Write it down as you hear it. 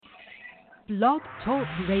Blog Talk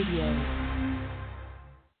Radio.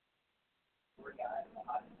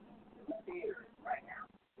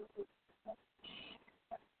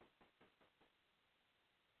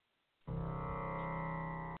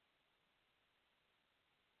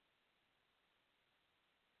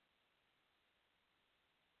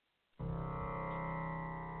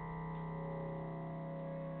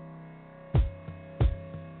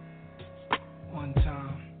 One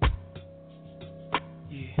time.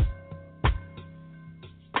 Yeah.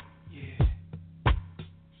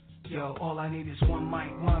 Yo, all I need is one mic,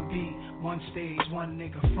 one beat, one stage, one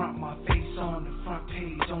nigga front my face on the front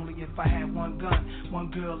page. Only if I had one gun, one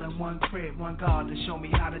girl and one crib, one God to show me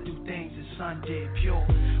how to do things the sun did. Pure,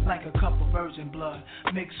 like a cup of virgin blood,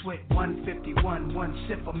 mixed with 151. One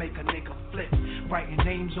sip will make a nigga flip. Writing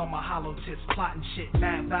names on my hollow tips, plotting shit,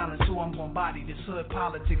 mad balance. Who I'm gon' body, this hood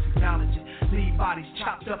politics, acknowledge it. Leave bodies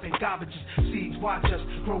chopped up in garbages. Seeds watch us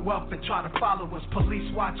grow up and try to follow us. Police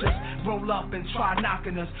watch us roll up and try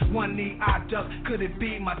knocking us. One knee I duck, could it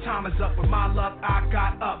be my time is up? With my luck I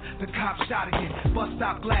got up, the cop shot again. Bus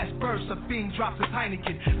stop glass burst, a fiend drops his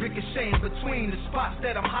Heineken. Ricocheting between the spots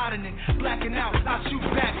that I'm hiding in. Blacking out, I shoot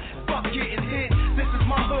back, fuck getting hit. This is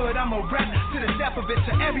my hood, I'm a rap to the death of it.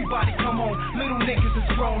 To everybody come on, little niggas is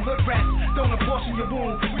grown. Hood rats, don't abortion your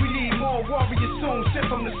wound. We need more warriors soon. Shit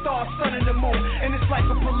from the stars, sun and the moon. And it's like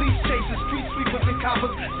a police chase, the street sweepers and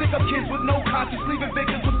coppers. Stick up kids with no conscience, leaving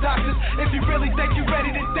victims with doctors. If you really think you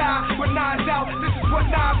ready to die, with nines out, this is what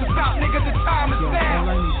nines about, nigga, the time is now. All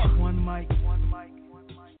I need is one mic.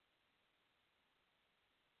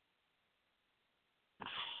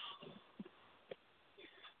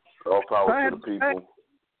 All power to the people.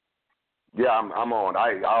 Yeah, I'm on.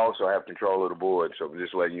 I also have control of the board, so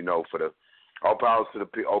just letting you know, for the all powers to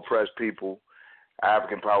the oppressed people,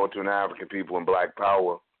 African power to an African people, and Black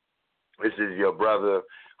power. This is your brother,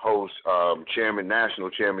 host, National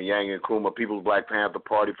Chairman Yang Nkrumah, People's Black Panther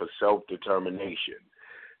Party for Self-Determination.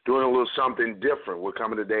 Doing a little something different. We're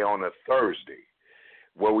coming today on a Thursday,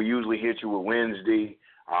 where we usually hit you with Wednesday.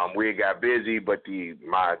 We got busy, but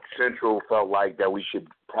my central felt like that we should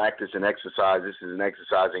practice and exercise. This is an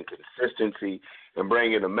exercise in consistency and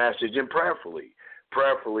bringing a message. And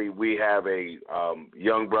prayerfully, we have a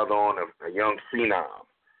young brother on, a young phenom.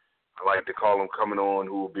 I like to call him coming on,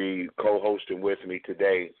 who will be co-hosting with me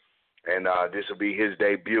today. And this will be his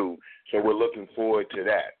debut. So we're looking forward to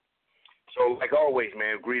that. So like always,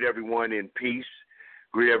 man, greet everyone in peace.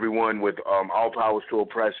 Greet everyone with all powers to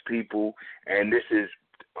oppressed people. And this is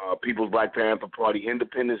People's Black Panther Party,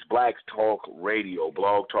 Independence Black Talk Radio,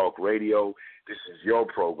 Blog Talk Radio. This is your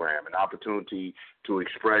program, an opportunity to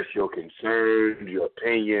express your concerns, your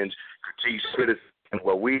opinions, critique citizens,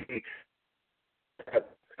 where we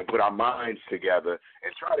put our minds together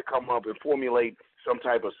and try to come up and formulate some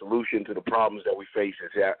type of solution to the problems that we face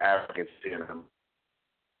as Africans.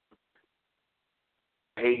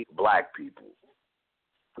 Hate black people.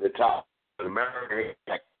 The top of America hate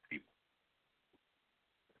black people.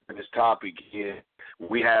 And this topic here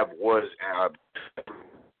we have was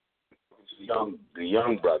the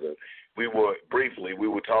young brother. We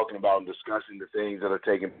were talking about and discussing the things that are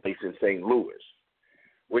taking place in St. Louis,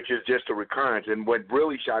 which is just a recurrence. And what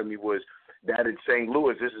really shocked me was that in St.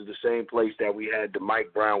 Louis, this is the same place that we had the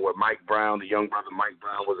Mike Brown, where Mike Brown, the young brother Mike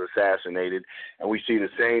Brown, was assassinated. And we see the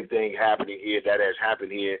same thing happening here that has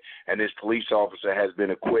happened here, and this police officer has been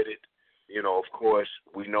acquitted. You know, of course,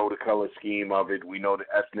 we know the color scheme of it. We know the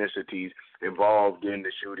ethnicities involved in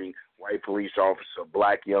the shooting. White police officer,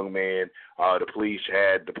 black young man. The police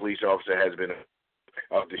officer has been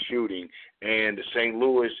of the shooting, and St.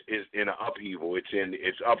 Louis is in an upheaval.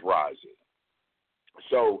 It's uprising.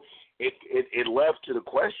 So it left to the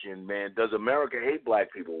question, man, does America hate black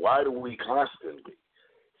people? Why do we constantly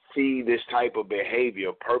see this type of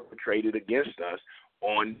behavior perpetrated against us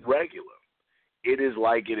on regular? It is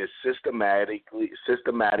like it is systematic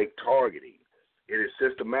targeting. It is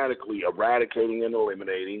systematically eradicating and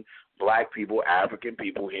eliminating black people, African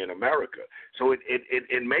people here in America. So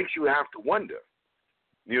it makes you have to wonder.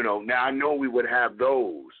 You know, now I know we would have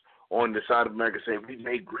those on the side of America saying we've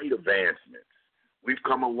made great advancements. We've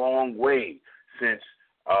come a long way since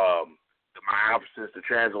the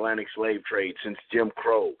transatlantic slave trade, since Jim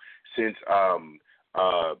Crow, since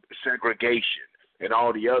segregation, and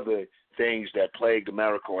all the other things that plagued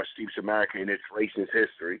America or steeps America in its racist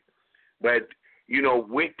history. But, you know,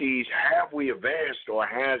 with these, have we advanced, or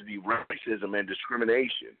has the racism and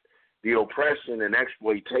discrimination, the oppression and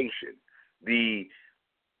exploitation, the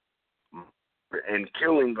and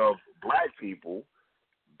killing of black people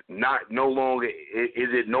no longer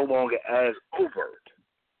as overt?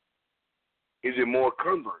 Is it more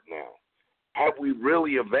covert now? have we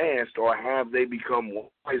really advanced, or have they become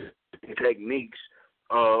wise in techniques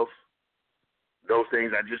of those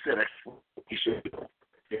things I just said?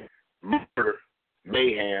 Murder,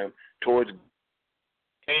 mayhem, towards,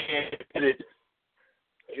 and it,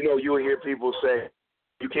 you'll hear people say,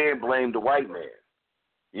 you can't blame the white man.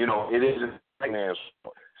 It isn't the white man's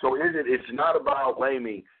fault. So it's not about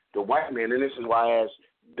blaming the white man, and this is why I asked,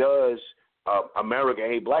 does America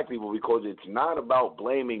hate black people? Because it's not about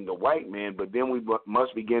blaming the white man, but then we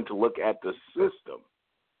must begin to look at the system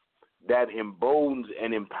that emboldens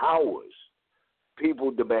and empowers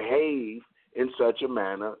people to behave in such a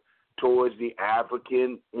manner towards the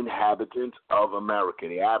African inhabitants of America,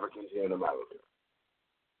 the Africans here in America.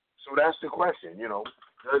 So that's the question,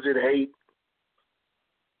 does it hate,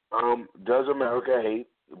 does America hate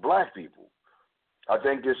black people? I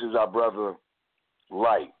think this is our brother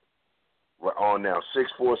Light. We're on now,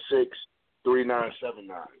 646-3979.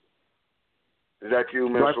 Is that you,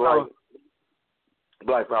 Mr. Light?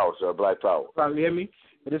 Black Power, sir, Black Power. Can you hear me?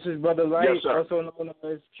 This is Brother Light, yes, sir. Also known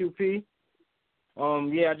as QP.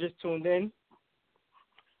 I just tuned in.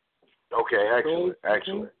 Okay,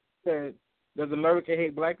 excellent. Does America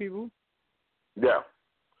hate black people? Yeah.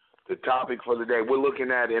 The topic for the day we're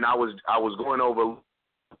looking at, and I was going over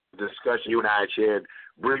the discussion you and I had shared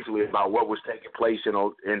briefly about what was taking place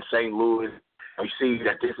in St. Louis. We see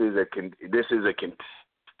that this is a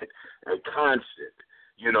constant,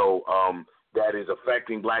 that is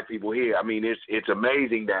affecting black people here. I mean, it's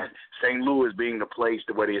amazing that St. Louis being the place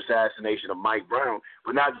where the assassination of Mike Brown,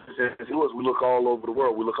 but not just in St. Louis, we look all over the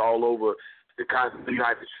world. We look all over the continent of the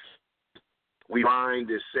United States. We find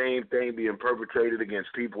the same thing being perpetrated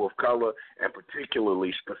against people of color, and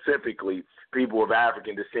specifically, people of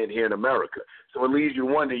African descent here in America. So it leaves you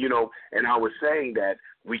wonder, and I was saying that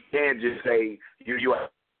we can't just say,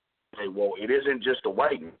 well, it isn't just a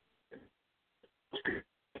white man.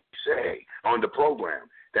 Say on the program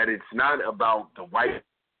that it's not about the white,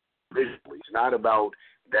 it's not about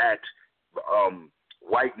that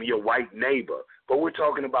your white neighbor, but we're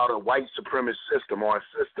talking about a white supremacist system, or a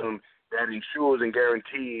system that ensures and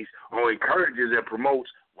guarantees or encourages and promotes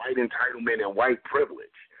white entitlement and white privilege.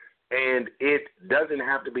 And it doesn't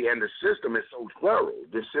have to be, and the system is so thorough,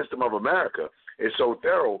 the system of America is so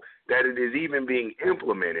thorough that it is even being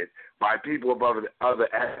implemented by people of other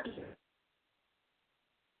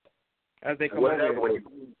as they come over here.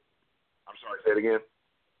 I'm sorry, say it again.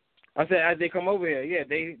 I said as they come over here, yeah,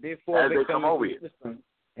 they fall victim to the system,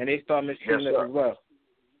 and they start mistreating us as well.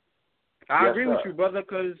 I agree with you, brother,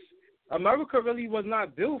 because America really was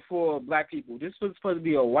not built for black people. This was supposed to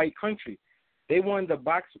be a white country. They wanted to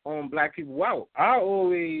box on black people out. I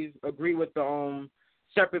always agree with the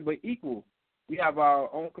separate but equal. We have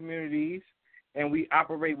our own communities, and we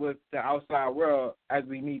operate with the outside world as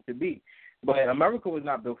we need to be. But America was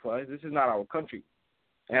not built for us. This is not our country.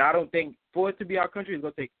 And I don't think for it to be our country, it's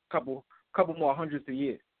going to take a couple more hundreds of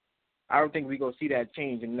years. I don't think we're going to see that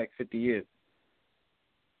change in the next 50 years.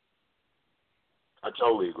 I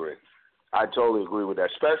totally agree with that,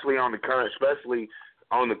 especially on the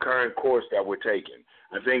current course that we're taking.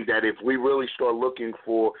 I think that if we really start looking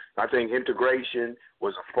for, I think integration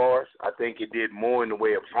was a farce. I think it did more in the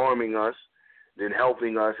way of harming us than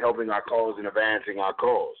helping our cause and advancing our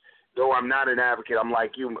cause. Though I'm not an advocate, I'm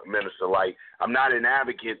like you, Minister Light, I'm not an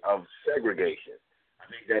advocate of segregation. I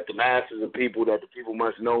think that the masses of people, that the people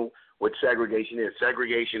must know what segregation is.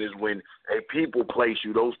 Segregation is when a people place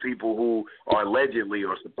you, those people who are allegedly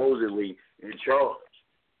or supposedly in charge,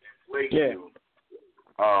 place you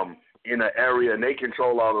in an area, and they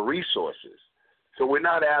control all the resources. So we're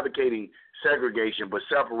not advocating segregation, but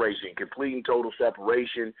separation, complete and total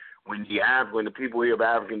separation. When the people here of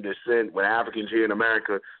African descent, when Africans here in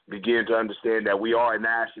America begin to understand that we are a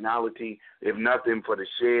nationality, if nothing for the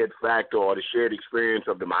shared factor or the shared experience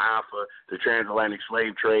of the Ma'afa, the transatlantic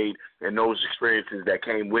slave trade, and those experiences that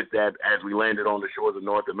came with that as we landed on the shores of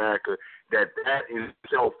North America, that in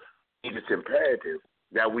itself is imperative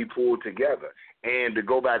that we pull together. And to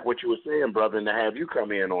go back what you were saying, brother, and to have you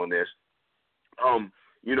come in on this,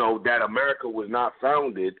 that America was not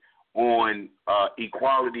founded on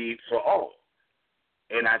equality for all.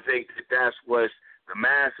 And I think that's what the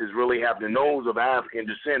masses really have, the nose of African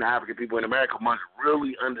descent, African people in America must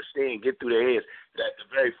really understand, get through their heads, that the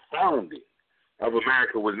very founding of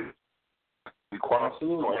America was equality.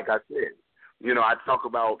 Absolutely. Like I said, I talk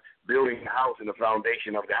about building a house and the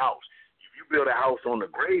foundation of the house. If you build a house on the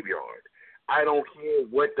graveyard, I don't care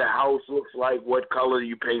what the house looks like, what color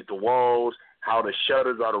you paint the walls, how the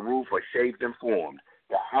shutters or the roof are shaped and formed.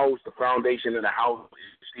 The house, the foundation of the house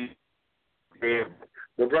is there.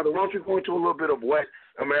 But, brother, why don't you go into a little bit of what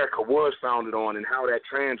America was founded on and how that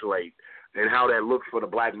translates and how that looks for the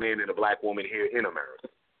black man and the black woman here in America.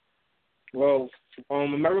 Well,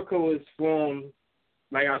 America was formed,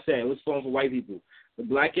 like I said, it was formed for white people. The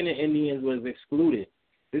black and the Indians was excluded.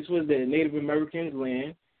 This was the Native Americans'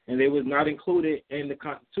 land, and they was not included in the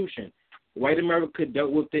Constitution. White America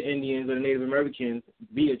dealt with the Indians or the Native Americans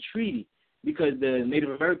via treaty because the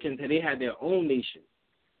Native Americans, they had their own nation.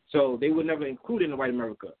 So they were never included in the white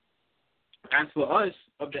America. As for us,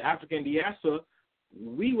 of the African diaspora,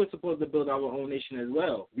 we were supposed to build our own nation as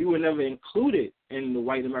well. We were never included in the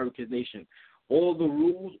white American nation. All the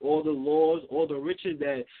rules, all the laws, all the riches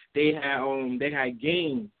that they had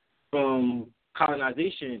gained from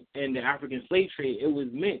colonization and the African slave trade, it was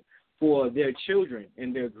meant for their children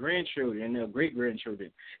and their grandchildren and their great-grandchildren.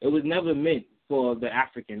 It was never meant for the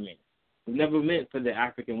African man. It was never meant for the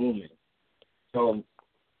African woman. So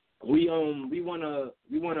we wanna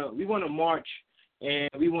march and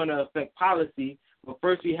we wanna affect policy, but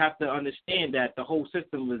first we have to understand that the whole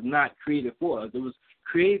system was not created for us. It was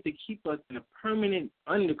created to keep us in a permanent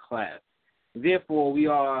underclass. Therefore, we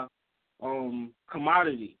are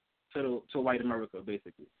commodity to white America,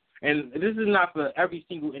 basically. And this is not for every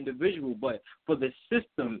single individual, but for the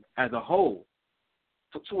system as a whole.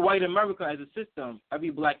 To white America as a system,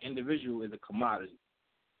 every black individual is a commodity.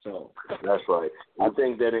 So that's right. I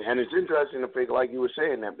think that, and it's interesting to think, like you were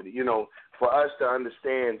saying that, but for us to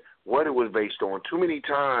understand what it was based on, too many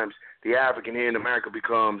times the African here in America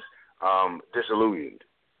becomes disillusioned.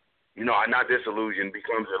 Not disillusioned,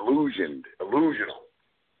 becomes illusional.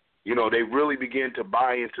 They really begin to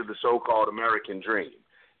buy into the so-called American dream.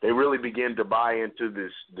 They really begin to buy into the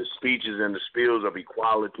speeches and the spills of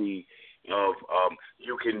equality, of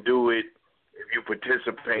you can do it if you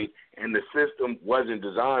participate, and the system wasn't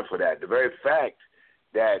designed for that. The very fact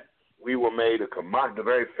that we were made a commodity, the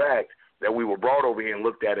very fact that we were brought over here and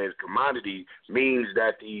looked at as commodity means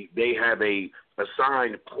that they have a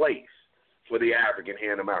assigned place for the African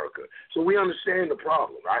here in America. So we understand the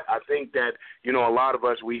problem. I think that, a lot of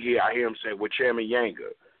us, I hear him say, with Chairman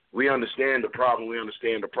Yanga, we understand the problem,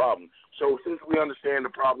 So since we understand the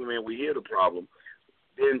problem and we hear the problem,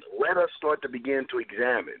 then let us start to begin to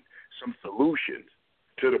examine some solutions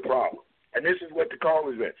to the problem. And this is what the call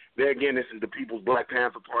is at. There again, this is the People's Black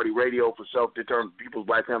Panther Party Radio for People's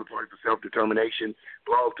Black Panther Party for Self-Determination,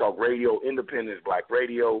 Blog Talk Radio, Independence Black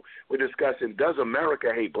Radio. We're discussing, does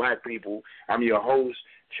America hate black people? I'm your host,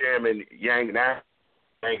 Chairman Yang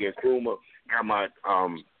Nkrumah. Got my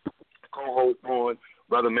co-host on,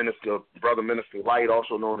 Brother Minister Light,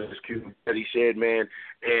 also known as Q, as he said, man,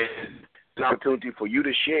 and an opportunity for you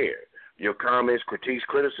to share your comments, critiques,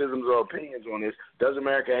 criticisms, or opinions on this. Does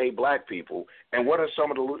America hate black people? And what are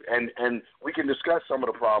some of the and we can discuss some of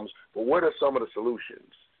the problems, but what are some of the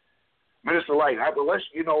solutions? Minister Light,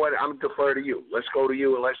 you know what? I'm defer to you. Let's go to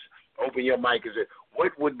you and let's open your mic.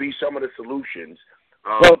 What would be some of the solutions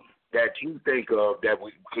that you think of that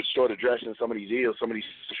we could start addressing some of these ills, some of these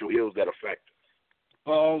social ills that affect?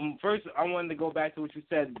 First, I wanted to go back to what you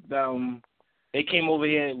said. They came over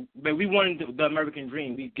here, but we wanted the American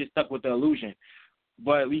dream. We get stuck with the illusion.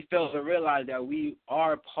 But we failed to realize that we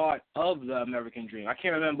are part of the American dream. I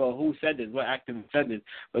can't remember who said this, what activist said this,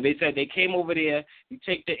 but they said they came over there, you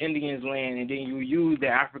take the Indians' land, and then you use the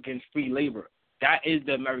Africans' free labor. That is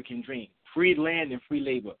the American dream, free land and free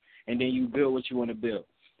labor, and then you build what you want to build.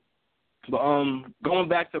 But going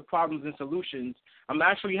back to problems and solutions, I'm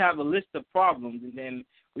actually have a list of problems, and then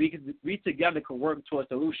we together can work towards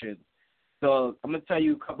solutions. So I'm going to tell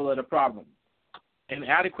you a couple of the problems.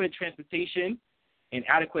 Inadequate transportation,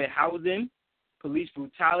 inadequate housing, police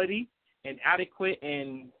brutality, inadequate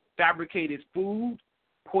and fabricated food,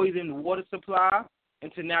 poisoned water supply,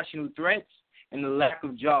 international threats, and the lack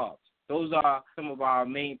of jobs. Those are some of our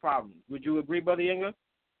main problems. Would you agree, Brother Younger?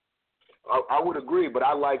 I would agree, but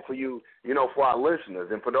I'd like for you, for our listeners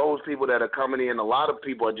and for those people that are coming in, a lot of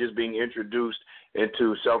people are just being introduced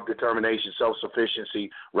into self-determination,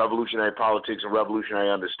 self-sufficiency, revolutionary politics, and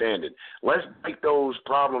revolutionary understanding. Let's break those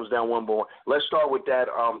problems down one by one. Let's start with that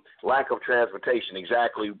lack of transportation,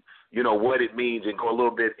 exactly, what it means, and go a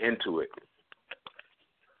little bit into it.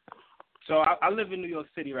 So I live in New York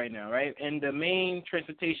City right now, right? And the main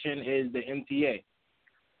transportation is the MTA.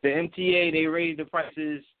 The MTA, they raise the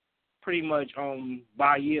prices pretty much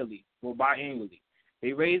biannually.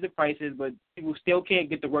 They raise the prices, but people still can't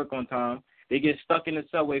get to work on time. They get stuck in the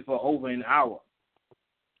subway for over an hour.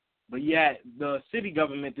 But yet the city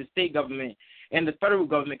government, the state government, and the federal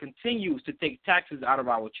government continues to take taxes out of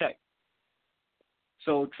our check.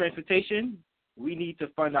 So transportation, we need to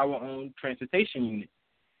fund our own transportation unit.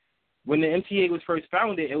 When the MTA was first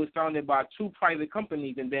founded, it was founded by 2 private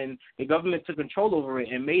companies, and then the government took control over it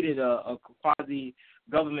and made it a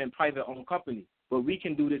quasi-government private-owned company. But we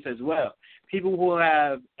can do this as well. People who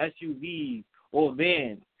have SUVs or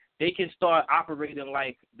vans, they can start operating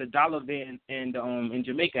like the dollar van in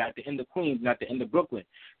Jamaica at the end of Queens and at the end of Brooklyn.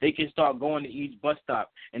 They can start going to each bus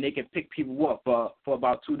stop, and they can pick people up for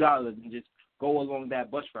about $2 and just go along that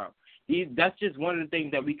bus route. That's just one of the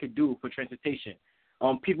things that we could do for transportation.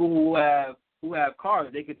 People who have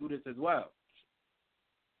cars, they could do this as well.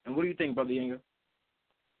 And what do you think, Brother Younger?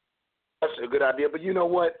 That's a good idea. But you know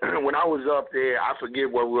what? When I was up there, I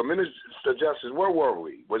forget where we were. Minister Justice, where were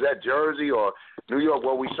we? Was that Jersey or New York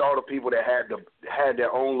where we saw the people that had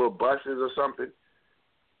their own little buses or something?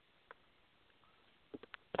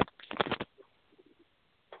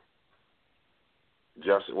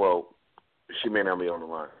 Justice, well, she may not be on the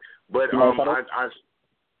line. But I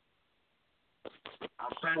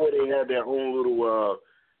saw where they had their own little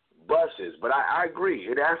buses, but I agree.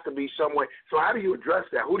 It has to be some way. So how do you address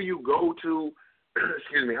that? Who do you go to?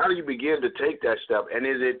 Excuse me. How do you begin to take that step? And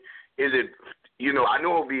is it you know, I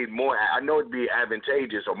know it'd be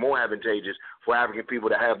advantageous or more advantageous for African people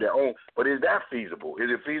to have their own, but is that feasible? Is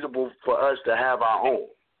it feasible for us to have our own?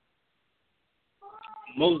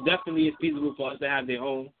 Most definitely it's feasible for us to have their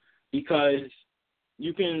own, because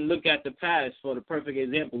you can look at the past for the perfect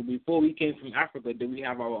example. Before we came from Africa, did we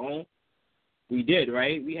have our own? We did,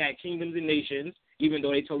 right? We had kingdoms and nations, even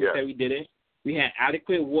though they told us that we didn't. We had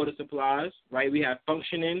adequate water supplies, right? We had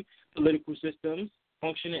functioning political systems,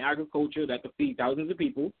 functioning agriculture that could feed thousands of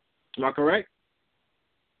people. Am I correct?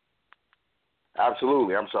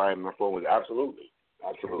 Absolutely. I'm sorry, my phone was absolutely.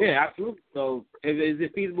 Yeah, absolutely. So is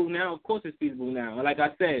it feasible now? Of course it's feasible now. And like I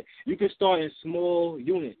said, you can start in small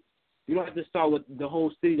units. You don't have to start with the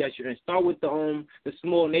whole city that you're in. Start with the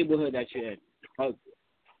small neighborhood that you're in.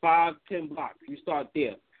 5-10 blocks. You start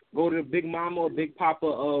there. Go to the big mama or big papa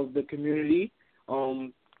of the community.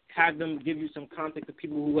 Have them give you some contact to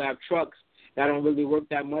people who have trucks that don't really work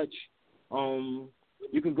that much.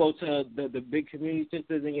 You can go to the big community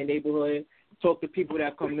centers in your neighborhood. Talk to people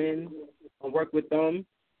that come in and work with them.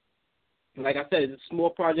 Like I said, it's a small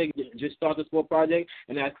project. Just start a small project,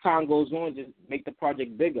 and as time goes on, just make the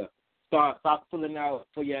project bigger. Start filling out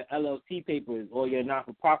for your LLC papers or your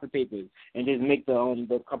not-for-profit papers, and just make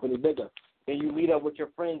the company bigger. Then you meet up with your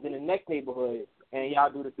friends in the next neighborhood, and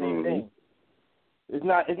y'all do the same thing. It's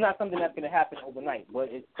not something that's going to happen overnight, but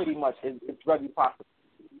it's pretty much it's very possible.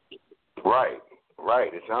 Right.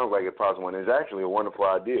 It sounds like it's possible, and it's actually a wonderful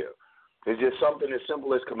idea. It's just something as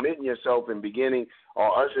simple as committing yourself and beginning,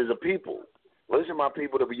 or us as a people. Listen, my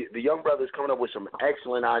people, the young brother's coming up with some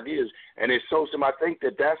excellent ideas, and it's so simple. I think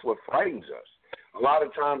that's what frightens us. A lot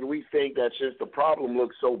of times we think that since the problem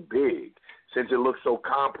looks so big, since it looks so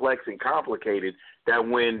complex and complicated, that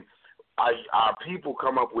when our people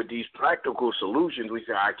come up with these practical solutions, we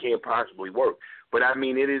say, I can't possibly work. But, I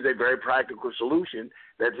mean, it is a very practical solution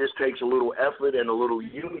that just takes a little effort and a little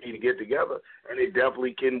unity to get together, and it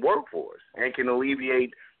definitely can work for us and can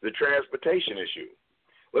alleviate the transportation issue.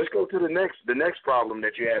 Let's go to the next problem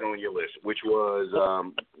that you had on your list, which was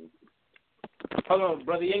hold on,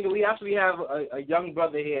 Brother Younger. We actually have a young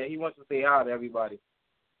brother here. He wants to say hi to everybody.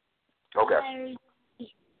 Okay.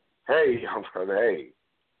 Hey, young brother. Hey.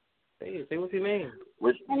 Say what's your name?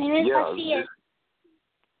 My name is Bashir.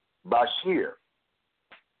 Bashir.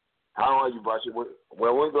 How are you, Bashir?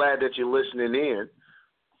 Well, we're glad that you're listening in,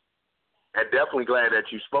 and definitely glad that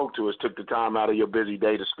you spoke to us, took the time out of your busy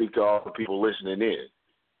day to speak to all the people listening in.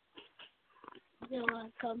 You're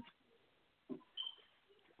welcome.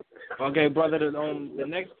 Okay, brother. The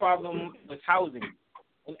next problem was housing,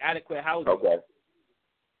 inadequate housing. Okay.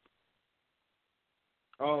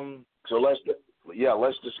 So let's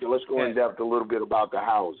go in depth a little bit about the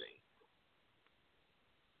housing.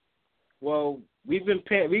 Well, we've been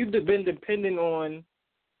dependent on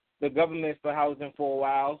the government for housing for a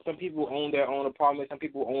while. Some people own their own apartments, some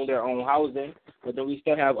people own their own housing, but then we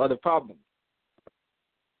still have other problems.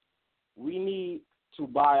 We need to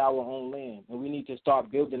buy our own land, and we need to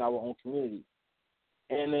start building our own community.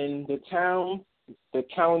 And in the town, the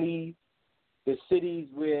county, the cities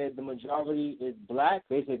where the majority is black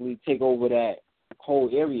basically take over that whole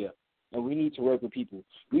area, and we need to work with people.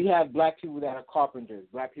 We have black people that are carpenters,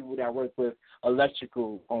 black people that work with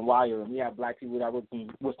electrical on wire, and we have black people that work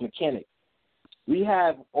with mechanics. We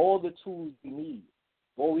have all the tools we need.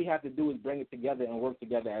 All we have to do is bring it together and work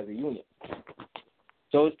together as a unit.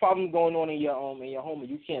 So there's problems going on in your home, and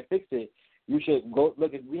you can't fix it. You should go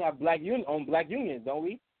look. We have black unions, don't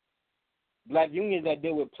we? black unions that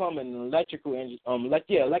deal with plumbing and electrical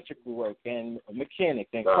work and mechanics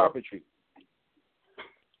and carpentry.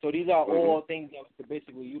 So these are all things that we could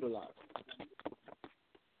basically utilize.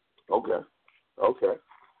 Okay.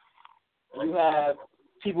 You have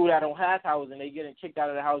people that don't have housing, they getting kicked out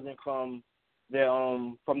of the housing from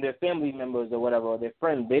their family members or whatever, or their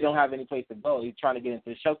friends. They don't have any place to go. They're trying to get into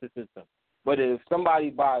the shelter system. But if somebody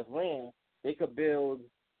buys land, they could build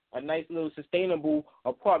a nice little sustainable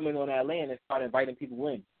apartment on that land and start inviting people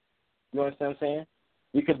in. You understand what I'm saying?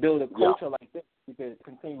 You could build a culture like this. You could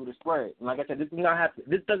continue to spread. And like I said, this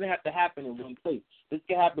doesn't have to happen in one place. This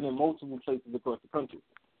can happen in multiple places across the country.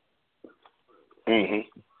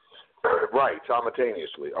 Right,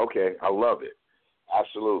 simultaneously. Okay, I love it.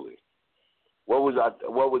 Absolutely. What was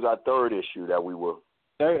our third issue that we were?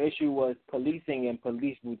 Third issue was policing and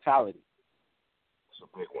police brutality. It's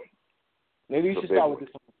a big one. Maybe you should start with this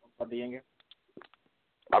one, Brother Younger.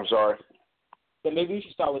 I'm sorry? So maybe you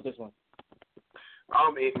should start with this one.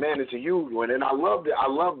 Man, it's a huge one, and I love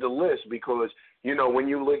the list because, you know, when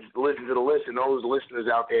you listen to the list, and those listeners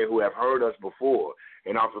out there who have heard us before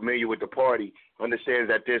and are familiar with the party understands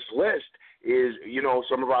that this list is, you know,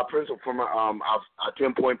 some of our principles from our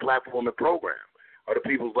 10-point platform and program of the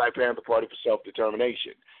People's Black Panther Party for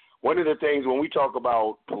Self-Determination. One of the things when we talk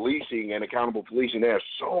about policing and accountable policing, there are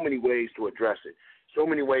so many ways to address it, so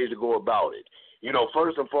many ways to go about it. You know,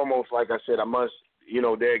 first and foremost, like I said, I must, you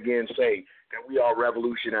know, there again say that we are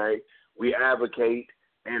revolutionary. We advocate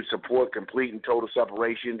and support complete and total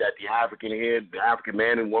separation that the African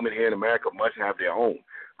man and woman here in America must have their own.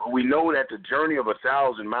 But we know that the journey of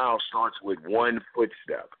 1,000 miles starts with one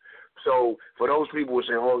footstep. So for those people who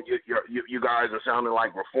say, oh, you guys are sounding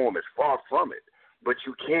like reformists, far from it. But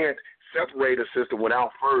you can't separate a system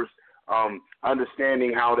without first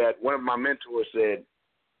understanding how that one of my mentors said,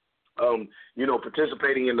 you know,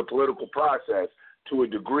 participating in the political process to a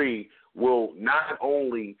degree will not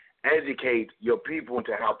only educate your people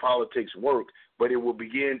into how politics work, but it will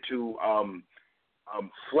begin to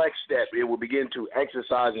flex that. It will begin to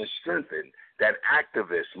exercise and strengthen that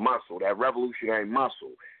activist muscle, that revolutionary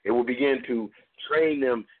muscle. It will begin to train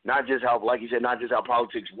them not just how, like you said, not just how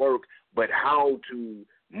politics work, but how to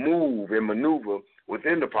move and maneuver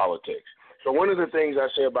within the politics. So one of the things I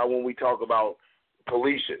say about when we talk about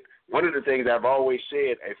policing, one of the things I've always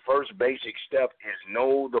said, a first basic step is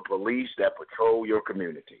know the police that patrol your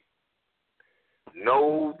community.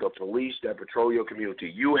 Know the police that patrol your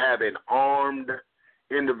community. You have an armed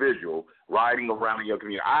individual riding around in your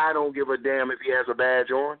community. I don't give a damn if he has a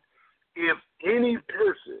badge on. If any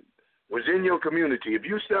person was in your community, if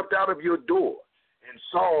you stepped out of your door and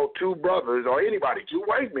saw two brothers or anybody, two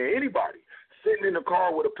white men, anybody, sitting in the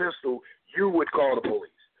car with a pistol, you would call the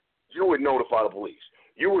police. You would notify the police.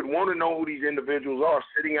 You would want to know who these individuals are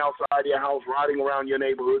sitting outside your house, riding around your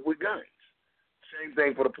neighborhood with guns. Same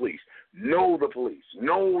thing for the police. Know the police.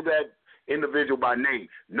 Know that individual by name.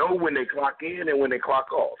 Know when they clock in and when they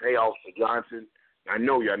clock off. Hey, Officer Johnson, I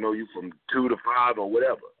know you from 2 to 5 or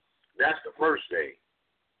whatever. That's the first thing.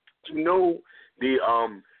 To know the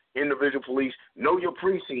individual police, know your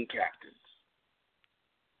precinct captains.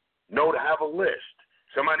 Know to have a list.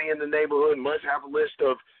 Somebody in the neighborhood must have a list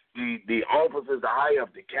of the officers, the high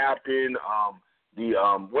up, the captain,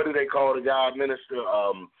 what do they call the guy, minister,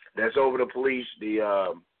 that's over the police,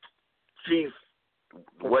 the chief,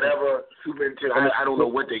 whatever, superintendent, I don't know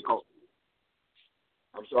what they call.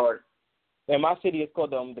 I'm sorry. In my city, it's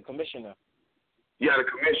called the commissioner. Yeah, the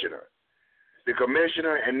commissioner. The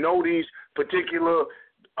commissioner, and know these particular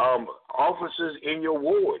officers in your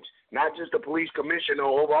wards, not just the police commissioner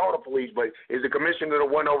over all the police, but is the commissioner the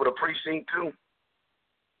one over the precinct too?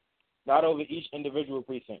 Not over each individual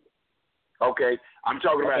precinct. Okay, I'm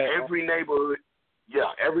talking about every neighborhood.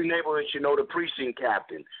 Yeah, every neighborhood should know the precinct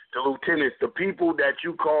captain, the lieutenants, the people that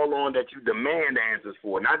you call on that you demand answers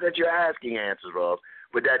for. Not that you're asking answers of,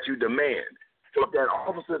 but that you demand. So if that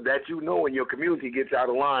officer that you know in your community gets out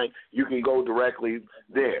of line, you can go directly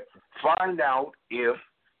there. Find out if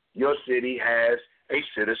your city has a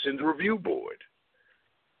citizens review board.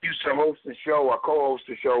 I used to host the show, or co-host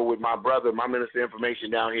the show with my brother, my Minister of Information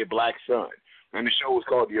down here, Black Sun. And the show was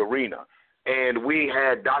called The Arena. And we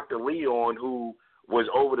had Dr. Lee on, who was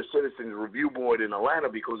over the Citizens Review Board in Atlanta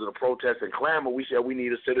because of the protests and clamor. We said we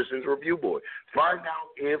need a Citizens Review Board. Find out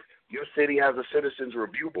if your city has a Citizens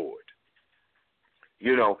Review Board.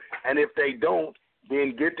 You know, and if they don't,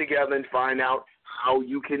 then get together and find out how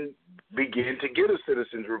you can begin to get a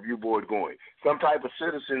Citizens Review Board going. Some type of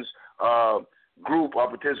citizens group or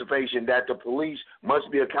participation that the police must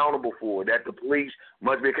be accountable for, that the police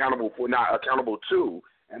must be accountable for, not accountable to,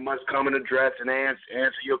 and must come and address and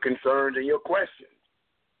answer your concerns and your questions.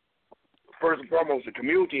 First and foremost, the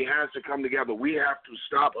community has to come together. We have to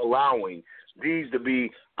stop allowing these to be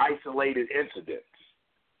isolated incidents.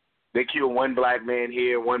 They kill one black man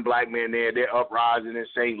here, one black man there. They're uprising in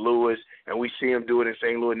St. Louis, and we see them do it in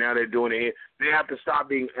St. Louis. Now they're doing it here. They have to stop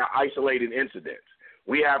being isolated incidents.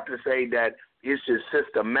 We have to say that it's just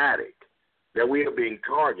systematic, that we are being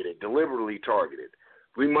targeted, deliberately targeted.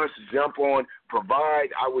 We must jump on, provide,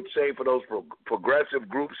 I would say, for those progressive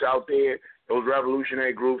groups out there, those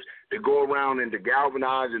revolutionary groups, to go around and to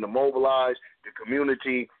galvanize and to mobilize the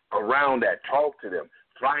community around that. Talk to them.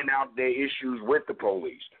 Find out their issues with the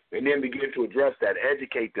police, and then begin to address that,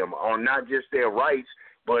 educate them on not just their rights,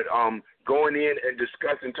 but going in and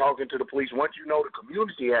discussing, talking to the police once you know the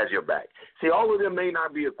community has your back. See, all of them may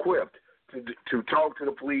not be equipped to talk to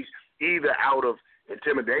the police either out of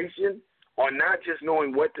intimidation or not just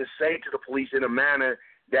knowing what to say to the police in a manner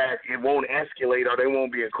that it won't escalate or they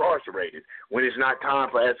won't be incarcerated when it's not time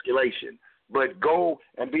for escalation. But go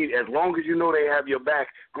and be, as long as you know they have your back,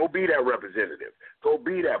 go be that representative. Go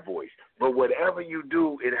be that voice. But whatever you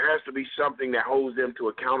do, it has to be something that holds them to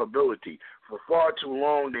accountability. For far too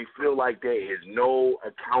long, they feel like there is no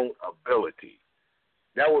accountability.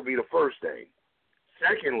 That would be the first thing.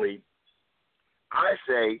 Secondly, I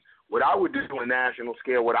say what I would do on a national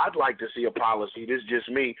scale, what I'd like to see a policy, this is just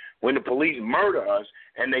me, when the police murder us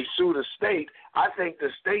and they sue the state, I think the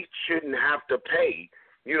state shouldn't have to pay.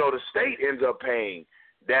 You know, the state ends up paying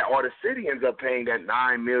that, or the city ends up paying that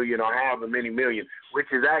 $9 million or however many million, which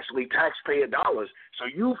is actually taxpayer dollars. So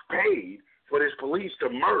you've paid for this police to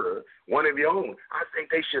murder one of your own. I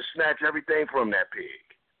think they should snatch everything from that pig.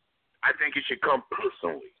 I think it should come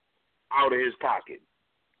personally out of his pocket.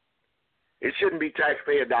 It shouldn't be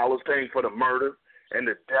taxpayer dollars paying for the murder and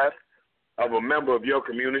the death of a member of your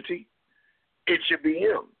community. It should be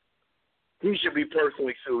him. He should be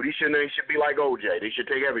personally sued. He should be like OJ. They should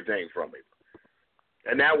take everything from him.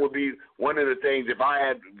 And that would be one of the things, if I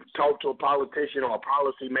had talked to a politician or a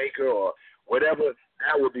policymaker or whatever,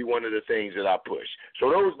 that would be one of the things that I push. So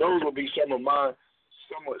those would be some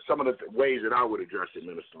of the ways that I would address it,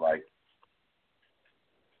 Minister Light.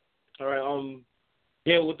 All right.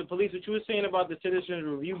 Yeah, with the police, what you were saying about the Citizens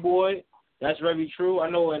Review Board, that's very true. I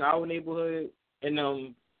know in our neighborhood,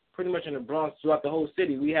 and pretty much in the Bronx, throughout the whole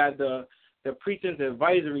city, we had the Precinct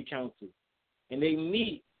Advisory Council, and they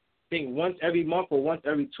meet, I think, once every month or once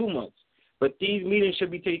every 2 months. But these meetings should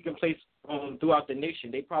be taking place throughout the nation.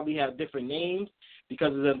 They probably have different names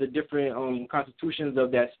because of the different constitutions of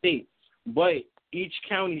that state. But each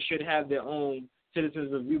county should have their own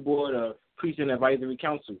Citizens Review Board or Precinct Advisory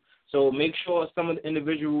Council. So make sure some of the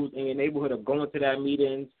individuals in your neighborhood are going to that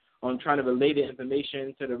meetings, trying to relay the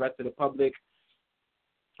information to the rest of the public.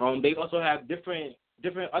 They also have different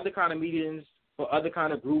other kind of meetings for other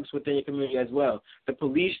kind of groups within your community as well. The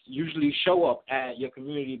police usually show up at your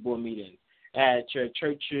community board meetings, at your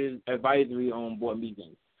church's advisory board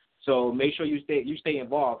meetings. So make sure you stay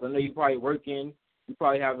involved. I know you're probably working, you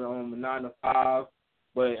probably have a 9 to 5,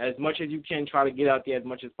 but as much as you can, try to get out there as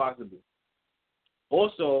much as possible.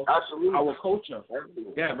 Also, absolutely. Our culture.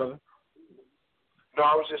 Absolutely. Yeah, brother. No,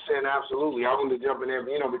 I was just saying absolutely. I wanted to jump in there,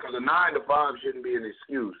 because a 9 to 5 shouldn't be an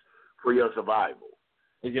excuse for your survival.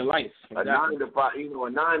 It's your life. Exactly. A 9 to 5, a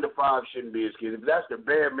 9 to 5 shouldn't be an excuse. If that's the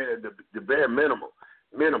bare minimum.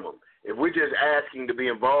 If we're just asking to be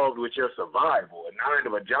involved with your survival, a 9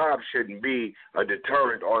 to 5 job shouldn't be a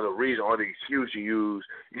deterrent or the reason or the excuse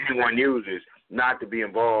anyone uses not to be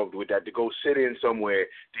involved with that, to go sit in somewhere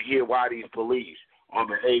to hear why these police are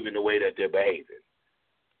behaving the way that they're behaving.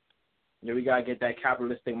 Yeah, we gotta get that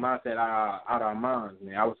capitalistic mindset out of our minds,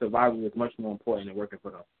 man. Our survival is much more important than working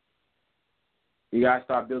for them. We gotta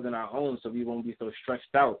start building our own so we won't be so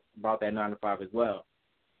stressed out about that 9 to 5 as well.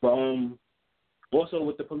 But also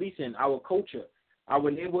with the policing, our culture, our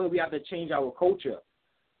neighborhood, we have to change our culture.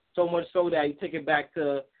 So much so that you take it back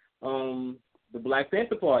to the Black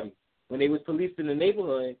Panther Party when they was policed in the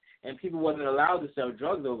neighborhood and people wasn't allowed to sell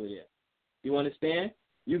drugs over there. You understand?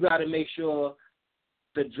 You got to make sure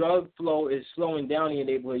the drug flow is slowing down in your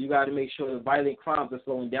neighborhood. You got to make sure the violent crimes are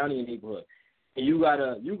slowing down in your neighborhood. And you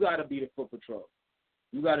gotta be the foot patrol.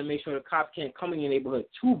 You got to make sure the cops can't come in your neighborhood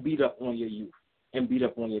to beat up on your youth and beat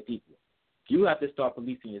up on your people. You have to start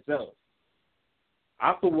policing yourselves.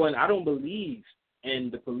 For one, I don't believe in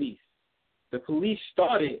the police. The police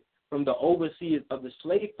started from the overseers of the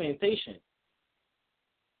slave plantation.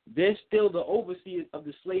 They're still the overseers of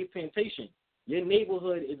the slave plantation. Your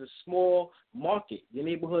neighborhood is a small market. Your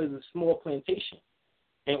neighborhood is a small plantation.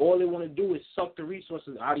 And all they want to do is suck the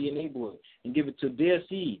resources out of your neighborhood and give it to their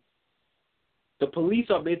seed. The police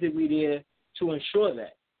are basically there to ensure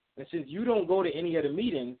that. And since you don't go to any of the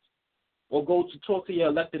meetings or go to talk to your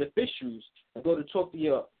elected officials and go to talk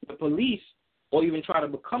to the police or even try to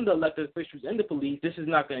become the elected officials in the police, this is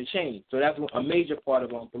not going to change. So that's a major part of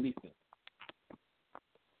policing.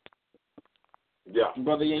 Yeah.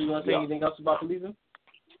 Brother, you want to say anything else about policing?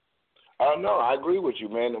 No, I agree with you,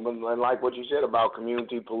 man. And like what you said about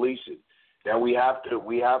community policing, that we have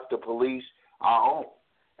to police our own,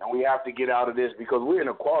 and we have to get out of this because we're in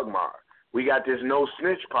a quagmire. We got this no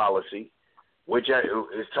snitch policy, which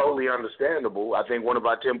is totally understandable. I think one of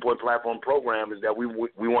our 10-point platform program is that we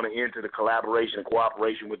want to enter the collaboration and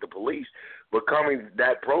cooperation with the police. But coming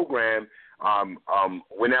that program,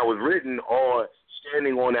 when that was written or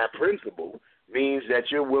standing on that principle, means that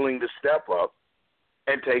you're willing to step up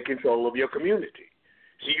and take control of your community.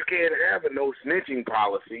 So you can't have a no snitching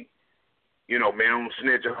policy, man,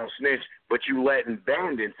 I don't snitch, but you letting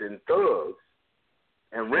bandits and thugs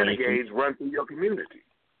and renegades run through your community.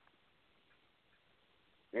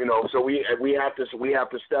 So we have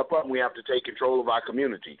to step up and we have to take control of our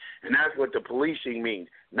community. And that's what the policing means.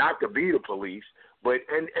 Not to be the police, but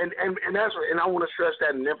and that's what, and I want to stress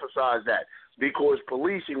that and emphasize that. Because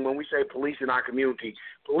policing, when we say police in our community,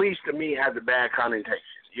 police to me has a bad connotation.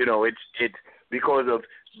 It's because of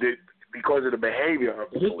the behavior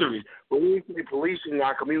of the police. But when we say policing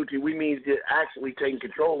our community, we mean actually taking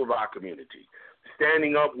control of our community,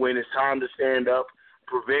 standing up when it's time to stand up,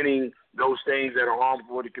 preventing those things that are harmful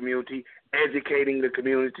for the community, educating the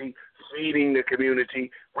community, feeding the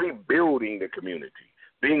community, rebuilding the community,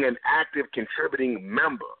 being an active contributing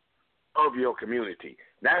member of your community.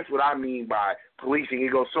 That's what I mean by policing.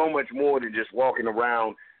 It goes so much more than just walking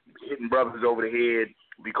around hitting brothers over the head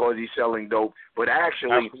because he's selling dope, but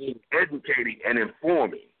actually educating and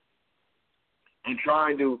informing and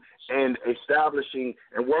trying to and establishing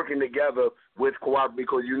and working together with co-op,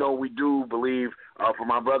 because we do believe for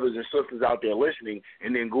my brothers and sisters out there listening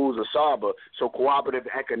in the Nguza Saba, so cooperative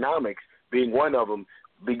economics being one of them,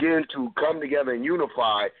 begin to come together and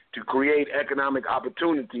unify to create economic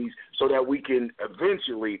opportunities so that we can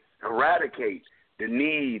eventually eradicate the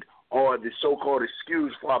need or the so-called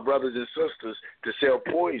excuse for our brothers and sisters to sell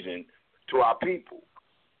poison to our people.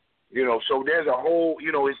 So there's a whole,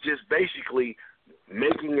 it's just basically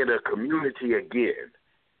making it a community again,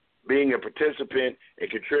 being a participant and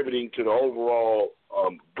contributing to the overall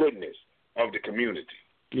goodness of the community.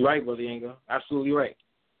 You're right, Brother Yenga. Absolutely right.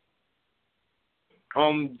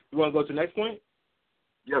 You want to go to the next point?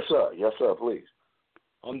 Yes, sir. Yes, sir, please.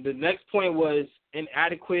 The next point was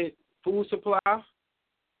inadequate food supply.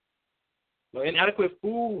 No, inadequate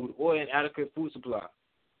food or inadequate food supply.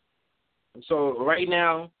 So right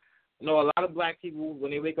now, a lot of black people,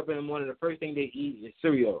 when they wake up in the morning, the first thing they eat is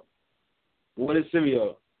cereal. What is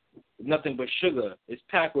cereal? Nothing but sugar. It's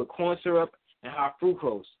packed with corn syrup and high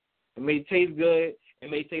fructose. It may taste good. It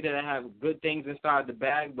may say that it has good things inside the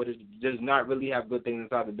bag, but it does not really have good things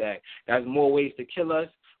inside the bag. It has more ways to kill us,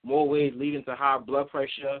 more ways leading to high blood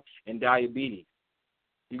pressure and diabetes.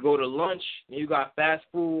 You go to lunch, and you got fast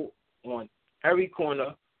food on every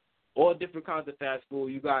corner, all different kinds of fast food.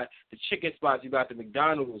 You got the chicken spots, you got the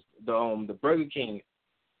McDonald's, the Burger King,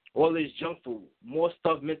 all this junk food, more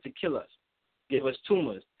stuff meant to kill us, give us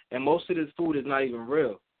tumors. And most of this food is not even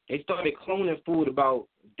real. They started cloning food about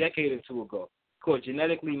a decade or two ago. Called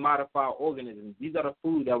genetically modified organisms. These are the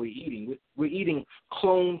food that we're eating. We're eating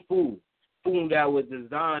cloned food that was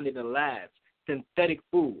designed in the labs, synthetic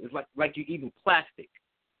food. It's like you're eating plastic.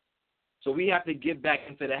 So we have to get back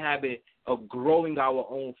into the habit of growing our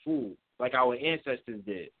own food, like our ancestors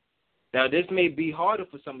did. Now, this may be harder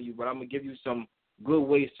for some of you, but I'm going to give you some good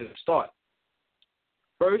ways to start.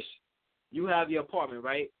 First, you have your apartment,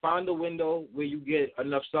 right? Find a window where you get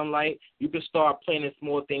enough sunlight. You can start planting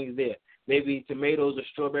small things there. Maybe tomatoes or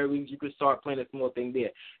strawberries, you could start planting a small thing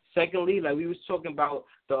there. Secondly, like we was talking about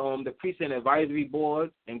the precinct advisory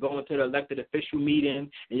boards and going to the elected official meeting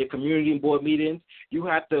and your community board meetings, you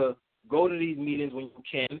have to go to these meetings when you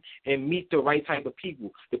can and meet the right type of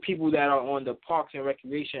people, the people that are on the Parks and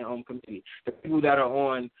Recreation committee, the people that are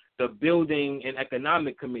on the Building and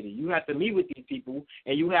Economic committee. You have to meet with these people,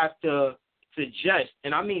 and you have to suggest,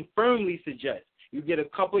 and I mean firmly suggest, you get a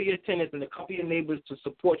couple of your tenants and a couple of your neighbors to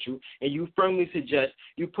support you, and you firmly suggest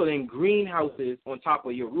you put in greenhouses on top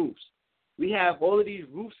of your roofs. We have all of these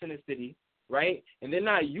roofs in the city, right, and they're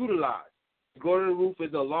not utilized. You go to the roof,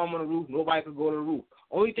 there's an alarm on the roof, nobody can go to the roof.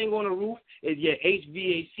 Only thing on the roof is your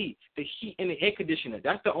HVAC, the heat and the air conditioner.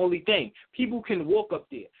 That's the only thing. People can walk up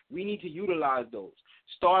there. We need to utilize those.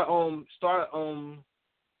 Start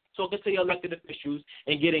talking to your elected officials,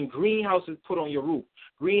 and getting greenhouses put on your roof.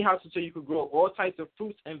 Greenhouses so you could grow all types of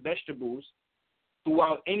fruits and vegetables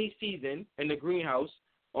throughout any season in the greenhouse.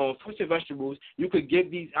 Fruits and vegetables, you could give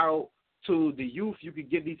these out to the youth. You could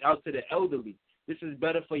give these out to the elderly. This is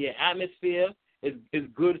better for your atmosphere. It's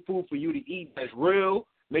good food for you to eat. That's real.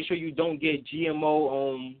 Make sure you don't get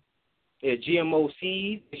GMO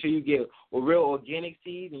seeds. Make sure you get real organic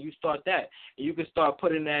seeds, and you start that. And you can start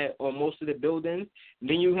putting that on most of the buildings. And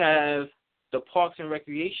then you have the parks and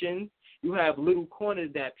recreation. You have little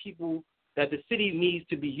corners that the city needs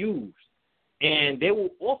to be used. And they will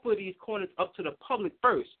offer these corners up to the public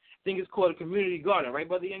first. I think it's called a community garden, right,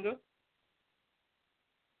 Brother Yenga?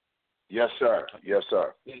 Yes, sir. Yes,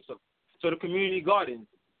 sir. Yeah, so the community gardens,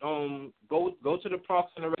 go to the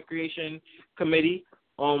Parks and the Recreation Committee.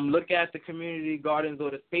 Look at the community gardens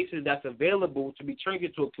or the spaces that's available to be turned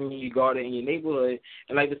into a community garden in your neighborhood.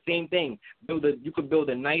 And like the same thing, you could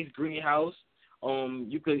build a nice greenhouse.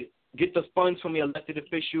 You could get the funds from your elected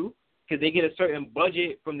official, because they get a certain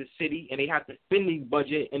budget from the city, and they have to spend the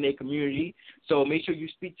budget in their community. So make sure you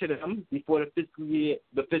speak to them before the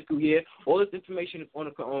fiscal year. All this information is on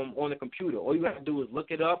the computer. All you have to do is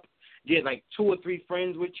look it up, get like 2 or 3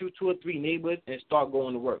 friends with you, 2 or 3 neighbors, and start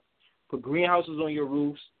going to work. Put greenhouses on your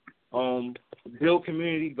roofs, build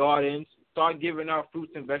community gardens, start giving out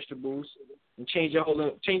fruits and vegetables, and change your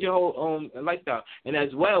whole lifestyle. And as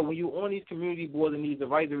well, when you're on these community boards and these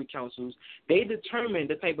advisory councils, they determine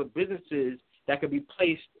the type of businesses that could be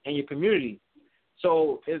placed in your community.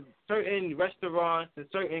 So if certain restaurants and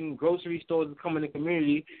certain grocery stores come in the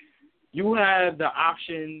community, you have the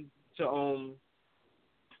option to,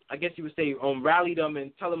 I guess you would say, rally them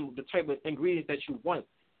and tell them the type of ingredients that you want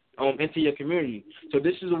into your community. So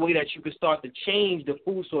this is a way that you can start to change the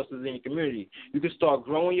food sources in your community. You can start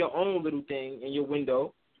growing your own little thing in your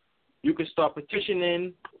window. You can start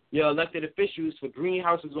petitioning your elected officials for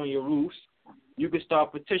greenhouses on your roofs. You can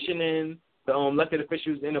start petitioning the elected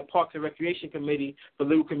officials in the Parks and Recreation Committee for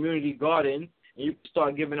little community gardens. And you can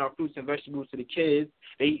start giving out fruits and vegetables to the kids.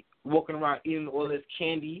 They walking around eating all this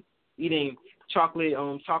candy, eating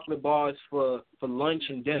chocolate bars for lunch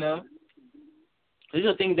and dinner. These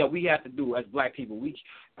are things that we have to do as black people.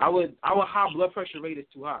 Our high blood pressure rate is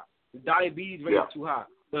too high. The diabetes rate is too high.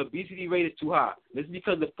 The obesity rate is too high. This is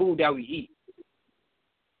because of the food that we eat.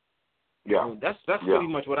 Yeah. That's pretty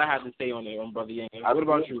much what I have to say on it, Brother Yang. What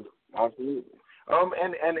about you? Absolutely.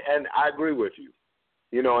 And I agree with you.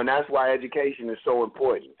 You know, and that's why education is so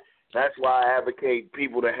important. That's why I advocate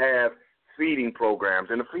people to have feeding programs.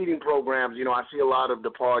 And the feeding programs, you know, I see a lot of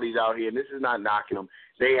the parties out here, and this is not knocking them.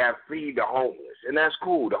 They have feed the homeless, and that's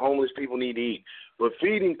cool. The homeless people need to eat. But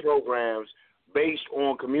feeding programs based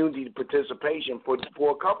on community participation for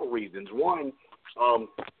a couple reasons. One,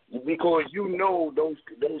 because you know those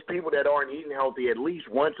people that aren't eating healthy at least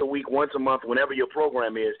once a week, once a month, whenever your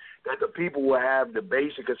program is, that the people will have the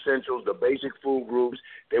basic essentials, the basic food groups.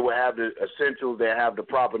 They will have the essentials that have the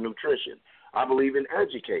proper nutrition. I believe in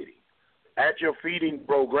educating. At your feeding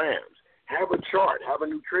programs, have a chart, have a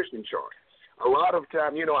nutrition chart. A lot of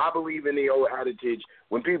time, you know, I believe in the old adage,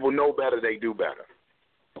 when people know better, they do better.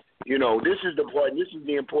 You know, this is the point. This is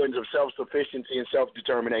the importance of self-sufficiency and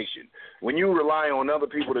self-determination. When you rely on other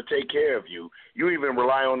people to take care of you, you even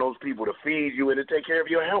rely on those people to feed you and to take care of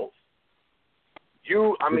your health.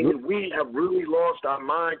 We have really lost our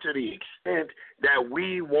mind to the extent that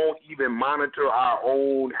we won't even monitor our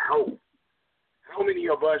own health. How many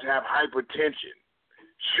of us have hypertension,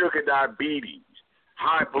 sugar diabetes,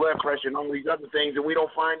 high blood pressure, and all these other things, and we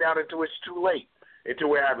don't find out until it's too late, until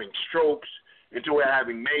we're having strokes, until we're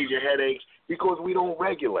having major headaches, because we don't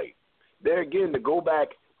regulate. There again, to go back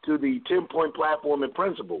to the 10-point platform and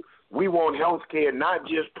principle, we want health care, not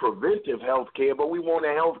just preventive health care, but we want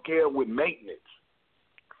a health care with maintenance.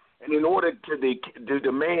 And in order to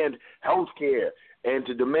demand health care and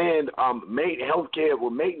to demand health care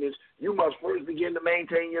with maintenance, you must first begin to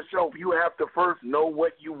maintain yourself. You have to first know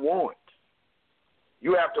what you want.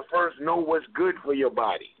 You have to first know what's good for your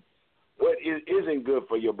body, what isn't good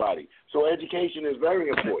for your body. So education is very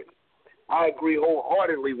important. I agree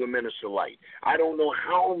wholeheartly with Minister Light. I don't know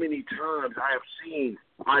how many times I have seen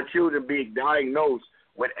my children being diagnosed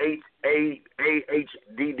with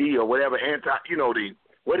ADHD or whatever,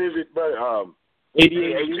 what is it? But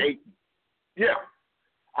ADHD. Yeah.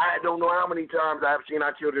 I don't know how many times I've seen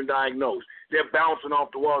our children diagnosed. They're bouncing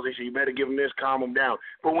off the walls. They say, you better give them this, calm them down.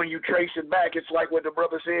 But when you trace it back, it's like what the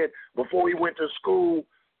brother said. Before he went to school,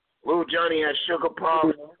 little Johnny had sugar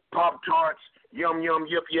pops, Pop-Tarts, yum, yum,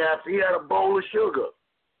 yip, yaps. He had a bowl of sugar.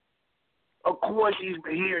 Of course, he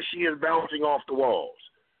or she is bouncing off the walls.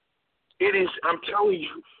 It is, I'm telling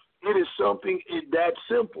you, It is something that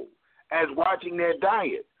simple as watching their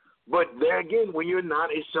diet. But there again, when you're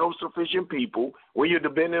not a self-sufficient people, when you're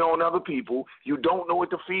dependent on other people, you don't know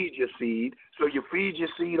what to feed your seed, so you feed your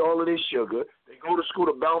seed all of this sugar. They go to school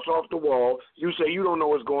to bounce off the wall. You say you don't know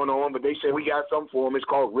what's going on, but they say we got something for him. It's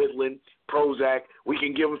called Ritalin, Prozac. We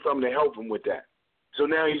can give him something to help him with that. So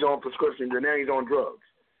now he's on prescriptions, and now he's on drugs.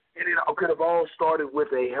 And it could have all started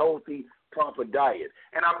with a healthy, proper diet.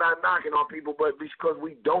 And I'm not knocking on people, but because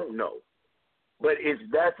we don't know. But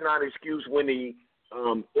that's not an excuse when the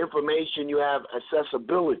information, you have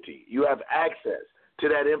accessibility, you have access to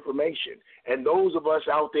that information. And those of us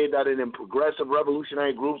out there that are in progressive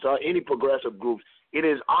revolutionary groups or any progressive groups, it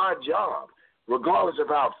is our job, regardless of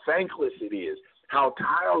how thankless it is, how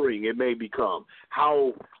tiring it may become,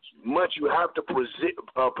 how much you have to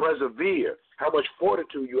persevere, how much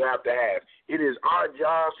fortitude you have to have. It is our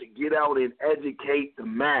job to get out and educate the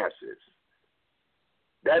masses.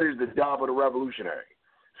 That is the job of the revolutionary.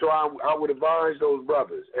 So I would advise those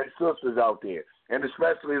brothers and sisters out there, and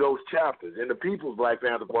especially those chapters in the People's Black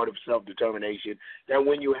Panther Party for Self-Determination, that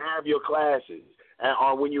when you have your classes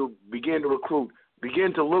or when you begin to recruit,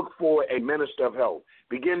 begin to look for a minister of health.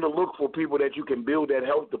 Begin to look for people that you can build that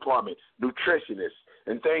health department, nutritionists,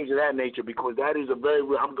 and things of that nature, because that is a very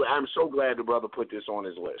 – I'm so glad the brother put this on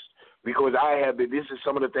his list, because this is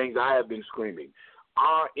some of the things I have been screaming.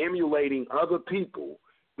 Emulating other people.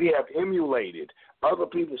 We have emulated other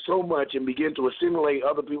people so much and begin to assimilate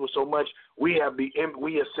other people so much, we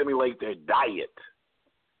assimilate their diet.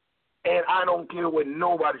 And I don't care what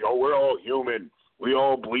nobody, we're all human. We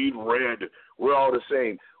all bleed red. We're all the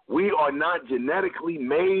same. We are not genetically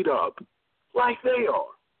made up like they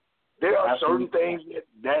are. There are certain things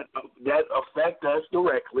that affect us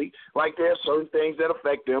directly, like there are certain things that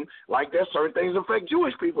affect them, like there are certain things that affect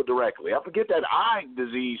Jewish people directly. I forget that eye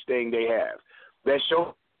disease thing they have that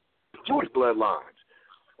shows Jewish bloodlines.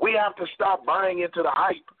 We have to stop buying into the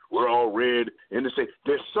hype. We're all red in the same.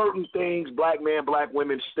 There's certain things black men, black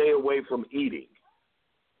women stay away from eating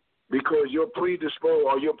because you're predisposed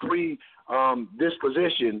or your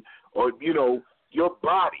predisposition or, your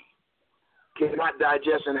body cannot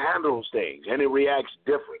digest and handle those things, and it reacts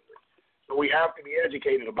differently. So we have to be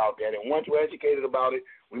educated about that, and once we're educated about it,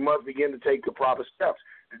 we must begin to take the proper steps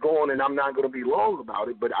to go on, and I'm not going to be long about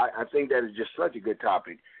it, but I think that is just such a good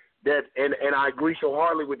topic. That and I agree so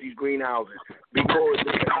hardly with these greenhouses because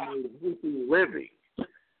they make living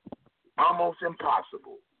almost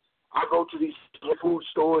impossible. I go to these food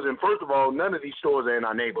stores, and first of all, none of these stores are in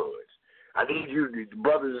our neighborhoods. I need you,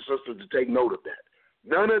 brothers and sisters, to take note of that.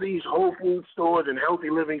 None of these Whole Food stores and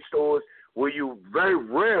healthy living stores very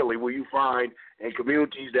rarely will you find in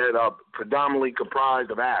communities that are predominantly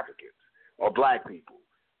comprised of Africans or black people.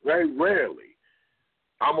 Very rarely,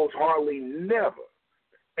 almost hardly never.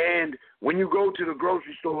 And when you go to the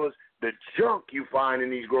grocery stores, the junk you find in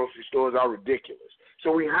these grocery stores are ridiculous.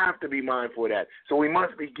 So we have to be mindful of that. So we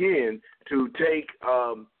must begin to take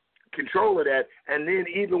control of that, and then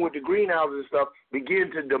even with the greenhouses and stuff, begin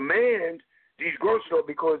to demand these grocery stores,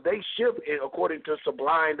 because they ship it according to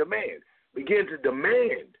supply and demand. Begin to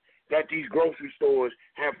demand that these grocery stores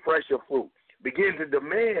have fresher fruit. Begin to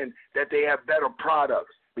demand that they have better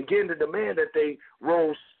products. Begin to demand that they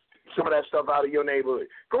roll some of that stuff out of your neighborhood.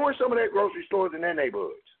 Go in some of their grocery stores in their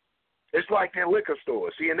neighborhoods. It's like their liquor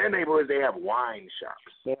stores. See, in their neighborhoods, they have wine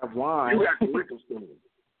shops. They have wine. You got the liquor stores.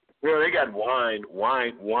 They got wine.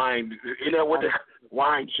 You know what?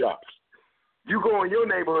 Wine shops. You go in your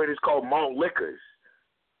neighborhood, it's called malt liquors.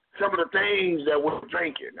 Some of the things that we're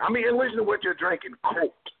drinking. I mean, and listen to what you're drinking.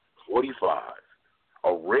 Colt 45.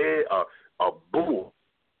 A red, a bull.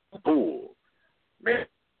 Man,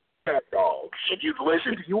 dog. Shit, you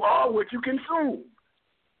listen. You are what you consume.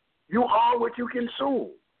 You are what you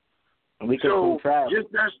consume. And we consume trash.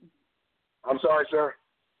 I'm sorry, sir.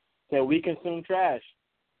 Yeah, we consume trash.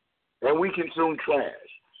 And we consume trash.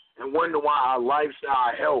 And wonder why our lifestyle,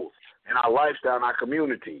 our health, and our lifestyle and our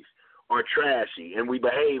communities are trashy. And we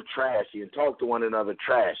behave trashy and talk to one another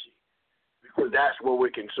trashy. Because that's what we're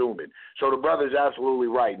consuming. So the brother's absolutely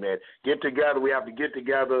right, man. Get together. We have to get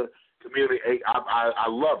together. Community. I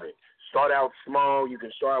love it. Start out small. You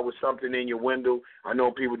can start with something in your window. I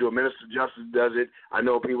know people do it. Minister Justice does it. I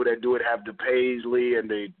know people that do it have the Paisley and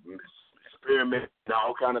the experiment and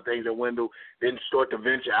all kind of things in window. Then start to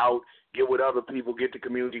venture out. Get with other people. Get the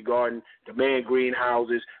community garden. Demand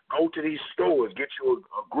greenhouses. Go to these stores. Get you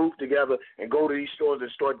a group together and go to these stores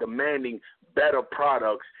and start demanding better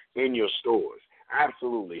products in your stores.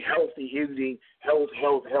 Absolutely. Healthy eating. Health.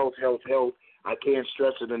 I can't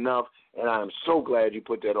stress it enough, and I'm so glad you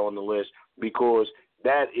put that on the list because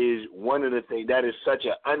that is one of the things that is such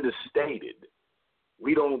an understated.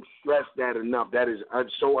 We don't stress that enough. That is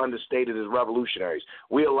so understated as revolutionaries.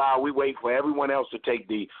 We wait for everyone else to take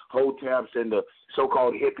the hoteps and the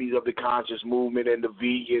so-called hippies of the conscious movement and the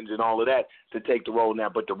vegans and all of that to take the role now.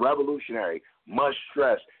 But the revolutionary must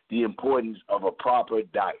stress the importance of a proper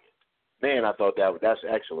diet. Man, I thought that's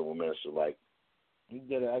excellent with Minister Light. You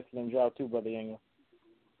did an excellent job too, Brother Younger.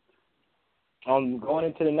 Going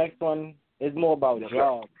into the next one, it's more about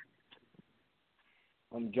jobs.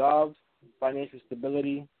 Jobs, financial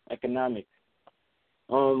stability, economics.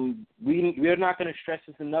 We're not going to stress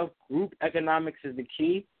this enough. Group economics is the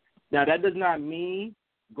key. Now, that does not mean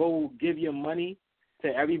go give your money to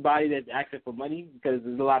everybody that's asking for money, because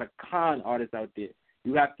there's a lot of con artists out there.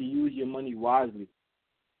 You have to use your money wisely.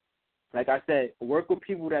 Like I said, work with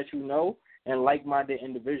people that you know and like-minded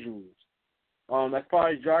individuals. As far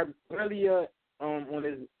as jobs, earlier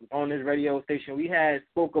on this radio station, we had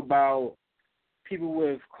spoke about people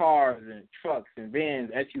with cars and trucks and vans,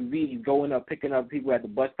 SUVs, going up, picking up people at the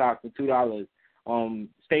bus stop for $2,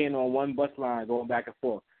 staying on one bus line, going back and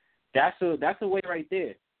forth. That's a way right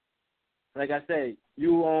there. Like I said,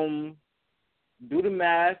 you do the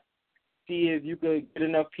math, see if you could get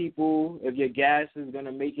enough people, if your gas is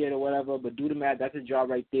gonna make it or whatever. But do the math. That's a job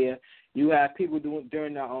right there. You have people doing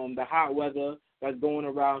during the hot weather that's going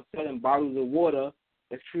around selling bottles of water.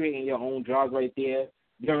 That's creating your own jobs right there.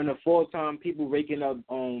 During the fall time, people raking up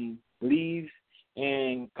leaves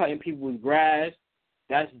and cutting people's grass.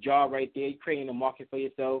 That's a job right there. You're creating a market for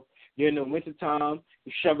yourself. During the winter time,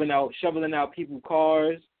 you're shoveling out people's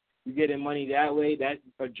cars. You're getting money that way. That's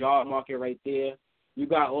a job market right there. You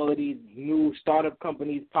got all of these new startup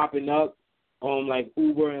companies popping up, like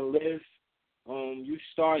Uber and Lyft. You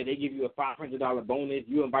start, they give you a $500 bonus.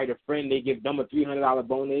 You invite a friend, they give them a $300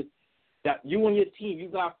 bonus. That you and your team, you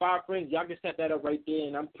got 5 friends, y'all can set that up right there,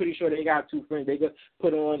 and I'm pretty sure they got 2 friends. They could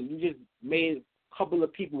put on, you just made a couple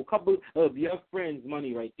of your friends'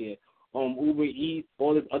 money right there. Uber Eats,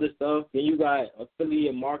 all this other stuff. Then you got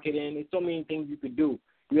affiliate marketing. There's so many things you could do.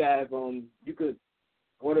 You have, you could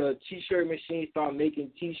order a T-shirt machine, start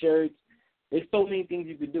making T-shirts. There's so many things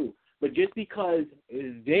you could do. But just because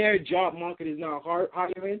their job market is not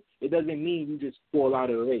hiring, it doesn't mean you just fall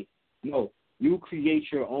out of the race. No, you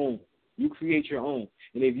create your own. You create your own.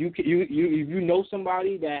 And if you know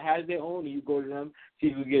somebody that has their own, and you go to them, see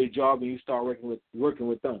if you get a job, and you start working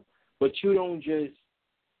with them. But you don't just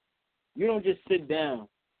sit down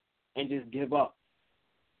and just give up.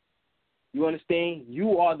 You understand?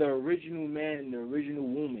 You are the original man and the original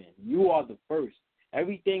woman. You are the first.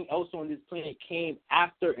 Everything else on this planet came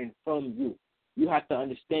after and from you. You have to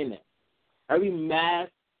understand that. Every math,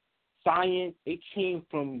 science, it came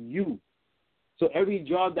from you. So every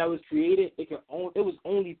job that was created, it was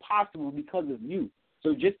only possible because of you.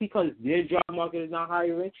 So just because their job market is not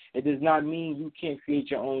hiring, it does not mean you can't create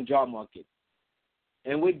your own job market.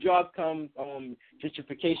 And with jobs comes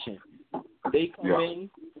gentrification. They come in,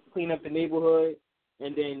 clean up the neighborhood,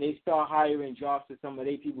 and then they start hiring jobs to some of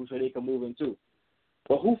their people so they can move in too.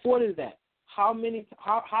 But who fought is that? How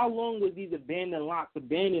long was these abandoned lots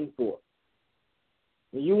abandoned for?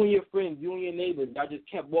 And you and your friends, you and your neighbors, y'all just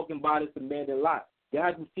kept walking by this abandoned lot. You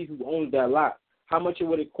had to see who owns that lot. How much it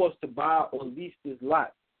would it cost to buy or lease this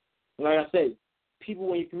lot? And like I said,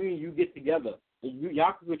 people in your community, you get together. And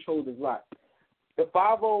y'all can control this lot. The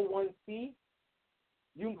 501c,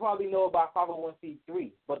 you probably know about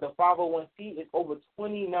 501c3, but the 501c is over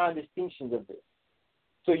 29 distinctions of this.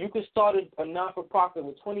 So you could start a non-for-profit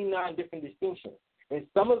with 29 different distinctions, and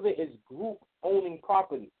some of it is group owning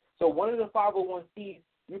property. So one of the 501c's,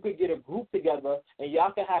 you could get a group together, and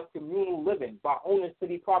y'all can have communal living by owning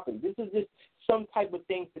city property. This is just some type of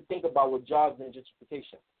things to think about with jobs and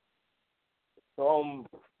gentrification. So,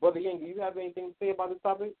 Brother Yang, do you have anything to say about this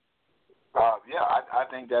topic? Yeah, I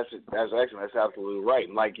think that's excellent. That's absolutely right.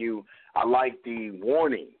 And I like the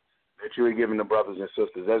warning that you were giving the brothers and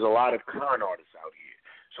sisters. There's a lot of con artists out here.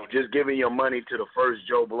 So just giving your money to the first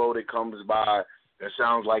Joe Blow that comes by that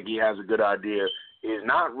sounds like he has a good idea is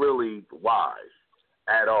not really wise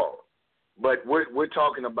at all. But we're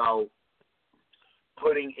talking about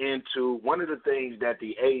putting into one of the things that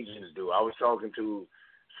the Asians do. I was talking to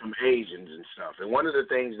some Asians and stuff, and one of the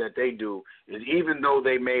things that they do is even though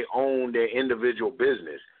they may own their individual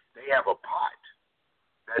business, they have a pot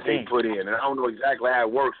that they put in. And I don't know exactly how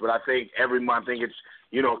it works, but I think every month, I think it's,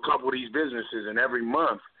 a couple of these businesses, and every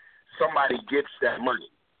month somebody gets that money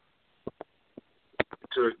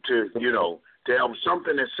to help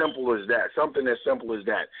something as simple as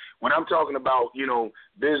that. When I'm talking about,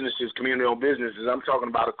 businesses, community-owned businesses, I'm talking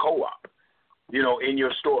about a co-op You know, in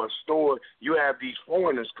your store, you have these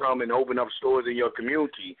foreigners come and open up stores in your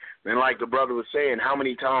community. And like the brother was saying, how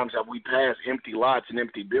many times have we passed empty lots and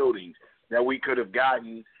empty buildings that we could have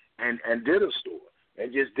gotten and did a store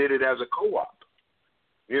and just did it as a co-op?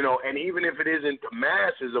 You know, and even if it isn't the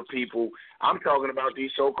masses of people, I'm talking about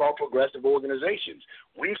these so-called progressive organizations.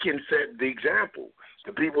 We can set the example.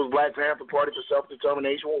 The People's Black Panther Party for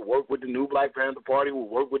Self-Determination will work with the New Black Panther Party, will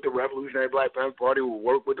work with the Revolutionary Black Panther Party, will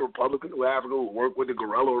work with the Republicans of Africa, will work with the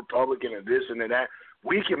Guerrilla Republican and this and that.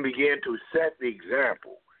 We can begin to set the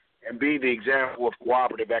example and be the example of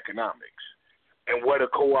cooperative economics and what a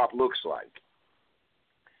co-op looks like.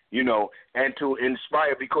 You know, and to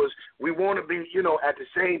inspire, because we want to be, you know, at the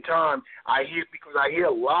same time, I hear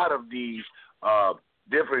a lot of these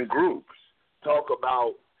different groups talk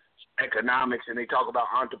about economics and they talk about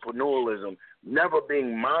entrepreneurialism, never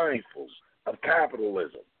being mindful of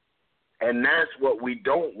capitalism. And that's what we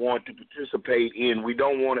don't want to participate in. We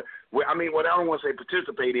don't want to, I don't want to say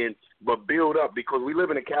participate in, but build up, because we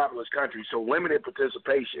live in a capitalist country, so limited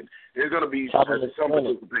participation. There's going to be some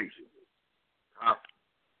participation.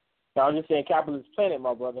 I was just saying capitalist planet,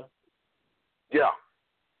 my brother. Yeah,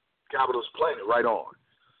 capitalist planet, right on.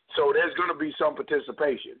 So there's going to be some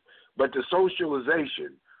participation. But the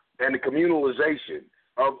socialization and the communalization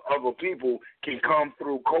of a people can come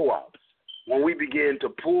through co-ops. When we begin to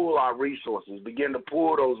pool our resources, begin to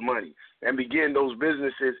pool those money, and begin those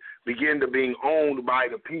businesses begin to being owned by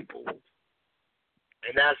the people.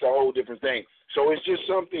 And that's a whole different thing. So it's just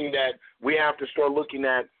something that we have to start looking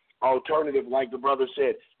at. Alternative, like the brother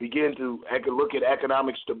said, begin to look at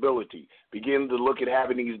economic stability, begin to look at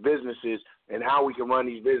having these businesses and how we can run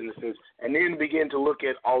these businesses, and then begin to look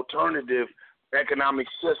at alternative economic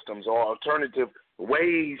systems or alternative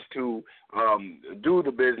ways to do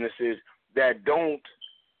the businesses that don't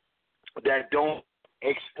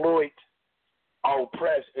exploit or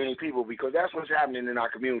oppress any people, because that's what's happening in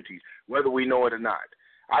our communities, whether we know it or not.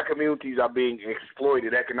 Our communities are being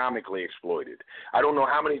exploited, economically exploited. I don't know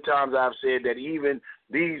how many times I've said that even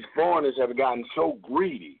these foreigners have gotten so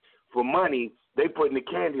greedy for money, they putting the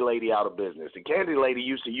candy lady out of business. The candy lady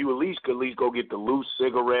used to, you at least could go get the loose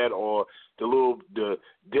cigarette or the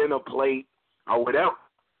dinner plate or whatever.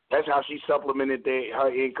 That's how she supplemented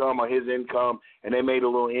her income or his income, and they made a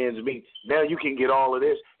little ends meet. Now you can get all of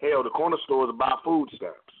this. Hell, the corner stores buy food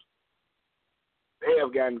stamps. They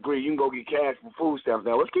have gotten greedy. You can go get cash for food stamps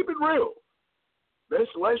now. Let's keep it real.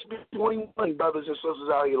 Let's be 21 brothers and sisters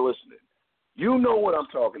out here listening. You know what I'm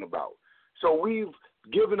talking about. So we've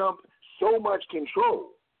given up so much control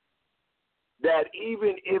that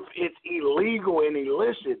even if it's illegal and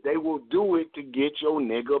illicit, they will do it to get your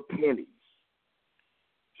nigga pennies.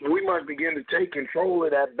 So we must begin to take control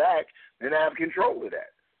of that back and have control of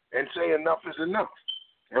that and say enough is enough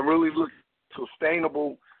and really look at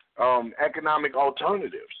sustainable economic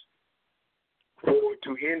alternatives to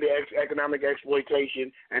end the economic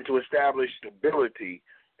exploitation and to establish stability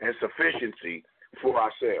and sufficiency for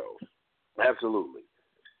ourselves. Absolutely.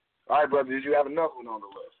 All right, brother, did you have another one on the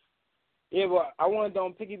list? Yeah, but I wanted to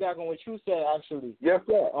piggyback on what you said, actually. Yes,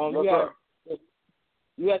 sir.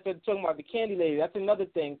 You had to talk about the candy lady. That's another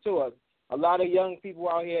thing, too. A lot of young people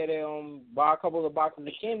out here, they buy a couple of boxes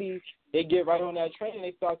of candy, they get right on that train and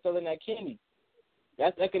they start selling that candy.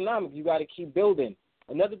 That's economic. You got to keep building.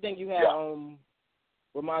 Another thing you had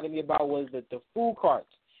reminded me about was the food carts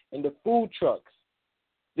and the food trucks.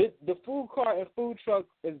 The food cart and food truck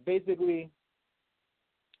is basically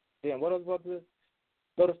what I was about to say?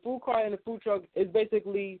 So the food cart and the food truck is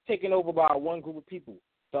basically taken over by one group of people.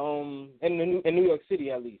 So, in New York City,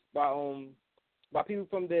 at least, by people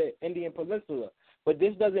from the Indian Peninsula. But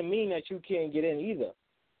this doesn't mean that you can't get in either.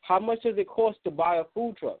 How much does it cost to buy a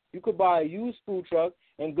food truck? You could buy a used food truck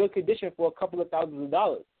in good condition for a couple of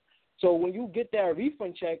 $1,000s. So when you get that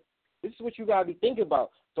refund check, this is what you got to be thinking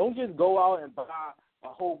about. Don't just go out and buy a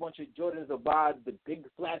whole bunch of Jordans or buy the big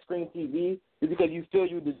flat screen TV just because you feel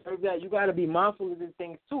you deserve that. You got to be mindful of these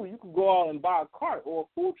things too. You could go out and buy a cart or a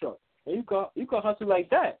food truck, and you could hustle like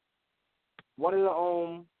that.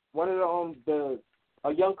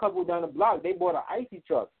 A young couple down the block, they bought an icy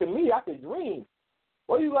truck. To me, that's a dream.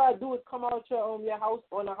 All you gotta do is come out your house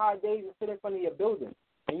on the hot days and sit in front of your building,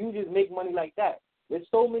 and you just make money like that. There's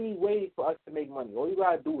so many ways for us to make money. All you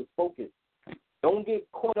gotta do is focus. Don't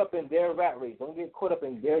get caught up in their rat race. Don't get caught up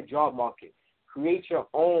in their job market. Create your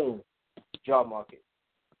own job market.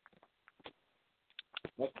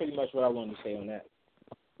 That's pretty much what I wanted to say on that.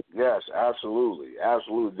 Yes, absolutely.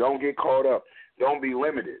 Absolutely. Don't get caught up. Don't be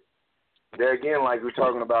limited. There again, like we're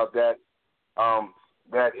talking about that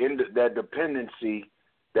dependency,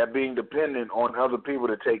 that being dependent on other people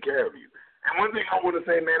to take care of you. And one thing I want to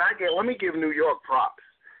say, man, let me give New York props.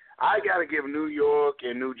 I got to give New York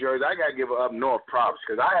and New Jersey, I got to give up north props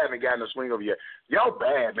because I haven't gotten a swing of yet. Y'all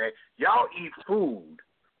bad, man. Y'all eat food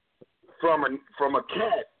from a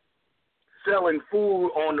cat selling food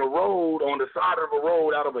on the road, on the side of the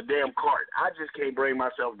road out of a damn cart. I just can't bring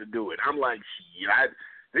myself to do it. I'm like,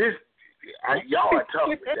 shit, y'all are tough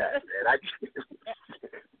with that, man.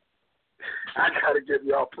 I got to give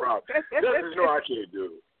y'all props. Just know I can't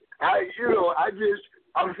do it.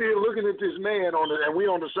 I'm here looking at this man and we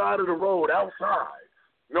on the side of the road outside.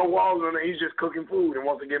 No walls on it. He's just cooking food and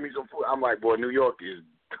wants to give me some food. I'm like, boy, New York is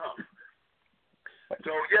tough.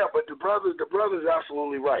 So yeah, but the brother's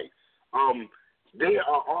absolutely right. There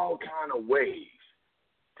are all kind of ways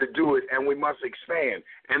to do it, and we must expand.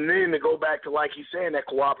 And then to go back to, like he's saying, that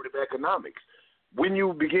cooperative economics. When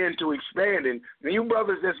you begin to expand, and you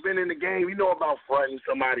brothers that's been in the game, you know about fronting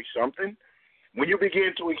somebody something. When you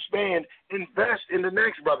begin to expand, invest in the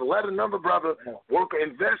next brother. Let another brother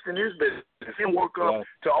invest in his business and work up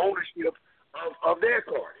to ownership of their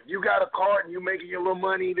card. If you got a card and you're making your little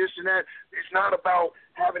money, this and that, it's not about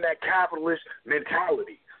having that capitalist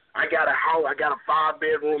mentality. I got a house, I got a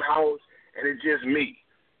 5-bedroom house, and it's just me.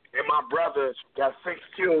 And my brother got 6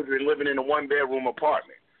 children living in a 1-bedroom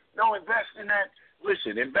apartment. No, invest in that.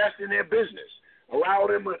 Listen, invest in their business. Allow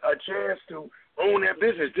them a chance to own their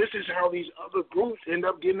business. This is how these other groups end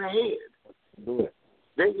up getting ahead.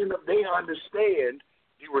 They understand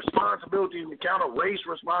the responsibility and race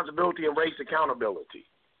responsibility and race accountability.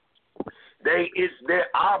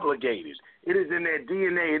 They're obligated. It is in their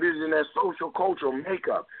DNA. It is in their social cultural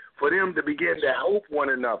makeup for them to begin to help one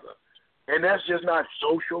another. And that's just not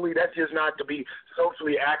socially. That's just not to be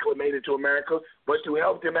socially acclimated to America, but to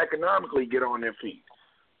help them economically get on their feet.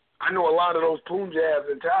 I know a lot of those Punjabs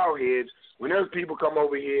and Towelheads, when those people come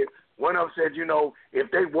over here, one of them said,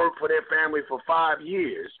 if they work for their family for 5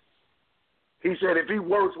 years, he said if he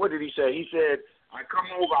works, what did he say? He said, I come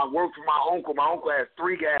over, I work for my uncle. My uncle has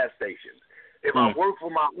 3 gas stations. If I work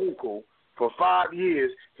for my uncle for 5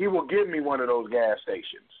 years, he will give me one of those gas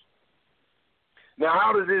stations. Now,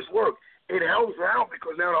 how does this work? It helps out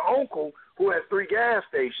because now the uncle who has 3 gas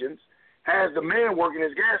stations has the man working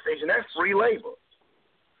his gas station. That's free labor.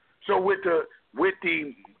 So with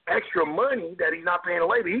the extra money that he's not paying the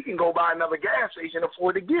labor, he can go buy another gas station and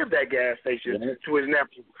afford to give that gas station to his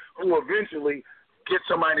nephew, who eventually get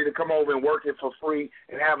somebody to come over and work it for free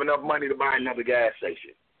and have enough money to buy another gas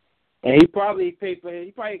station. And he probably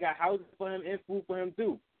got houses for him and food for him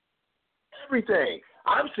too. Everything.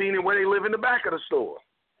 I've seen it where they live in the back of the store.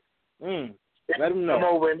 Let them know. Come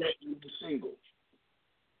over and they single.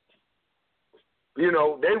 They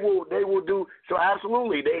will do so.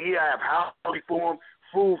 Absolutely, he have housing for him,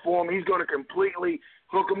 food for him. He's going to completely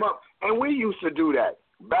hook him up. And we used to do that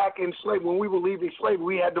back in slavery. When we were leaving slavery,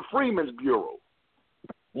 we had the Freedmen's Bureau.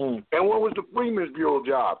 And what was the Freedmen's Bureau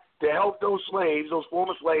job? To help those slaves, those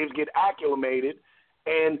former slaves, get acclimated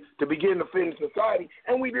and to begin to fit in society.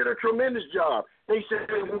 And we did a tremendous job. They said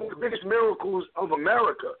one of the biggest miracles of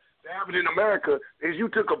America, that happened in America, is you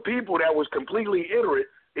took a people that was completely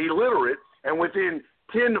illiterate, and within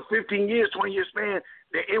 10 to 15 years, 20-year span,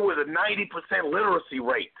 it was a 90% literacy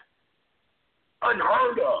rate.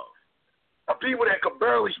 Unheard of. Of people that could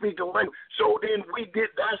barely speak the language. So then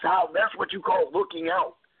that's what you call looking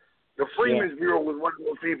out. The Freedmen's Bureau was one of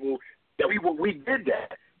those people that we did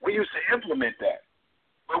that. We used to implement that.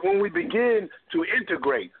 But when we began to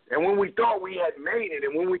integrate, and when we thought we had made it,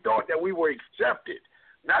 and when we thought that we were accepted,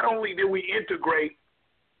 not only did we integrate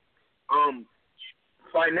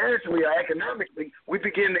financially or economically, we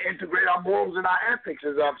began to integrate our morals and our ethics,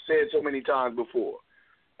 as I've said so many times before.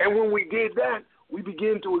 And when we did that, we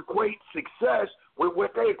began to equate success with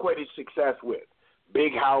what they equated success with.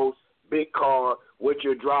 Big house, big car, what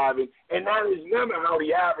you're driving. And that is never how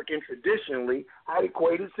the African traditionally had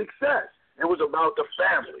equated success. It was about the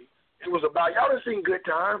family. It was about, y'all done seen Good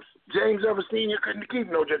Times. James ever seen you couldn't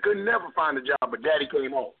keep no job, couldn't never find a job, but daddy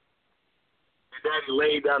came home. And daddy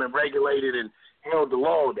laid down and regulated and held the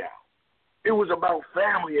law down. It was about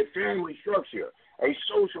family and family structure, a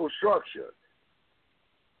social structure.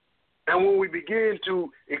 And when we begin to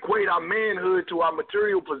equate our manhood to our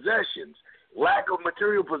material possessions, lack of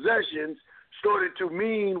material possessions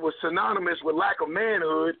was synonymous with lack of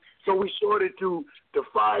manhood, so we started to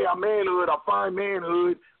defy our manhood, our fine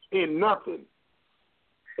manhood, in nothing,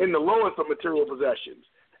 in the lowest of material possessions.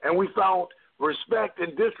 And we found respect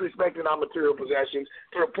and disrespect in our material possessions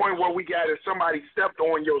to the point where we got, if somebody stepped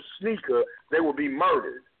on your sneaker, they would be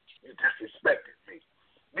murdered. You disrespected me.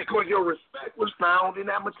 Because your respect was found in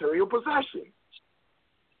that material possession.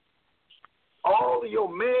 all of your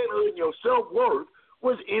manhood and your self-worth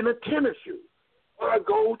was in a tennis shoe or a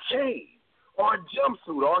gold chain or a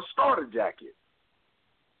jumpsuit or a starter jacket.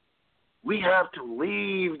 We have to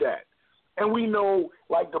leave that. And we know,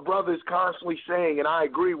 like the brother is constantly saying, and I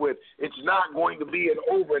agree with, it's not going to be an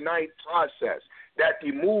overnight process, that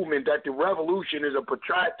the movement, that the revolution is a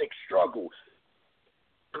protracted struggle.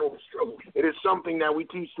 It is something that we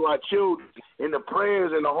teach to our children in the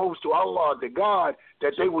prayers and the hopes to Allah, to God,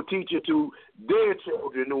 that they will teach it to their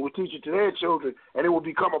children and will teach it to their children, and it will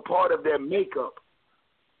become a part of their makeup,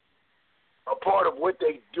 a part of what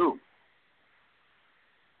they do.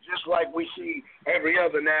 Just like we see every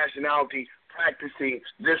other nationality practicing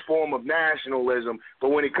this form of nationalism, but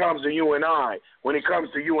when it comes to you and I,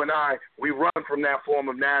 we run from that form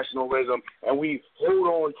of nationalism and we hold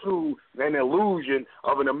on to an illusion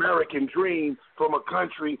of an American dream from a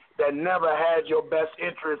country that never had your best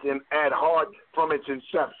interest at heart from its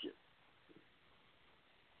inception.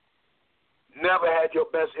 Never had your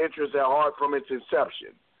best interest at heart from its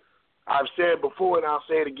inception. I've said before and I'll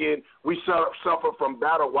say it again, we suffer from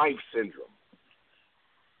battle wife syndrome.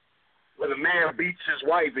 Where the man beats his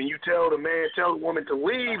wife and you tell the woman to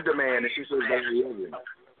leave the man, and she says, I love him.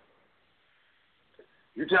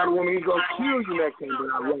 You tell the woman he's going to kill you next time, but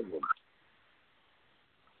I love him.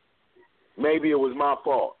 Maybe it was my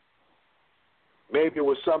fault. Maybe it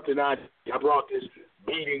was something I brought this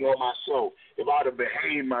beating on myself. If I'd have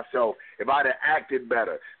behaved myself, if I'd have acted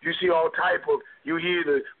better. You see all type of, you hear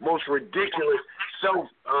the most ridiculous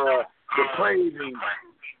self-depraving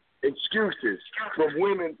excuses from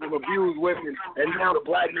women, from abused women, and now the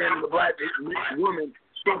black man and the black woman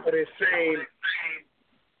suffer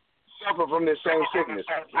from this same sickness.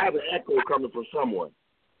 I have an echo coming from someone.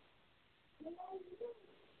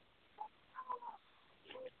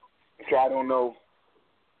 So I don't know.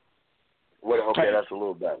 Okay, that's a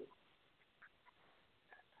little better.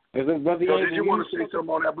 So did you want to say something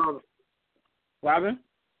on that, brother? Robin?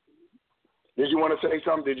 Did you want to say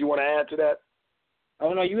something? Did you want to add to that?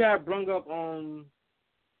 Oh no, you have brung up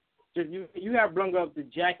you have brung up the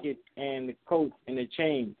jacket and the coat and the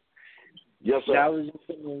chain. Yes, sir. I was just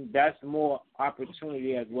thinking that's more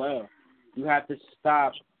opportunity as well. You have to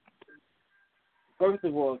stop. First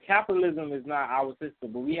of all, capitalism is not our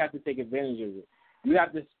system, but we have to take advantage of it. You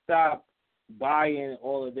have to stop buying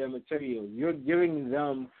all of their materials. You're giving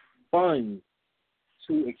them funds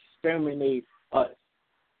to exterminate us.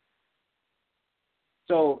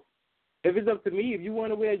 So if it's up to me, if you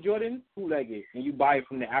want to wear Jordan, bootleg it and you buy it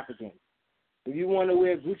from the Africans. If you want to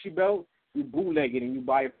wear Gucci belt, you bootleg it and you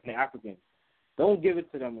buy it from the Africans. Don't give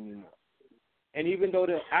it to them anymore. And even though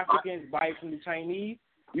the Africans buy it from the Chinese,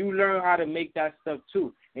 you learn how to make that stuff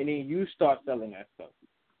too, and then you start selling that stuff.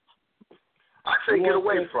 I say get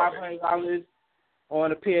away from it. $500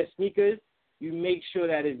 on a pair of sneakers, you make sure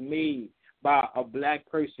that it's made by a black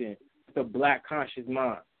person with a black conscious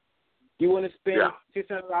mind. You want to spend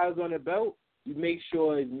 $600 on a belt, you make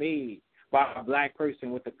sure it's made by a black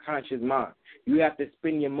person with a conscious mind. You have to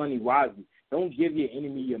spend your money wisely. Don't give your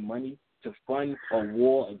enemy your money to fund a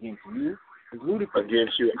war against you. It's ludicrous.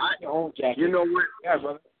 Against you. You know what? Yeah,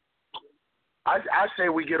 brother. I say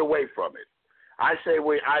we get away from it. I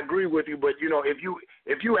agree with you, but you know, if you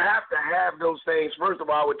have to have those things, first of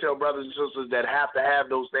all, I would tell brothers and sisters that have to have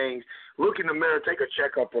those things, look in the mirror, take a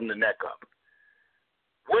checkup from the neck up.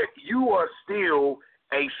 You are still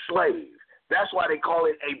a slave. That's why they call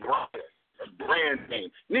it a brand name.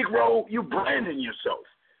 Negro, you branding yourself.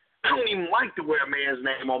 I don't even like to wear a man's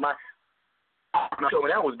name on my.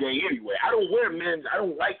 That was gay anyway. I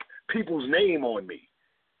don't like people's name on me.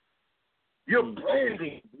 You're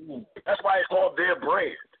branding. That's why it's called their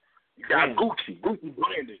brand. You got Gucci. Gucci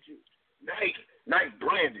branded you. Nike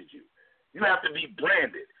branded you. You have to be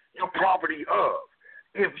branded. You're property of.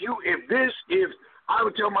 If I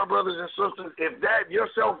would tell my brothers and sisters, if that your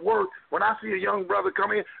self-worth, when I see a young brother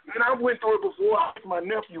come in, and I went through it before, my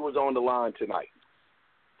nephew was on the line tonight.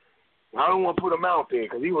 I don't want to put him out there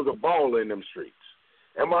because he was a baller in them streets.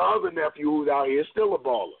 And my other nephew who's out here is still a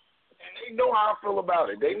baller. And they know how I feel about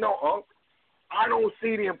it. They know, I don't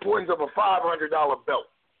see the importance of a $500 belt,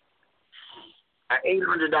 an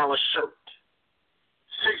 $800 shirt,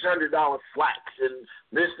 $600 slacks, and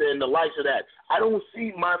this and the likes of that. I don't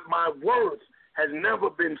see my worth has never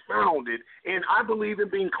been founded, and I believe in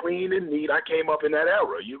being clean and neat. I came up in that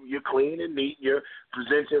era. You're clean and neat. You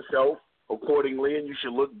present yourself accordingly, and you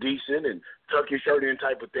should look decent and tuck your shirt in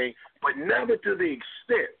type of thing, but never to the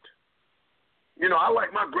extent. You know, I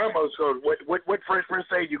like my grandmother's code. What Fresh Prince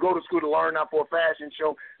say, you go to school to learn, not for a fashion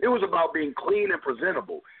show. It was about being clean and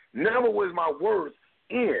presentable. Never was my worth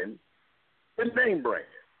in the name brand.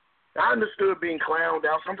 I understood being clowned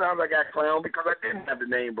out. Sometimes I got clowned because I didn't have the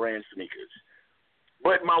name brand sneakers.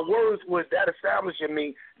 But my worth was that establishing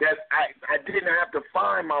me that I didn't have to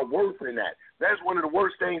find my worth in that. That's one of the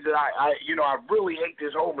worst things that I really hate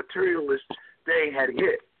this whole materialist thing had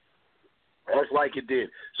hit. That's like it did.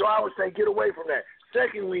 So I would say get away from that.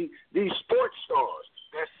 Secondly, these sports stars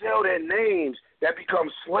that sell their names that become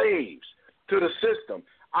slaves to the system.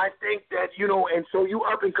 I think that, and so you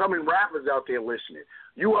up-and-coming rappers out there listening,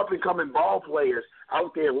 you up-and-coming ball players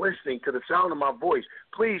out there listening to the sound of my voice,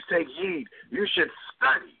 please take heed. You should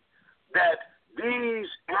study that these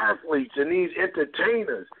athletes and these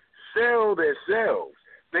entertainers sell themselves.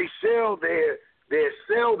 They sell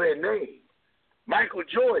their name. Michael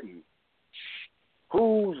Jordan,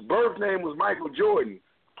 whose birth name was Michael Jordan,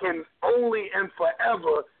 can only and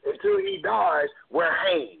forever until he dies wear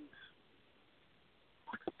Hanes.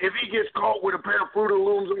 If he gets caught with a pair of Fruit of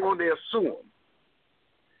Looms on, they'll sue him.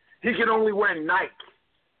 He can only wear Nike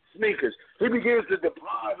sneakers. He begins to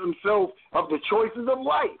deprive himself of the choices of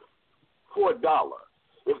life for $1.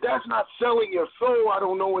 If that's not selling your soul, I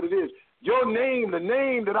don't know what it is. Your name, the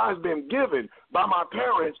name that I've been given by my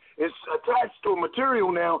parents, is attached to a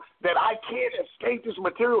material now that I can't escape this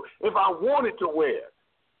material. If I wanted to wear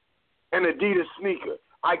an Adidas sneaker,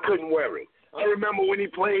 I couldn't wear it. I remember when he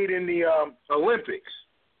played in the Olympics,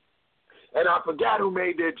 and I forgot who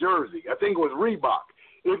made their jersey. I think it was Reebok.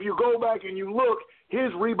 If you go back and you look,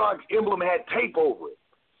 his Reebok emblem had tape over it.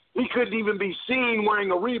 He couldn't even be seen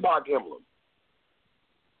wearing a Reebok emblem.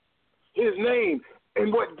 His name,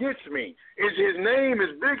 and what gets me, is his name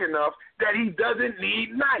is big enough that he doesn't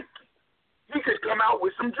need Nike. He could come out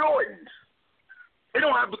with some Jordans. It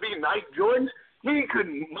don't have to be Nike Jordans.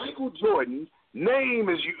 Michael Jordan's name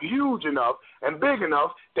is huge enough and big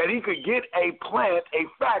enough that he could get a plant, a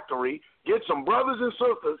factory, get some brothers and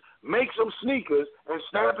sisters, make some sneakers, and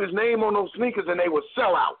stamp his name on those sneakers, and they would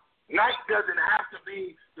sell out. Nike doesn't have to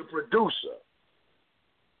be the producer,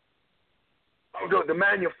 the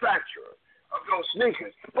manufacturer of those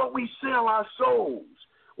sneakers, but we sell our souls.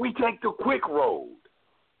 We take the quick road.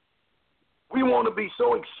 We want to be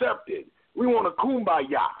so accepted. We want a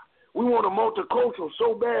kumbaya. We want a multicultural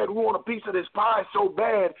so bad. We want a piece of this pie so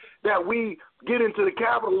bad that we get into the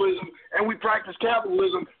capitalism and we practice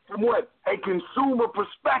capitalism from what? A consumer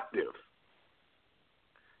perspective.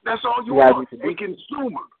 That's all you want, a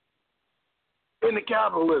consumer in the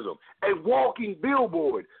capitalism, a walking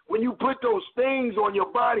billboard. When you put those things on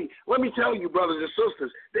your body, let me tell you, brothers and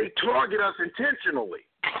sisters, they target us intentionally.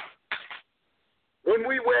 When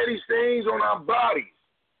we wear these things on our bodies,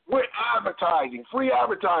 we're advertising, free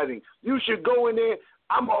advertising. You should go in there.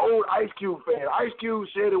 I'm an old Ice Cube fan. Ice Cube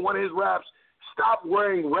said in one of his raps, stop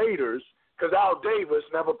wearing Raiders because Al Davis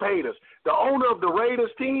never paid us. The owner of the Raiders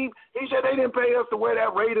team, he said they didn't pay us to wear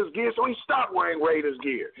that Raiders gear, so he stopped wearing Raiders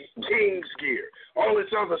gear, Kings gear, all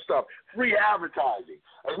this other stuff. Free advertising.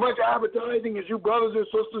 As much advertising as you brothers and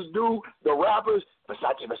sisters do, the rappers,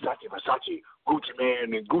 Versace, Gucci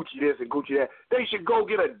Man and Gucci this and Gucci that, they should go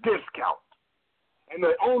get a discount. And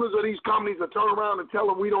the owners of these companies will turn around and tell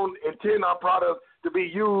them we don't intend our product to be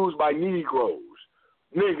used by Negroes.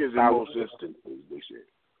 Niggas in most instances, they said.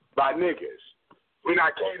 By niggas. We're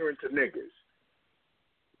not catering to niggas.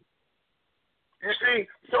 You see,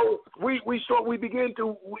 so we're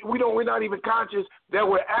not even conscious that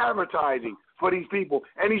we're advertising for these people,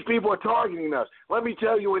 and these people are targeting us. Let me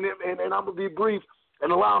tell you, and I'm going to be brief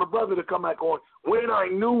and allow the brother to come back on. When I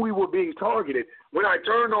knew we were being targeted, when I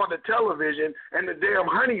turned on the television and the damn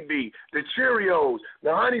Honeybee, the Cheerios,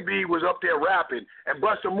 the Honeybee was up there rapping and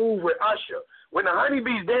bust a move with Usher. When the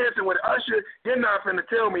Honeybee's dancing with Usher, they're not going to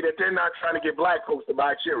tell me that they're not trying to get black folks to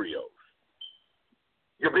buy Cheerios.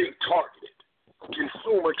 You're being targeted.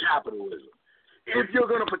 Consumer capitalism. If you're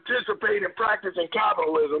going to participate in practicing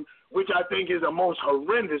capitalism, which I think is a most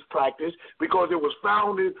horrendous practice because it was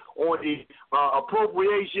founded on the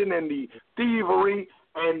appropriation and the thievery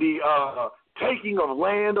and the taking of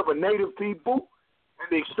land of a native people and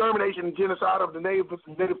the extermination and genocide of the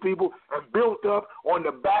native people and built up on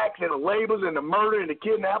the backs and the labors and the murder and the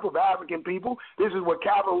kidnap of African people. This is where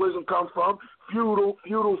capitalism comes from, feudal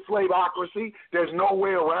slaveocracy. There's no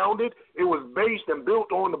way around it. It was based and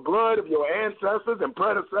built on the blood of your ancestors and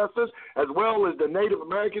predecessors, as well as the Native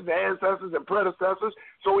Americans, the ancestors and predecessors.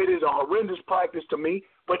 So it is a horrendous practice to me.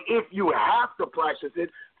 But if you have to practice it,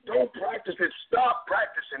 don't practice it. Stop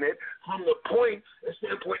practicing it from the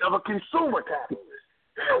standpoint of a consumer capitalist.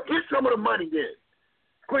 Hell, get some of the money then.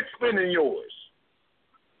 Quit spending yours.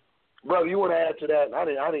 Brother, you want to add to that? I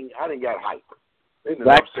didn't got hype.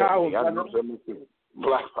 Black Power.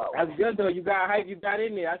 Black Power. That's good though. You got hype. You got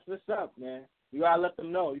in there. That's what's up, man. You gotta let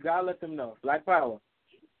them know. Black power.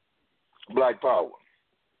 Black power.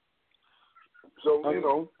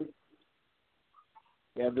 So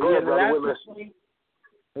Yeah, but go ahead, brother.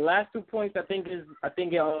 The last 2 points, I think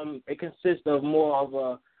it consists of more of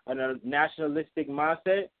a nationalistic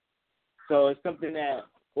mindset. So it's something that,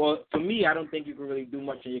 well, for me, I don't think you can really do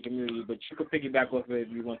much in your community, but you can piggyback off of it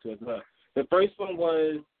if you want to as well. The first one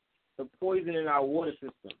was the poison in our water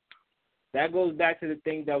system. That goes back to the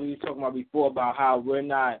thing that we were talking about before about how we're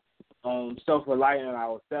not self-reliant on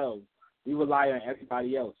ourselves. We rely on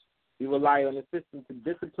everybody else. We rely on the system to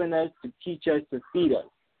discipline us, to teach us, to feed us,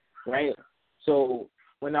 right? So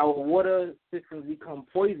when our water systems become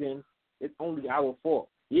poisoned, it's only our fault.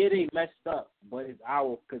 Yeah, they messed up, but it's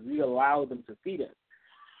ours because we allowed them to feed us.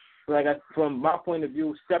 So from my point of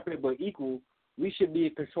view, separate but equal, we should be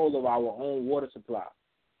in control of our own water supply.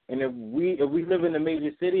 And if we live in a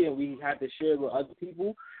major city and we have to share with other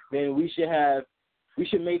people, then we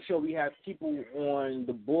should make sure we have people on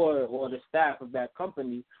the board or the staff of that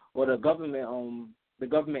company or the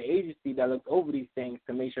government agency that looks over these things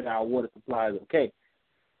to make sure that our water supply is okay.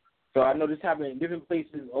 So I know this happened in different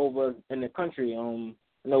places over in the country. I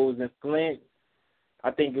know it was in Flint.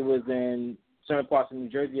 I think it was in certain parts of New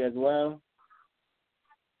Jersey as well.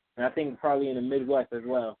 And I think probably in the Midwest as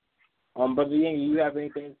well. Brother Yang, you have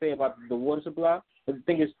anything to say about the water supply? I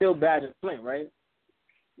think it's still bad in Flint, right?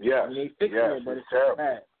 Yes. They fixed it, but it's terrible.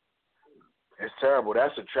 Bad. It's terrible.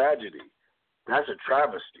 That's a tragedy. That's a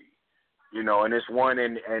travesty. And it's one,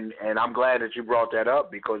 and I'm glad that you brought that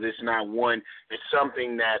up because it's not one. It's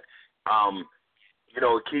something that,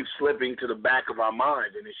 it keeps slipping to the back of our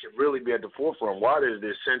mind, and it should really be at the forefront. Water is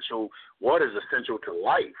essential to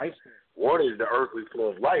life. Water is the earthly flow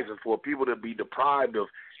of life, and for people to be deprived of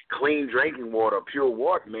clean drinking water, pure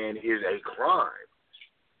water, man, is a crime.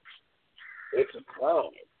 It's a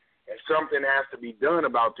crime. And something has to be done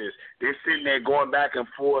about this. They're sitting there going back and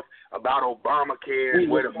forth about Obamacare and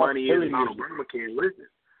where the money is about Obamacare. Listen,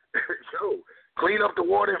 clean up the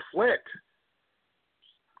water in Flint.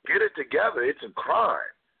 Get it together. It's a crime.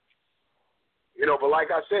 But like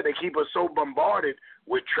I said, they keep us so bombarded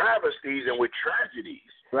with travesties and with tragedies.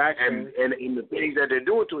 Right. And the things that they're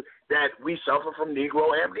doing to it, that we suffer from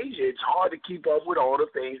Negro amnesia. It's hard to keep up with all the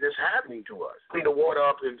things that's happening to us. Clean the water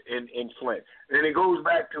up in Flint. And it goes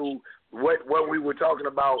back to what we were talking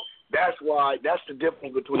about. That's the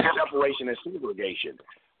difference between separation and segregation.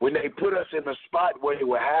 When they put us in a spot where they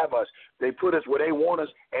will have us, they put us where they want us,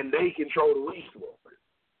 and they control the resources.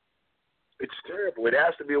 It's terrible. It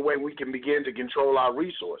has to be a way we can begin to control our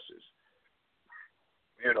resources.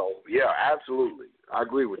 Yeah, absolutely. I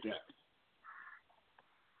agree with that.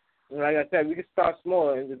 Like I said, we can start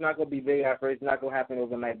small, and it's not going to be big at first. It's not going to happen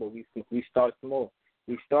overnight, but we start small.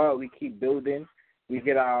 We keep building. We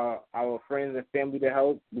get our friends and family to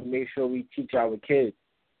help. We make sure we teach our kids.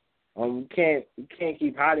 We can't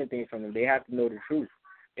keep hiding things from them. They have to know the truth.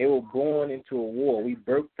 They were born into a war. We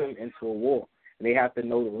birthed them into a war, and they have to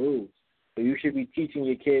know the rules. So you should be teaching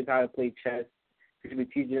your kids how to play chess. You should be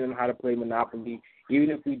teaching them how to play Monopoly. Even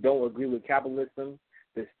if we don't agree with capitalism,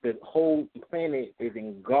 the whole planet is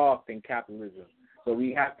engulfed in capitalism. So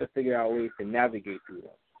we have to figure out ways to navigate through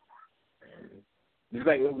them. Just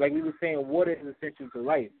like we were saying, water is essential to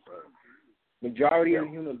life. Majority of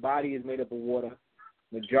the human body is made up of water.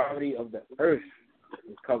 Majority of the earth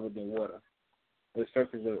is covered in water. The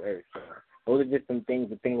surface of the earth. So those are just some things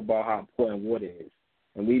to think about how important water is.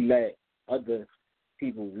 And we let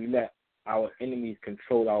our enemies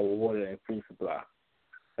control our water and food supply.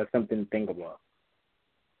 That's something to think about.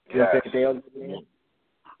 Yeah.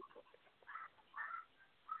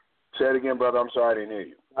 Say it again, brother. I'm sorry I didn't hear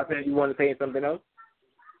you. I said you want to say something else?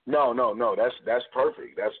 No. That's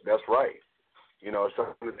perfect. That's right. It's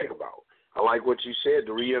something to think about. I like what you said,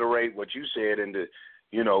 to reiterate what you said and to,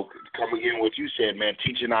 come again what you said, man,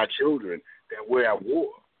 teaching our children that we're at war.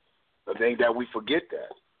 I think that we forget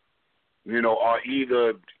that. Or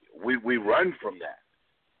either we run from that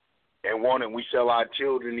and we sell our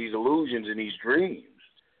children these illusions and these dreams,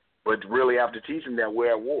 but really have to teach them that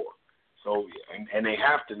we're at war. So, and they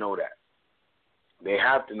have to know that. They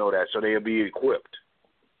have to know that so they'll be equipped.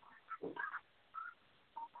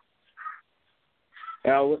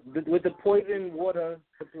 Now, with the poison water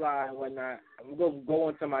supply and whatnot, I'm going to go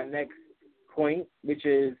on to my next point,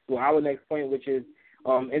 our next point, which is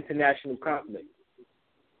international conflict.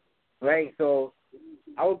 Right? So,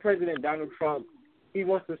 our President Donald Trump, he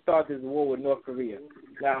wants to start this war with North Korea.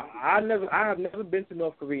 Now, I have never been to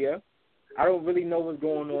North Korea. I don't really know what's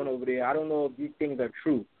going on over there. I don't know if these things are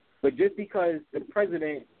true. But just because the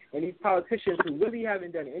president and these politicians who really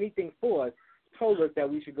haven't done anything for us told us that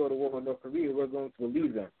we should go to war with North Korea, we're going to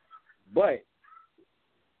believe them. But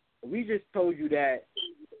we just told you that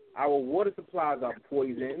our water supplies are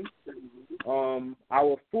poisoned.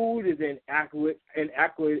 Our food is inadequate.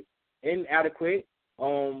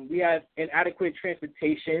 We have inadequate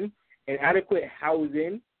transportation, inadequate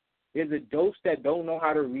housing. There's adults that don't know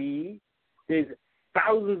how to read. There's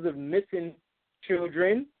thousands of missing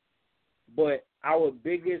children. But our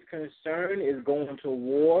biggest concern is going to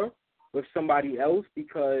war with somebody else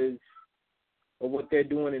because of what they're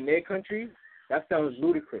doing in their country. That sounds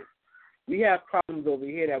ludicrous. We have problems over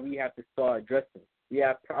here that we have to start addressing. We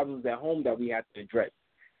have problems at home that we have to address.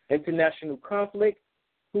 International conflict,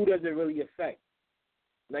 who does it really affect?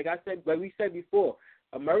 Like we said before,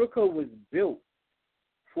 America was built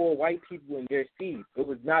for white people and their seeds. It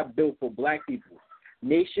was not built for black people.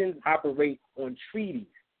 Nations operate on treaties.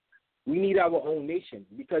 We need our own nation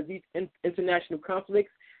because these international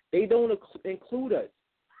conflicts, they don't include us.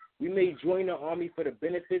 We may join the army for the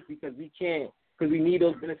benefits because we need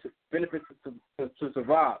those benefits to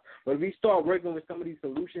survive. But if we start working with some of these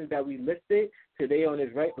solutions that we listed today on this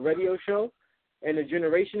radio show, in a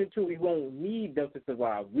generation or two, we won't need them to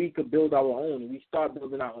survive. We could build our own. We start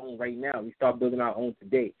building our own right now. We start building our own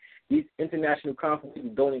today. These international conflicts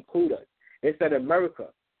don't include us. It said America.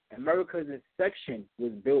 America's section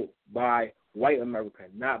was built by white America,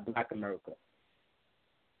 not black America.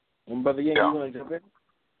 Brother Yang, you want to jump in?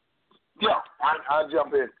 Yeah, I'll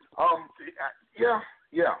jump in. Yeah.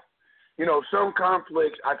 You know, some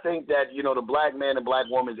conflicts, I think that, the black man and black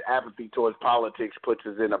woman's apathy towards politics puts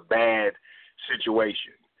us in a bad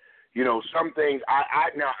situation. Some things,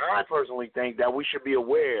 I personally think that we should be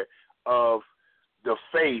aware of the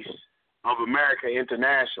face of America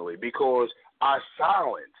internationally because our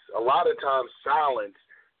silence, a lot of times silence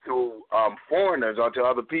to foreigners or to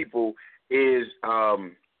other people is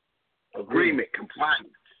agreement, compliance.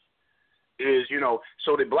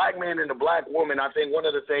 So the black man and the black woman, I think one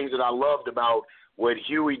of the things that I loved about what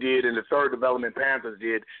Huey did and the Third Development Panthers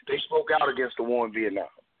did, they spoke out against the war in Vietnam.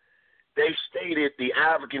 They stated the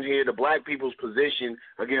Africans here, the black people's position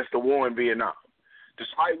against the war in Vietnam.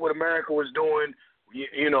 Despite what America was doing,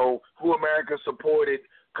 who America supported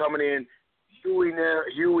coming in,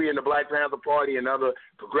 Huey and the Black Panther Party and other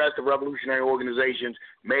progressive revolutionary organizations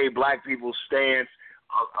made black people's stance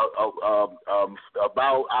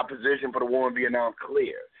about our position for the war in Vietnam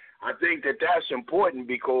clear. I think that that's important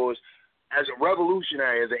because as a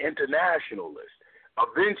revolutionary, as an internationalist,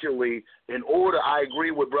 eventually, I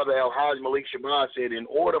agree with Brother El Hajj Malik Shabazz said, in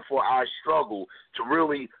order for our struggle to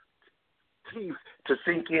really to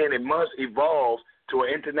sink in, it must evolve to an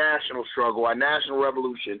international struggle. Our national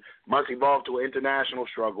revolution must evolve to an international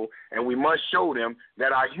struggle, and we must show them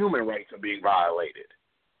that our human rights are being violated,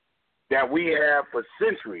 that we have for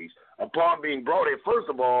centuries upon being brought in. First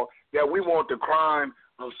of all, that we want the crime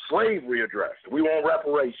of slavery addressed. We want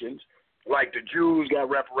reparations, like the Jews got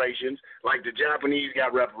reparations, like the Japanese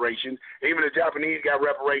got reparations. Even the Japanese got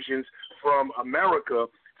reparations from America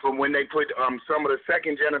from when they put some of the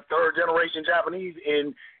second and third generation Japanese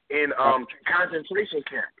in concentration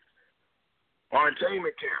camps or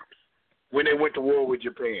internment camps when they went to war with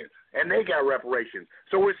Japan. And they got reparations.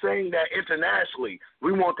 So we're saying that internationally,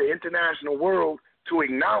 we want the international world to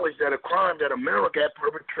acknowledge that a crime that America had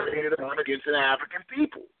perpetrated against the African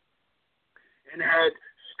people and had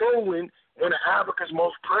stolen one of Africa's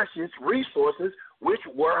most precious resources, which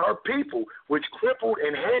were her people, which crippled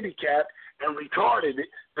and handicapped and retarded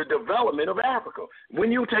the development of Africa.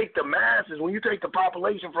 When you take the masses, when you take the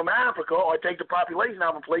population from Africa or take the population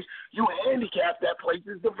out of a place, you handicap that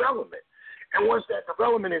place's development. And once that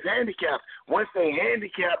development is handicapped, once they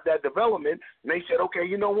handicap that development, and they said, okay,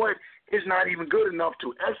 you know what? It's not even good enough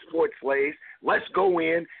to export slaves. Let's go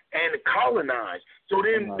in and colonize. So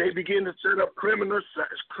then they begin to set up criminal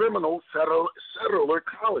settler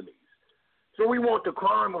colonies. So we want the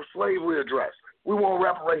crime of slavery addressed. We want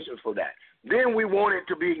reparations for that. Then we want it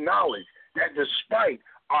to be acknowledged that despite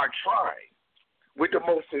our trying, with the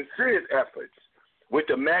most sincere efforts, with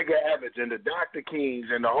the Medgar Evers and the Dr. Kings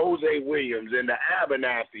and the Jose Williams and the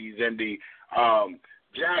Abernathys and the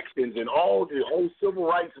Jacksons and all the whole civil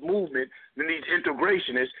rights movement and these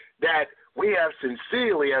integrationists, that we have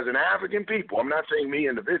sincerely as an African people, I'm not saying me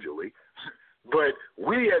individually, but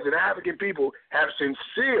we as an African people have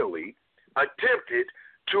sincerely attempted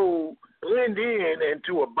to blend in and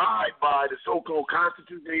to abide by the so-called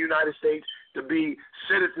Constitution of the United States, to be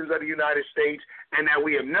citizens of the United States, and that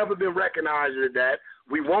we have never been recognized as that.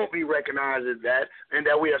 we won't be recognized as that, and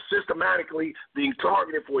that we are systematically being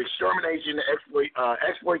targeted for extermination,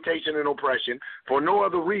 exploitation, and oppression for no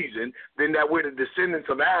other reason than that we're the descendants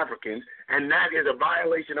of Africans, and that is a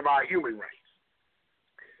violation of our human rights.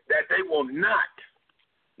 That they will not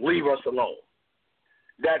leave us alone.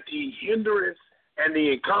 That the hindrance and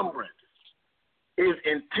the encumbrance is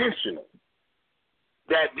intentional.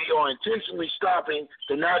 That they are intentionally stopping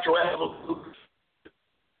the natural evolution,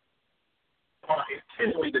 are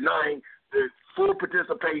intentionally denying the full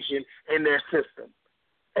participation in their system.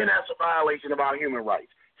 And that's a violation of our human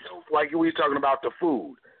rights. Health, like we were talking about the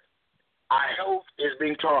food. Our health is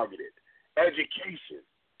being targeted. Education,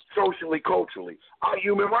 socially, culturally. Our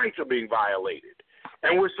human rights are being violated.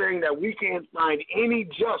 And we're saying that we can't find any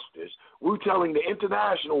justice. We're telling the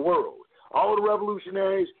international world, all the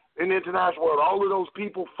revolutionaries in the international world, all of those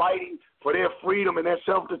people fighting for their freedom and their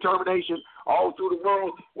self-determination all through the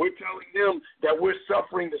world, we're telling them that we're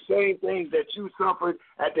suffering the same things that you suffered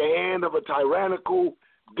at the hand of a tyrannical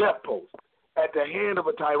death post, at the hand of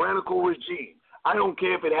a tyrannical regime. I don't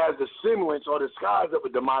care if it has the semblance or the skies of a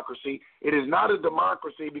democracy. It is not a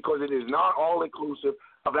democracy because it is not all-inclusive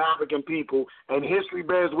of African people, and history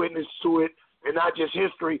bears witness to it, and not just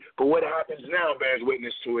history, but what happens now bears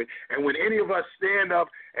witness to it. And when any of us stand up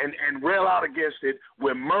and rail out against it,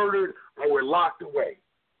 we're murdered or we're locked away.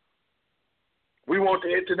 We want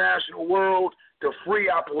the international world to free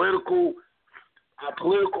our political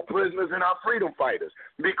prisoners and our freedom fighters,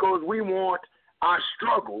 because we want our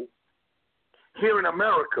struggle here in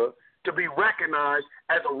America to be recognized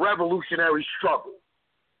as a revolutionary struggle.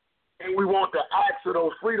 And we want the acts of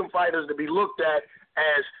those freedom fighters to be looked at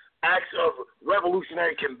as acts of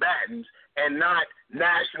revolutionary combatants and not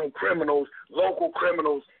national criminals, local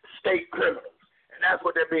criminals, state criminals. And that's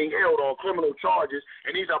what they're being held on, criminal charges.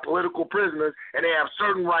 And these are political prisoners, and they have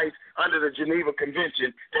certain rights under the Geneva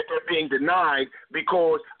Convention that they're being denied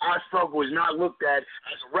because our struggle is not looked at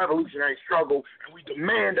as a revolutionary struggle. And we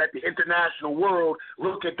demand that the international world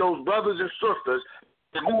look at those brothers and sisters,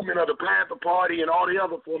 the movement of the Panther Party and all the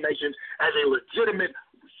other formations, as a legitimate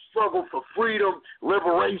struggle for freedom,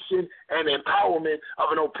 liberation, and empowerment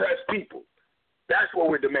of an oppressed people. That's what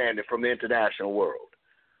we're demanding from the international world.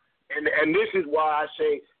 And this is why I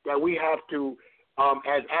say that we have to,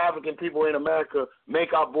 as African people in America,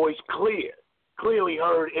 make our voice clearly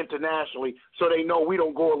heard internationally, so they know we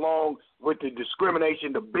don't go along with the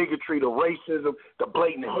discrimination, the bigotry, the racism, the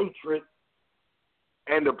blatant hatred,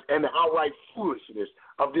 and the outright foolishness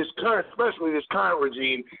of this current, especially this current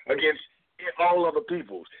regime, against all other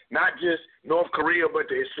peoples, not just North Korea, but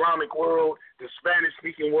the Islamic world, the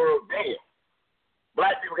Spanish-speaking world. Damn.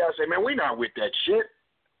 Black people got to say, man, we're not with that shit.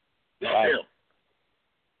 That's him.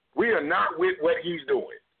 We are not with what he's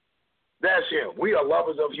doing. That's him. We are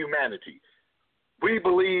lovers of humanity. We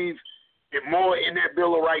believe more in their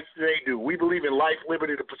Bill of Rights than they do. We believe in life,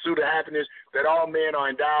 liberty, the pursuit of happiness, that all men are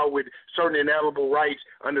endowed with certain inalienable rights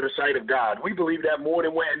under the sight of God. We believe that more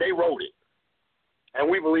than when they wrote it. And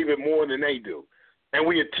we believe it more than they do. And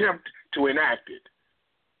we attempt to enact it.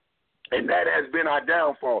 And that has been our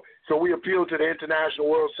downfall. So we appeal to the international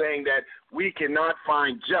world saying that we cannot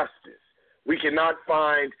find justice. We cannot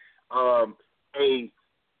find a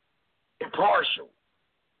impartial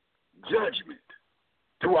judgment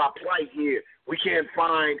to our plight here. We can't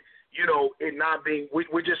find, it not being,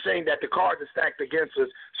 we're just saying that the cards are stacked against us.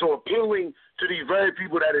 So appealing to these very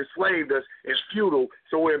people that enslaved us is futile.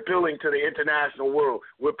 So we're appealing to the international world.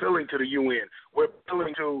 We're appealing to the UN.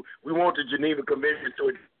 We want the Geneva Convention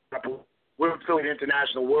we're appealing to the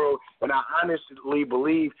international world. And I honestly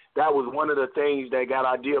believe that was one of the things that got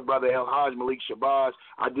our dear brother El-Hajj Malik Shabazz,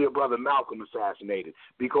 our dear brother Malcolm assassinated,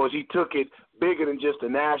 because he took it bigger than just a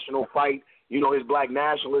national fight. His black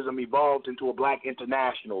nationalism evolved into a black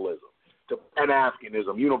internationalism, to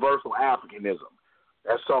Pan-Africanism, universal Africanism.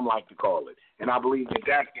 That's some like to call it. And I believe that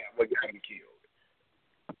that's what got him killed.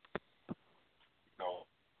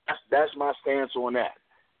 That's my stance on that.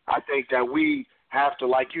 I think that we have to,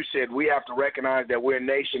 like you said, we have to recognize that we're a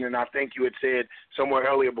nation, and I think you had said somewhere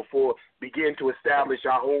earlier before, begin to establish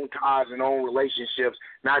our own ties and own relationships,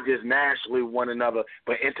 not just nationally with one another,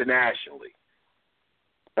 but internationally.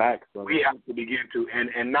 We have to begin to,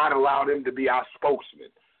 and not allow them to be our spokesman,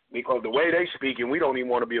 because the way they speaking, we don't even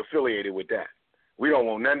want to be affiliated with that. We don't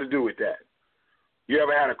want nothing to do with that. You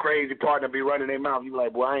ever had a crazy partner be running their mouth? You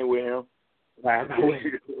like, boy, I ain't with him. I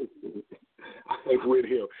ain't with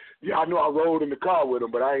him. Yeah, I know I rode in the car with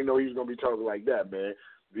him, but I didn't know he was gonna be talking like that, man.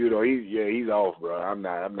 He's off, bro. I'm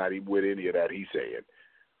not even with any of that he's saying.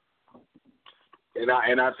 And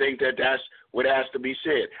I think that's what has to be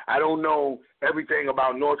said. I don't know everything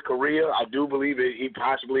about North Korea. I do believe that he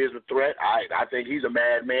possibly is a threat. I think he's a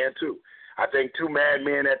madman too. I think two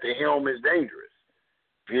madmen at the helm is dangerous.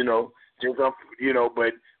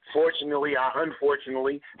 But fortunately,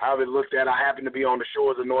 unfortunately, however it looked at, I happen to be on the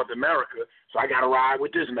shores of North America, so I got to ride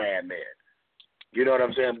with this madman. You know what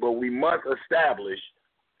I'm saying? But we must establish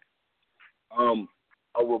a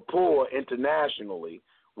rapport internationally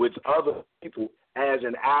with other people as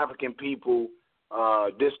an African people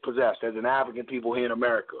dispossessed, as an African people here in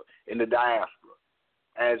America, in the diaspora,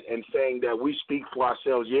 and saying that we speak for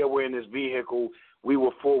ourselves. Yeah, we're in this vehicle. We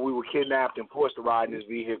were kidnapped and forced to ride in this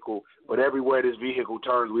vehicle, but everywhere this vehicle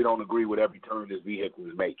turns, we don't agree with every turn this vehicle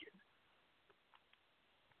is making.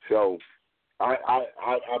 So, our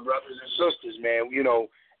brothers and sisters, man,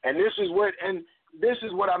 and this is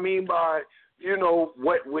what I mean by,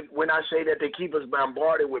 when I say that they keep us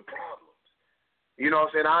bombarded with problems. You know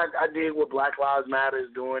what I'm saying? I dig what Black Lives Matter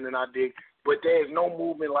is doing, but there is no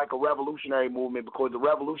movement like a revolutionary movement, because the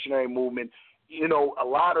revolutionary movement, a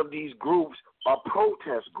lot of these groups are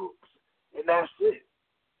protest groups, and that's it.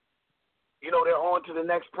 They're on to the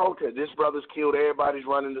next protest. This brother's killed, everybody's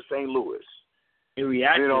running to St. Louis.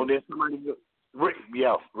 There's somebody,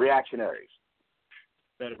 reactionaries.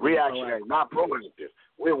 Reactionary, not proactive.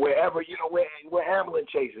 Wherever, we're ambulance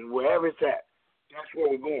chasing, wherever it's at. That's where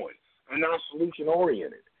we're going. And not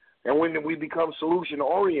solution-oriented. And when we become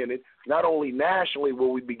solution-oriented, not only nationally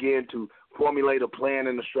will we begin to formulate a plan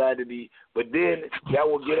and a strategy, but then that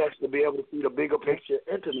will get us to be able to see the bigger picture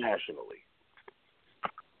internationally.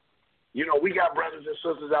 We got brothers and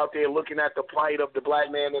sisters out there looking at the plight of the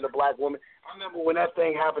black man and the black woman. I remember when that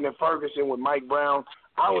thing happened in Ferguson with Mike Brown,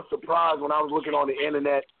 I was surprised when I was looking on the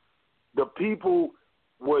internet, the people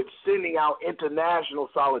were sending out international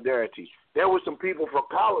solidarity. There were some people from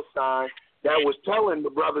Palestine that was telling the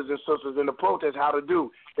brothers and sisters in the protest how to do.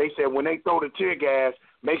 They said when they throw the tear gas,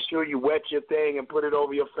 make sure you wet your thing and put it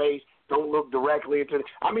over your face. Don't look directly into it.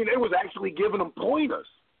 It was actually giving them pointers.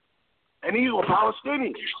 And these were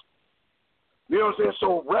Palestinians. You know what I'm saying?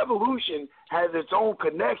 So revolution has its own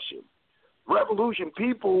connection. Revolution,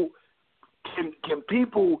 people can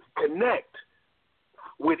people connect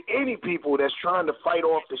with any people that's trying to fight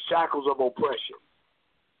off the shackles of oppression.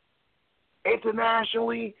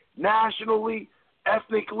 Internationally, nationally,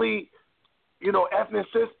 ethnically,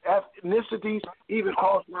 ethnicities even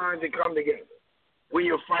cross lines and come together when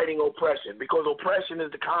you're fighting oppression, because oppression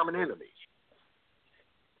is the common enemy.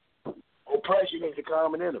 Oppression is the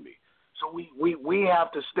common enemy. So we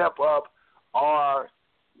have to step up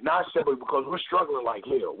not simply because we're struggling like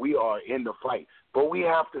hell. We are in the fight. But we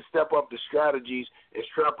have to step up the strategies and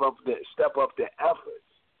step up the efforts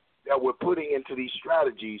that we're putting into these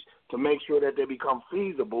strategies to make sure that they become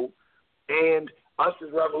feasible. And us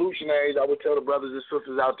as revolutionaries, I would tell the brothers and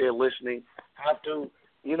sisters out there listening, have to,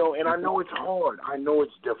 and I know it's hard. I know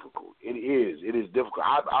it's difficult. It is. It is difficult.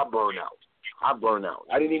 I burn out.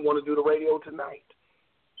 I didn't even want to do the radio tonight.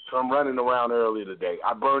 So I'm running around early today.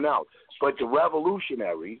 I burn out. But the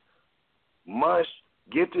revolutionary must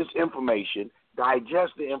get this information,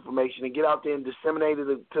 digest the information, and get out there and disseminate it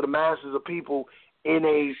to the masses of people in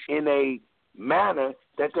a manner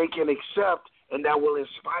that they can accept and that will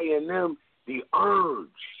inspire in them the urge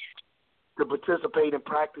to participate in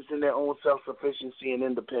practicing their own self-sufficiency and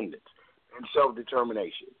independence and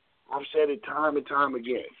self-determination. I've said it time and time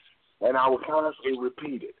again, and I will constantly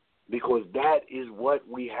repeat it, because that is what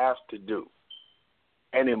we have to do.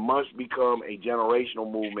 And it must become a generational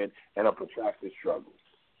movement and a protracted struggle.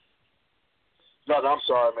 No, I'm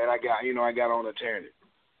sorry, man. I got on a tangent.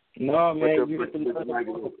 No, man, you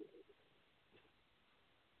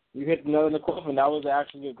hit the nail in the coffin. That was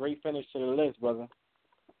actually a great finish to the list, brother.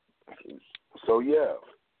 So, yeah.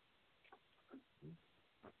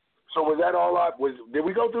 So was that all did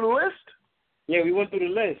we go through the list? Yeah, we went through the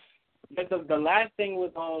list. But the last thing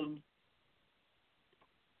was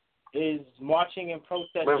is marching and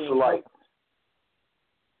protesting. Mr. Light.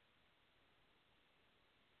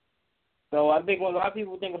 So I think when a lot of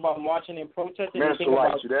people think about marching and protesting, Mr.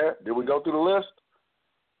 Light, you there? Did we go through the list?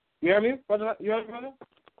 You hear me, brother? You heard me, brother?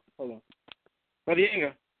 Hold on. Brother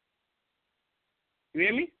Yenga. You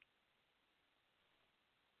hear me?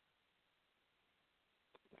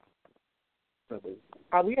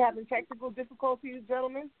 Are we having technical difficulties,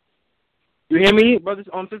 gentlemen? You hear me, brother,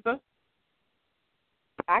 sister?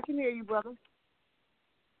 I can hear you, brother.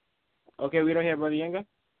 Okay, we don't hear Brother Yenga.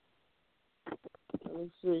 Let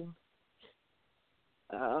me see.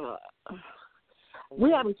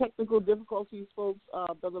 We're having technical difficulties, folks.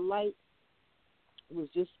 Brother Light was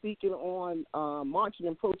just speaking on marching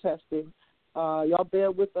and protesting, Y'all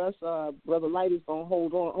bear with us. Brother Light is going to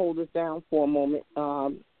hold us down for a moment,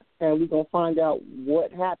 and we're going to find out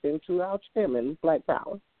what happened to our chairman, Black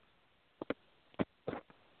Power.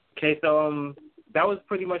 Okay, so that was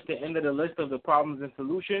pretty much the end of the list of the problems and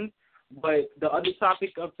solutions. But the other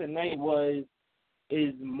topic of tonight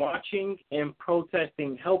is marching and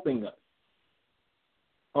protesting helping us?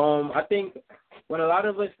 I think when a lot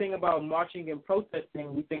of us think about marching and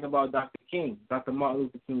protesting, we think about Dr. King, Dr. Martin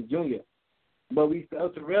Luther King Jr. But we fail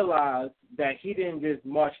to realize that he didn't just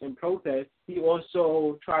march and protest. He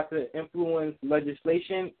also tried to influence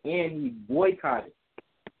legislation, and he boycotted.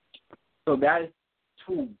 So that is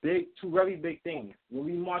two very big things. When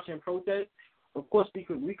we march and protest, of course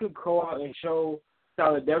we could go out and show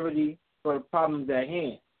solidarity for the problems at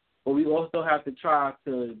hand, but we also have to try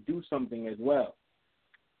to do something as well.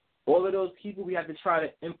 All of those people, we have to try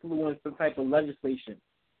to influence some type of legislation,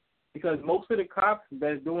 because most of the cops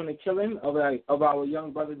that's doing the killing of our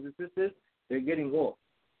young brothers and sisters, they're getting off.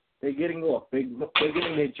 They're getting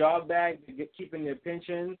getting their job back, they're keeping their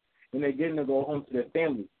pensions, and they're getting to go home to their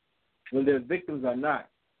families, when their victims are not.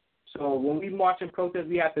 So when we march and protest,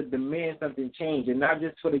 we have to demand something change, and not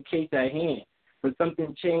just for the case at hand, but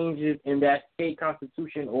something changes in that state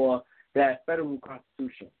constitution or that federal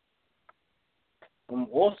constitution.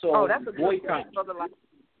 Also, that's a good point, Brother Light.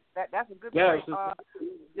 That's a good point.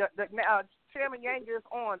 Chairman Yeager is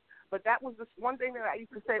on, but that was the one thing that I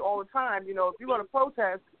used to say all the time. You know, if you're going to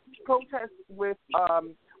protest with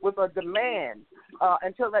a demand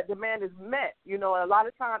until that demand is met. You know, and a lot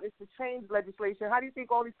of times it's to change legislation. How do you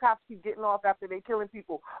think all these cops keep getting off after they're killing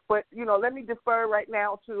people? But, you know, let me defer right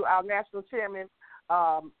now to our national chairman,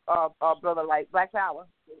 Brother Light, Black Power.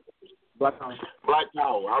 Black Power.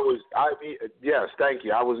 Yes, thank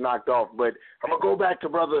you. I was knocked off, but I'm gonna go back to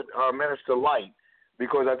Brother Minister Light,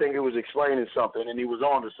 because I think he was explaining something and he was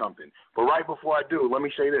on to something. But right before I do, let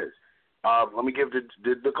me say this. Let me give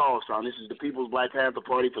the call sign. This is the People's Black Panther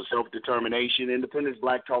Party for Self-Determination, Independence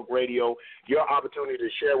Black Talk Radio. Your opportunity to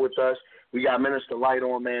share with us. We got Minister Light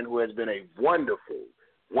on, man, who has been a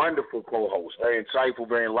wonderful co-host, very insightful,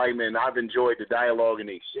 very enlightening, and I've enjoyed the dialogue and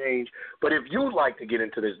the exchange. But if you'd like to get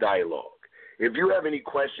into this dialogue, if you have any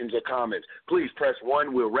questions or comments, please press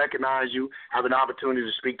 1. We'll recognize you, have an opportunity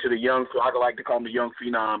to speak to the young, I like to call him the young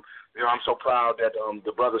phenom. You know, I'm so proud that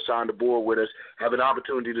the brother signed aboard with us, have an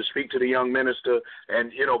opportunity to speak to the young minister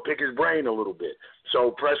and, you know, pick his brain a little bit.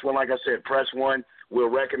 So press 1, like I said, press 1. We'll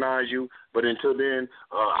recognize you. But until then,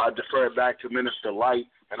 I'll defer it back to Minister Light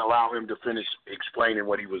and allow him to finish explaining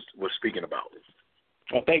what he was speaking about.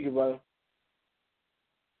 Well, thank you, brother.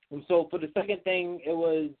 And so for the second thing,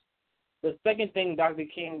 the second thing Dr.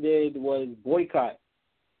 King did was boycott.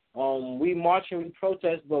 We march and we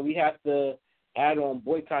protest, but we have to add on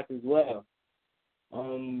boycott as well.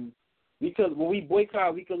 When we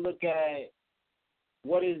boycott, we could look at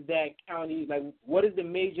what is that county, like what is the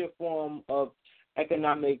major form of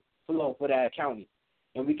economic flow for that county,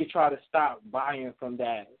 and we could try to stop buying from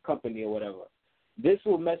that company or whatever. This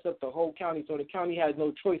will mess up the whole county, so the county has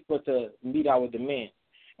no choice but to meet our demands.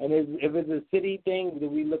 And if it's a city thing,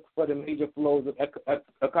 then we look for the major flows of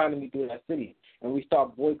economy through that city, and we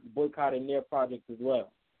start boycotting their projects as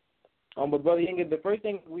well. But Brother Yeager, the first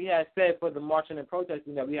thing we had said for the marching and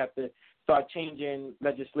protesting that we have to start changing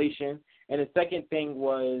legislation, and the second thing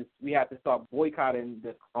was we have to start boycotting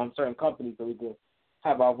certain companies so we can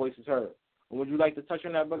have our voices heard. Would you like to touch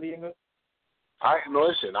on that, Brother Yeager?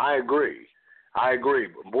 Listen, I agree.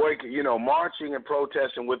 Boy, you know, marching and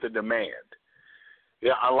protesting with a demand.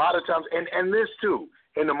 Yeah, a lot of times, and this too,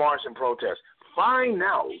 in the march and protest, find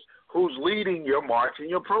out who's leading your march and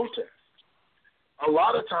your protest. A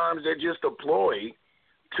lot of times they're just a ploy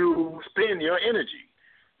to spend your energy.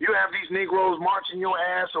 You have these Negroes marching your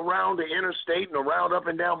ass around the interstate and around up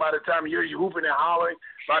and down. By the time you're hooping and hollering,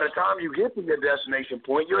 by the time you get to your destination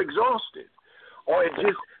point, you're exhausted. Or it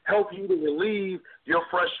just helps you to relieve your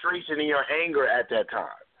frustration and your anger at that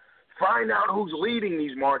time. Find out who's leading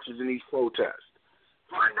these marches and these protests.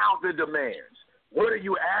 Find out the demands. What are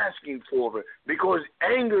you asking for? Because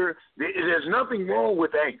anger, there's nothing wrong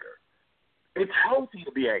with anger. It's healthy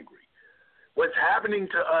to be angry. What's happening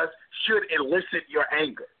to us should elicit your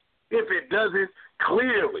anger. If it doesn't,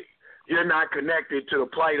 clearly you're not connected to the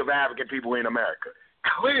plight of African people in America.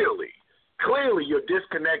 Clearly you're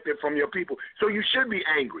disconnected from your people. So you should be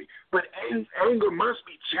angry. But anger must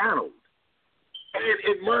be channeled. And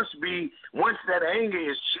it must be, once that anger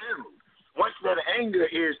is channeled, once that anger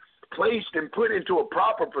is placed and put into a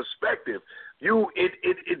proper perspective,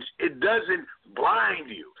 it doesn't blind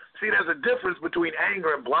you. See, there's a difference between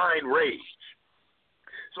anger and blind rage.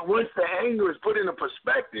 So once the anger is put into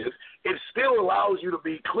perspective, it still allows you to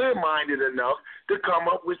be clear-minded enough to come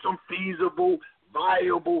up with some feasible,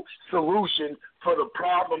 viable solution for the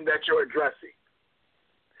problem that you're addressing.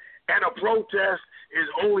 And a protest is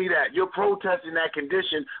only that. You're protesting that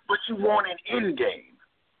condition, but you want an end game.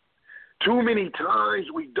 Too many times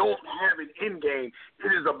we don't have an end game. It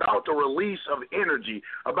is about the release of energy,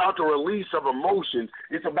 about the release of emotions.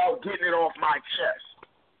 It's about getting it off my chest.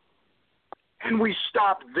 And we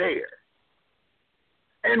stop there.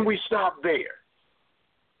 And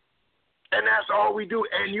that's all we do.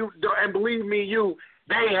 And believe me,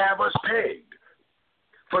 they have us pegged.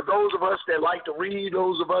 For those of us that like to read,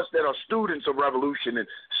 those of us that are students of revolution and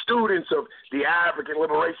students of the African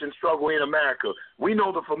liberation struggle in America, we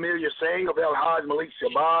know the familiar saying of El-Hajj Malik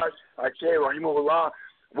Shabazz, Rahimahullah,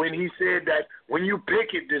 when he said that when you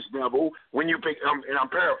picket this devil, and I'm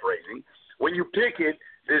paraphrasing, when you picket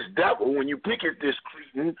this devil, when you picket this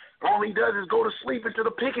cretin, all he does is go to sleep until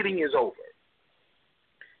the picketing is over.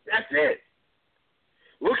 That's it.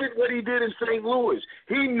 Look at what he did in St. Louis.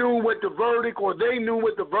 He knew what the verdict, or they knew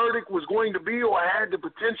what the verdict was going to be, or had the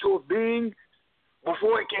potential of being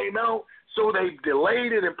before it came out. So they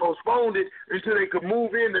delayed it and postponed it until they could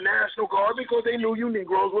move in the National Guard because they knew you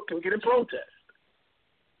Negroes would picket and protest.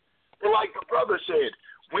 But like the brother said,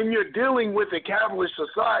 when you're dealing with a capitalist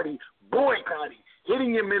society, boycotting,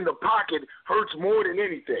 hitting him in the pocket hurts more than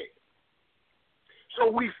anything. So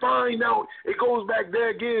we find out, it goes back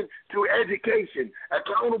there again to education,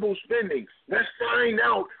 accountable spending. Let's find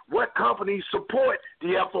out what companies support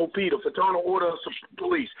the FOP, the Fraternal Order of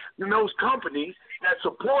Police. And those companies that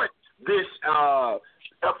support this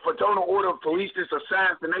Fraternal Order of Police, this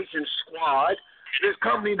assassination squad, this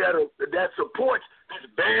company that supports this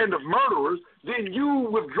band of murderers, then you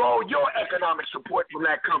withdraw your economic support from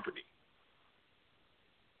that company.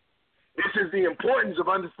 This is the importance of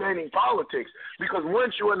understanding politics, because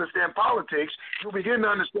once you understand politics, you begin to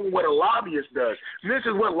understand what a lobbyist does. And this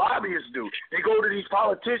is what lobbyists do. They go to these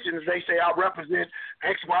politicians, they say, I represent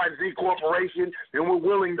X, Y, and Z corporation, and we're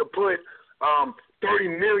willing to put $30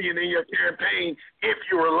 million in your campaign if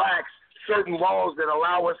you relax certain laws that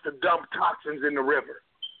allow us to dump toxins in the river.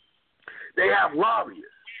 They have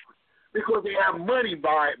lobbyists because they have money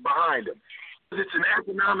behind them. It's an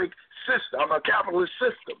economic system, a capitalist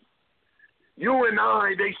system. You and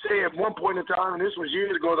I, they say at one point in time, and this was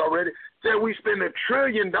years ago already, said we spend $1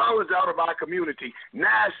 trillion out of our community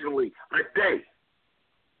nationally a day,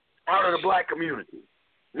 out of the black community,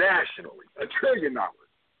 nationally, $1 trillion.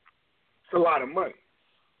 It's a lot of money.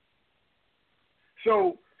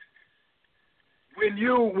 So when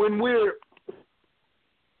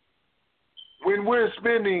we're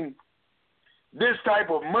spending this type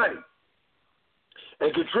of money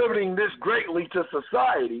and contributing this greatly to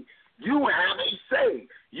society, you have a say.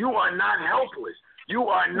 You are not helpless. You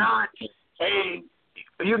are not you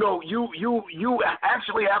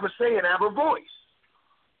actually have a say and have a voice.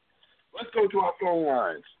 Let's go to our phone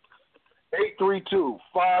lines.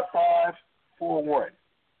 832-5541.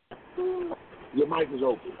 Your mic is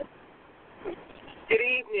open. Good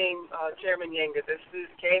evening, Chairman Yenga. This is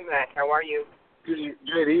K-Mac. How are you?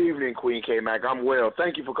 Good evening, Queen K-Mac. I'm well.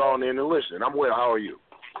 Thank you for calling in and listening. I'm well. How are you?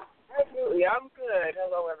 Absolutely. I'm good.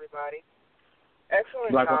 Hello, everybody.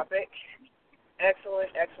 Excellent topic. Excellent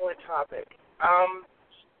topic. I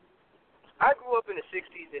grew up in the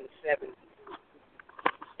 60s and the 70s.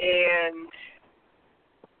 And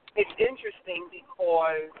it's interesting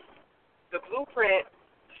because the blueprint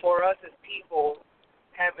for us as people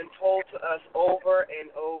have been told to us over and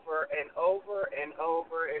over and over and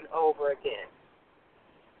over and over again.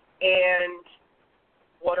 And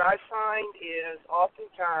what I find is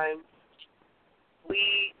oftentimes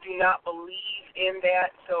we do not believe in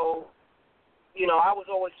that. So, I was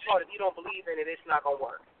always taught if you don't believe in it, it's not going to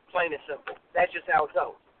work. Plain and simple. That's just how it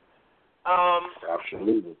goes.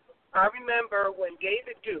 Absolutely. I remember when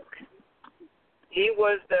David Duke, he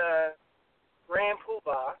was the Grand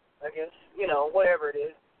Poobah, I guess, whatever it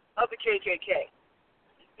is, of the KKK.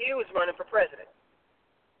 He was running for president.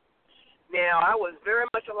 Now, I was very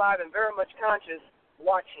much alive and very much conscious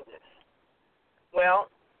watching this.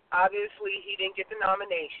 Well, obviously he didn't get the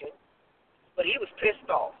nomination, but he was pissed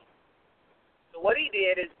off. So what he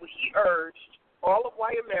did is he urged all of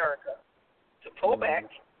white America to pull back,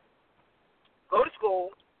 go to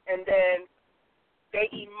school, and then they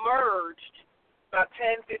emerged about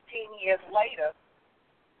 10, 15 years later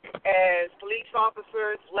as police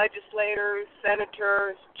officers, legislators,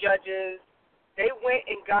 senators, judges. They went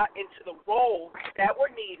and got into the roles that were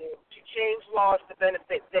needed to change laws to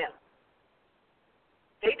benefit them.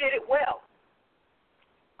 They did it well.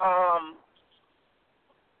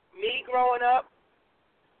 me growing up,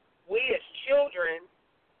 we as children,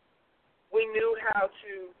 we knew how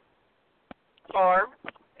to farm,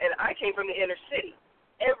 and I came from the inner city.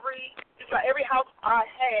 Every house I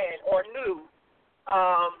had or knew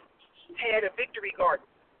had a victory garden.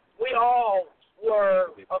 We all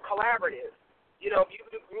were a collaborative. You know, if you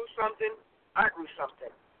grew something, I grew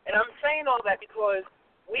something. And I'm saying all that because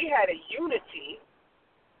we had a unity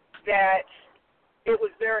that it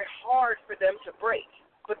was very hard for them to break.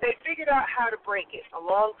 But they figured out how to break it.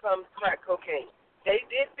 Along comes crack cocaine. They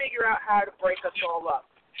did figure out how to break us all up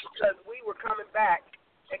because we were coming back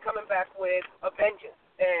with a vengeance.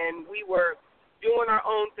 And we were doing our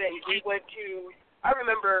own thing. I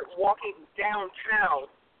remember walking downtown.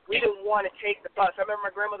 We didn't want to take the bus. I remember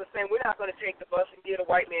my grandmother saying, we're not going to take the bus and give a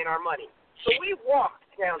white man our money. So we walked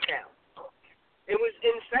downtown. It was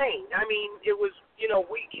insane. I mean, it was, you know,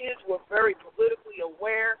 we kids were very politically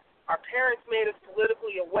aware. Our parents made us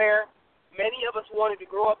politically aware. Many of us wanted to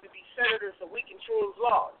grow up to be senators so we can change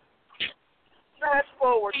laws. Fast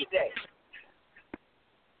forward today.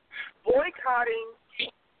 Boycotting,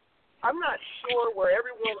 I'm not sure where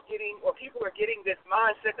everyone's getting, or people are getting this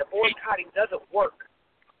mindset that boycotting doesn't work.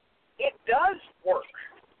 It does work,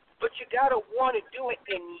 but you got to want to do it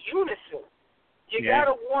in unison. You got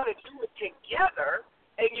to want to do it together,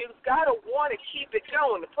 and you've got to want to keep it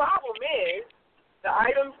going. The problem is the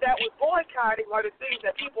items that we're boycotting are the things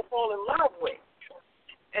that people fall in love with,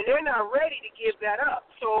 and they're not ready to give that up.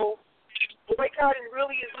 So boycotting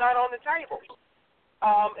really is not on the table.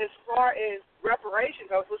 As far as reparations,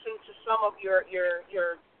 I was listening to some of your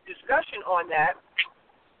discussion on that.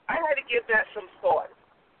 I had to give that some thought.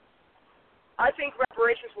 I think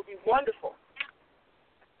reparations would be wonderful.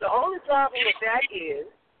 The only problem with that is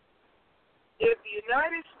if the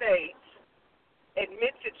United States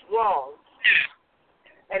admits its wrongs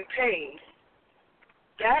and pays,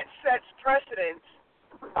 that sets precedence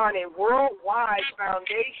on a worldwide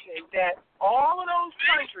foundation that all of those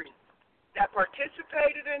countries that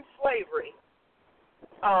participated in slavery,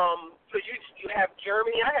 because you have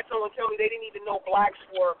Germany. I had someone tell me they didn't even know blacks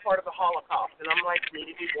were part of the Holocaust, and I'm like, you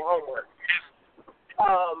need to do your homework.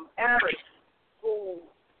 Arabs who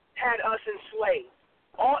had us enslaved.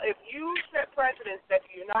 If you set precedence that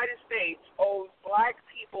the United States owes black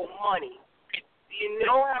people money, do you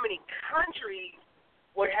know how many countries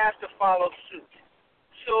would have to follow suit?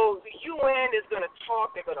 So the UN is going to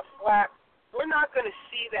talk, they're going to flap. We're not going to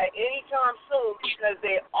see that anytime soon because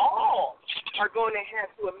they all are going to have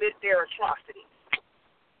to admit their atrocities.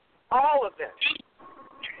 All of them.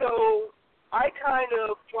 So I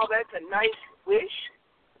while that's a nice wish,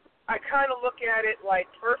 I kind of look at it like,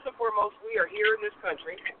 first and foremost, we are here in this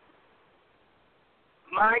country.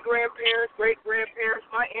 My grandparents, great-grandparents,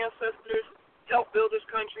 my ancestors helped build this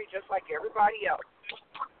country just like everybody else.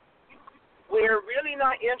 We're really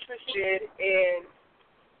not interested in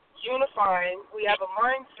unifying. We have a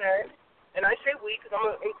mindset, and I say we because I'm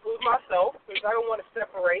going to include myself because I don't want to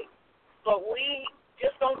separate, but we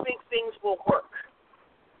just don't think things will work.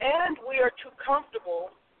 And we are too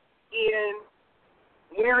comfortable in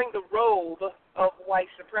wearing the robe of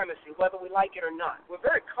white supremacy, whether we like it or not. We're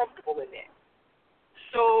very comfortable in that.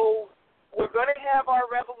 So we're going to have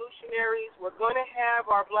our revolutionaries. We're going to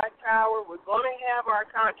have our black power. We're going to have our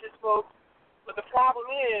conscious folks. But the problem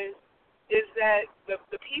is that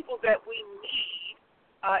the people that we need,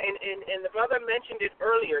 and the brother mentioned it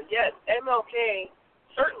earlier, yes, MLK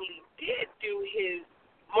certainly did do his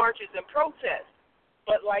marches and protests,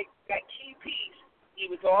 but like that key piece, he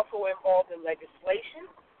was also involved in legislation.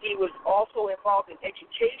 He was also involved in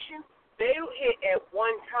education. They hit at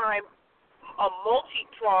one time a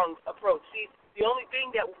multi-pronged approach. See, the only thing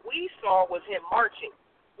that we saw was him marching.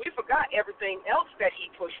 We forgot everything else that he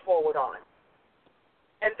pushed forward on.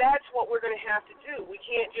 And that's what we're going to have to do. We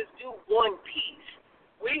can't just do one piece.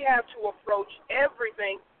 We have to approach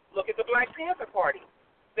everything. Look at the Black Panther Party.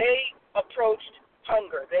 They approached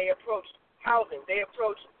hunger. They approached housing. They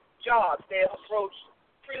approached jobs. They approached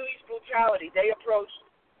police brutality. They approached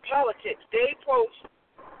politics. They approached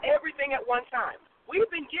everything at one time. We've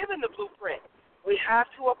been given the blueprint. We have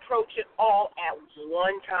to approach it all at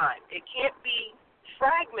one time. It can't be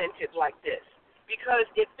fragmented like this, because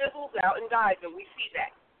it fizzles out and dies, and we see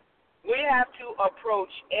that. We have to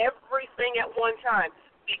approach everything at one time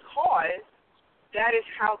because that is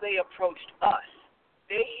how they approached us.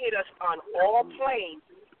 They hit us on all planes.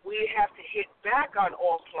 We have to hit back on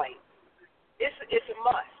all planes. It's a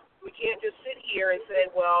must. We can't just sit here and say,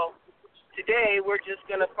 well, today we're just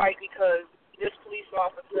going to fight because this police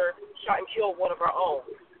officer shot and killed one of our own.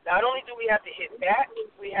 Not only do we have to hit that,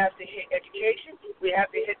 we have to hit education, we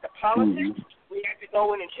have to hit the politics, we have to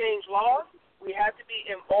go in and change laws. We have to be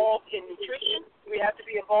involved in nutrition. We have to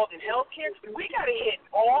be involved in healthcare. We got to hit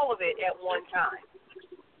all of it at one time.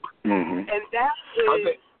 Mm-hmm. And that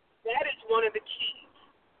is one of the keys.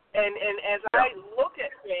 And as I look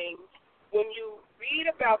at things, when you read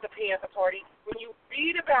about the Panther Party, when you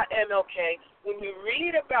read about MLK, when you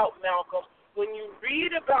read about Malcolm, when you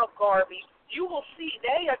read about Garvey, you will see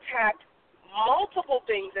they attacked multiple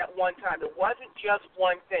things at one time. It wasn't just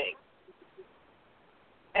one thing.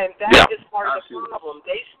 And that is part of the problem.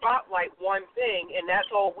 They spotlight one thing, and that's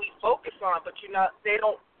all we focus on. But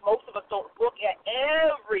most of us don't look at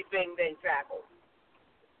everything they tackle.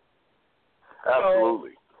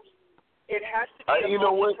 Absolutely. So it has to be a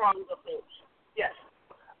multi-pronged approach. Yes.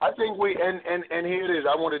 I think and here it is.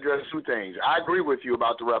 I want to address two things. I agree with you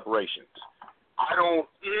about the reparations. I know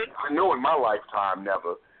in my lifetime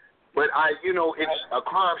never, but it's a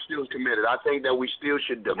crime still committed. I think that we still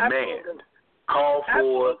should demand, call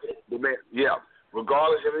for,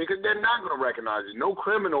 regardless of it, because they're not going to recognize it. No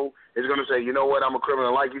criminal is going to say, you know what, I'm a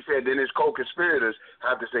criminal. Like you said, then his co-conspirators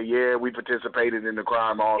have to say, yeah, we participated in the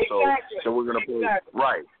crime also, so we're going to pay.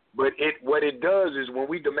 Right. But what it does is when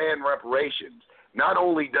we demand reparations, not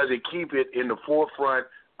only does it keep it in the forefront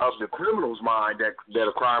of the criminal's mind that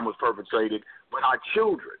a crime was perpetrated, but our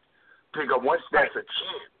children pick up, once that's a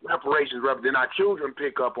chance, reparations, then our children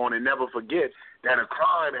pick up on and never forget that a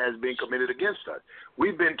crime has been committed against us.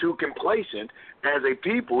 We've been too complacent as a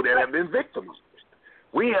people that have been victims.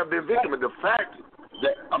 We have been victims of the fact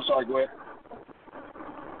that, I'm sorry, go ahead.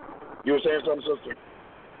 You were saying something, sister?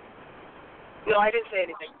 No, I didn't say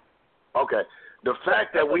anything. Okay. The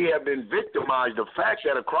fact that we have been victimized, the fact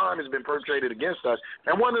that a crime has been perpetrated against us,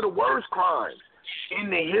 and one of the worst crimes in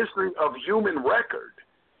the history of human record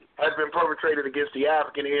has been perpetrated against the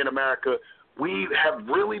African here in America, we have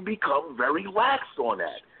really become very lax on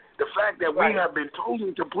that. The fact that we have been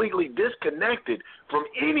totally, completely disconnected from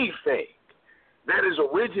anything that is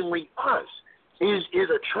originally us is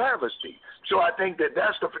a travesty. So I think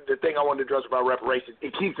that's the thing I wanted to address about reparations.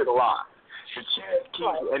 It keeps it alive.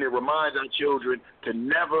 And it reminds our children to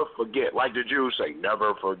never forget, like the Jews say,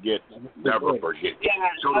 never forget, never forget. Yeah,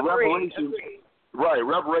 so the reparations,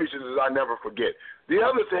 reparations is I never forget. The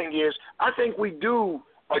other thing is, I think we do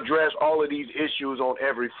address all of these issues on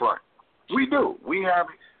every front. We do. We have,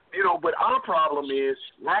 but our problem is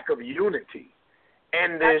lack of unity.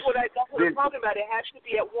 And that's what I'm talking about. It has to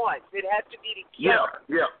be at once. It has to be together.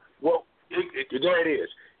 Yeah. Well, there it is.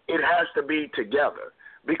 It has to be together.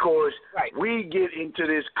 Because we get into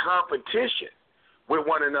this competition with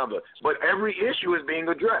one another, but every issue is being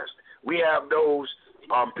addressed. We have those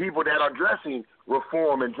people that are addressing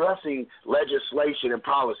reform and addressing legislation and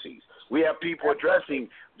policies. We have people addressing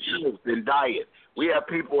health and diet. We have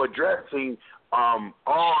people addressing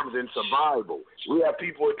arms and survival. We have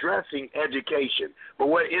people addressing education. But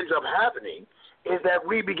what ends up happening is that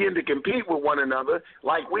we begin to compete with one another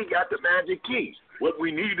like we got the magic key. What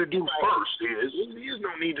we need to do first is, there's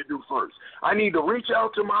no need to do first. I need to reach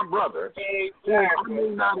out to my brother.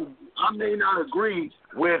 I may not agree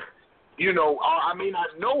with, I may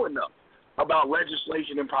not know enough about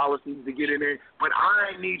legislation and policies to get in there, but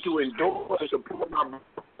I need to endorse and support my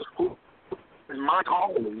brother. My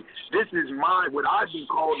calling. This is what I've been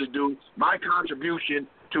called to do, my contribution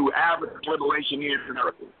to African liberation here in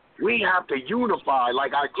America. We have to unify,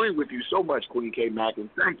 like I agree with you so much, Queen K. Mack, and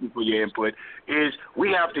thank you for your input, is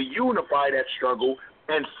we have to unify that struggle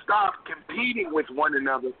and stop competing with one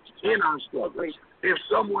another in our struggle. If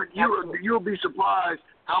someone, you'll be surprised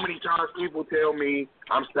how many times people tell me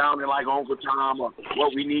I'm sounding like Uncle Tom, or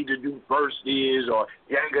what we need to do first is, or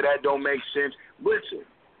Yanga, that don't make sense. Listen,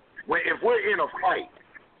 if we're in a fight,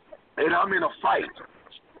 and I'm in a fight,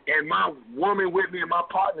 and my woman with me and my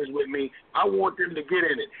partner's with me, I want them to get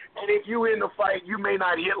in it. And if you're in the fight, you may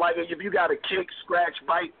not hit like if you got a kick, scratch,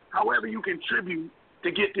 bite, however you contribute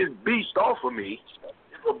to get this beast off of me.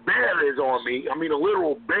 If a bear is on me, a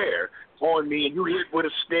literal bear on me, and you hit with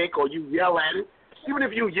a stick or you yell at it, even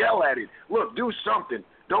if you yell at it, look, do something.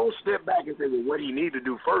 Don't step back and say, well, what he need to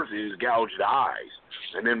do first is gouge the eyes.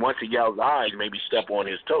 And then once he gouges the eyes, maybe step on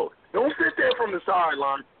his toe. Don't sit there from the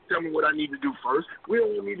sideline. Tell me what I need to do first. We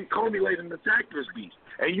don't need to culminate and attack this beast.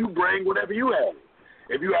 And you bring whatever you have.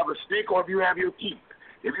 If you have a stick or if you have your teeth,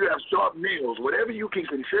 if you have sharp nails, whatever you can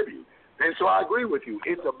contribute. And so I agree with you.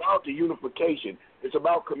 It's about the unification. It's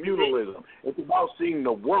about communalism. It's about seeing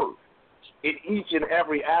the worth in each and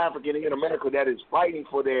every African in America that is fighting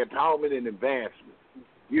for their empowerment and advancement.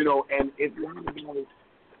 And it's not about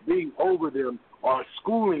being over them or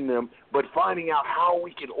schooling them, but finding out how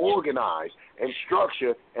we can organize and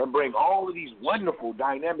structure and bring all of these wonderful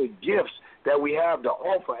dynamic gifts that we have to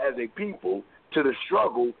offer as a people to the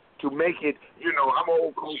struggle to make it, I'm an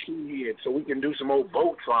old cartoon head, so we can do some old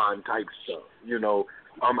Voltron type stuff,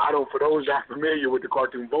 for those not familiar with the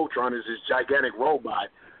cartoon, Voltron is this gigantic robot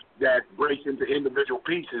that breaks into individual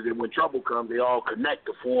pieces, and when trouble comes, they all connect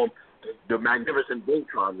to form the magnificent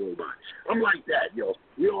Voltron robot. I'm like that,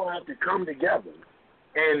 We all have to come together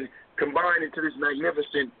and combine into this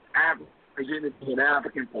magnificent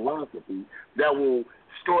African philosophy that will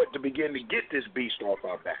start to begin to get this beast off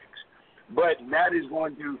our backs. But that is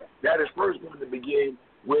first going to begin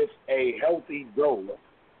with a healthy dose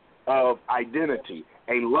of identity,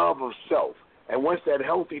 a love of self. And once that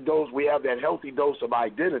healthy dose, we have that healthy dose of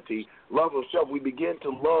identity, love of self, we begin to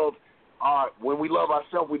love when we love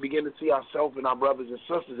ourselves, we begin to see ourselves and our brothers and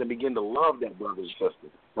sisters and begin to love that brothers and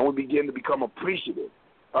sisters. And we begin to become appreciative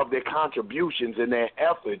of their contributions and their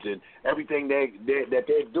efforts and everything that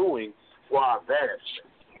they're doing for our advancement.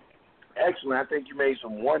 Excellent. I think you made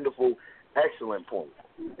some wonderful, excellent points.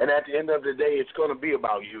 And at the end of the day, it's going to be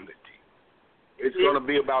about unity. It's going to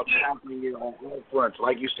be about tackling it on all fronts.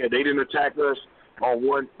 Like you said, they didn't attack us on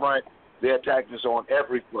one front. They attacked us on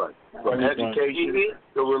every front, from education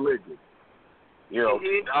to religion.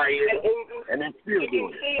 Diet, and then still you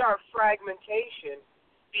can see our fragmentation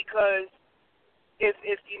because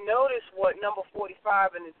if you notice what Number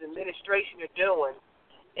 45 and his administration are doing,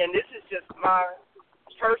 and this is just my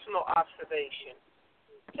personal observation,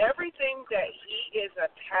 everything that he is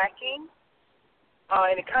attacking,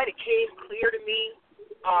 and it kind of came clear to me,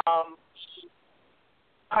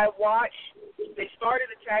 I watched, they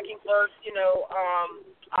started attacking first,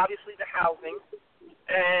 obviously the housing,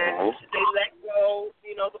 and they let go,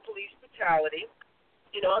 the police brutality.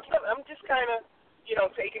 I'm just kind of,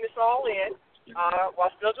 taking this all in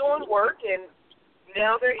while still doing work, and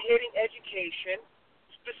now they're hitting education,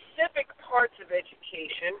 specific parts of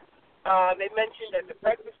education. They mentioned that the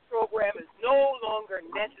breakfast program is no longer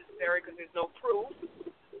necessary because there's no proof.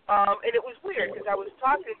 And it was weird because I was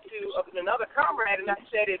talking to another comrade, and I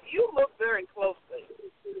said, if you look very closely,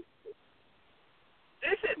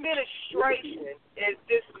 this administration is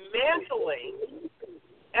dismantling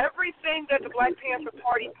everything that the Black Panther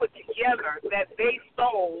Party put together that they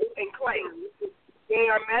stole and claimed. They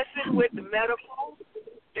are messing with the medical.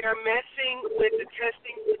 They're messing with the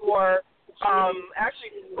testing for,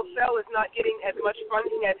 actually, Cell is not getting as much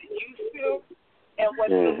funding as it used to. And what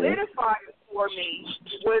solidified it for me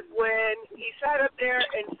was when he sat up there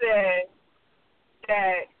and said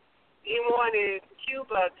that he wanted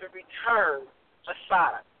Cuba to return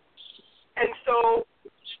Assad. And so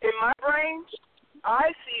in my brain, I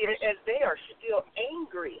see it as they are still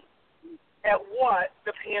angry at what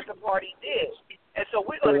the Panther Party did. And so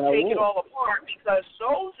we're going to take it all apart because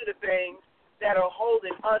those are the things that are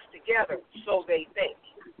holding us together, so they think.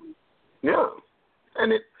 Yeah.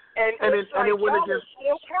 And it's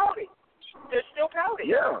still pouting. They're still pouting.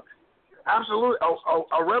 Yeah, absolutely.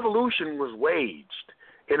 A revolution was waged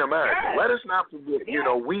in America. Yes. Let us not forget. Yes.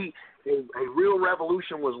 A real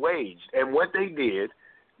revolution was waged, and what they did,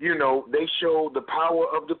 they showed the power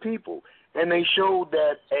of the people, and they showed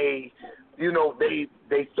that they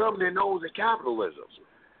thumbed their nose at capitalism.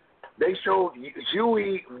 They showed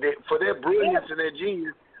Huey, for their brilliance and their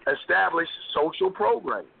genius, established social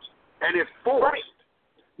programs, and it forced. Right.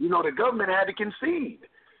 The government had to concede.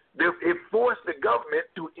 It forced the government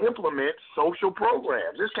to implement social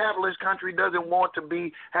programs. This capitalist country doesn't want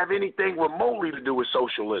to have anything remotely to do with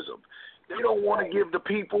socialism. They don't want to give the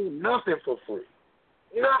people nothing for free,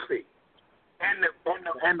 nothing.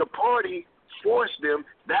 And the party forced them.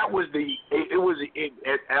 That was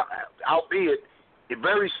albeit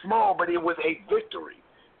very small, but it was a victory.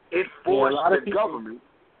 It forced the government.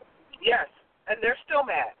 Yes, and they're still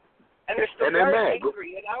mad. And they're still very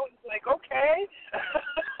angry. And I was like, okay.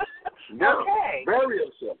 Okay. Very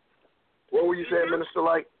upset. What were you saying, Minister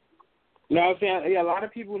Light? No, I'm saying, a lot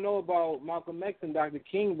of people know about Malcolm X and Dr.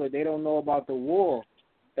 King, but they don't know about the war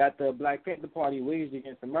that the Black Panther Party waged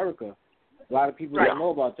against America. A lot of people don't know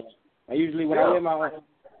about that. I usually, when I hear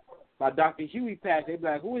my Dr. Huey patch, they be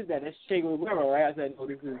like, who is that? That's Che Guevara, right? I said, no,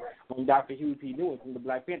 this is Dr. Huey P. Lewis from the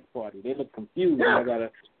Black Panther Party. They look confused, and I got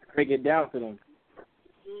to break it down to them.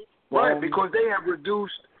 Right, because they have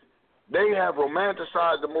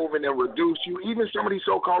romanticized the movement and reduced you. Even some of these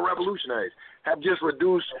so-called revolutionaries have just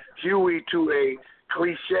reduced Huey to a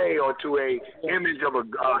cliche or to a image of a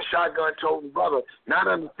shotgun-toting brother, not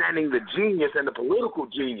understanding the genius and the political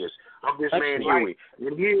genius of this man Huey.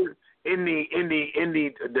 And here, in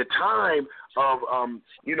the time of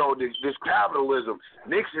this capitalism,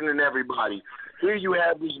 Nixon and everybody, here you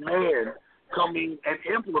have this man coming and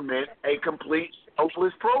implement a complete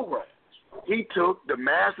socialist program. He took the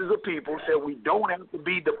masses of people, said we don't have to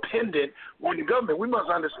be dependent on the government. We must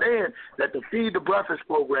understand that the Feed the Breakfast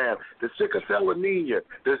program, the sickle cell anemia,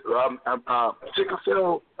 the sickle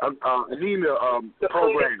cell anemia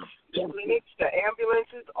program, the clinics, the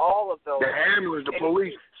ambulances, all of those. The ambulance, the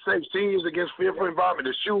police, Safe Seniors Against Fearful Environment,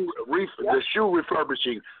 the shoe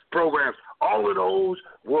refurbishing programs. All of those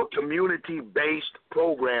were community-based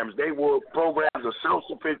programs. They were programs of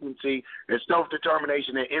self-sufficiency and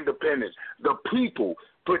self-determination and independence. The people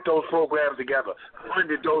put those programs together,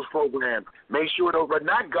 funded those programs, made sure those were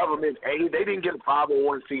not government aid. They didn't get a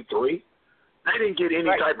 501c3. They didn't get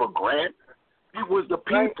any type of grant. It was the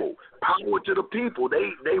people. Power to the people.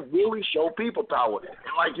 They really show people power.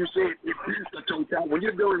 And like you said, it is the total. When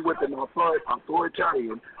you're dealing with an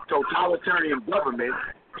authoritarian, totalitarian government,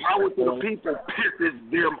 power to the people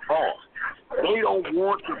pisses them off. They don't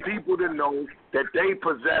want the people to know that they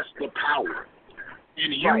possess the power.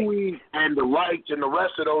 And Huey and the Wrights and the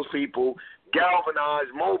rest of those people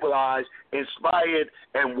galvanized, mobilized, inspired,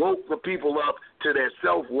 and woke the people up to their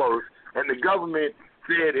self-worth. And the government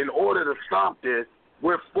said, in order to stop this,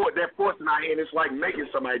 they're forcing our hand. It's like making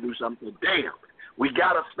somebody do something. Damn, we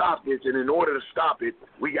got to stop this, and in order to stop it,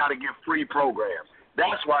 we got to get free programs.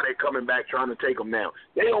 That's why they're coming back trying to take them down.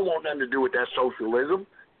 They don't want nothing to do with that socialism.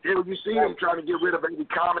 You see them trying to get rid of any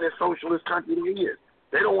communist socialist country there is.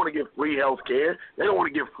 They don't want to give free health care. They don't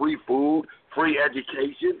want to give free food, free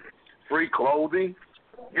education, free clothing.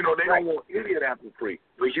 You know, they don't want any of that for free.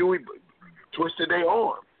 But Huey twisted their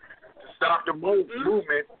arm. Stop the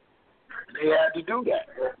movement, they had to do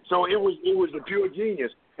that. So it was a pure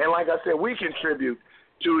genius. And like I said, we contribute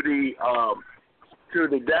to the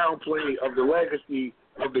downplay of the legacy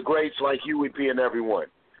of the greats like Huey P. and everyone.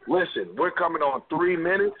 Listen, we're coming on 3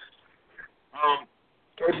 minutes. I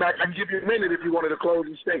can give you a minute if you wanted a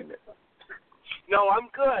closing statement. No, I'm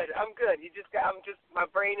good. My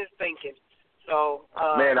brain is thinking. So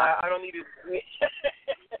man, I don't need to.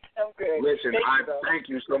 I'm good. Listen, thank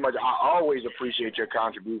you so much. I always appreciate your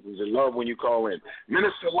contributions and love when you call in.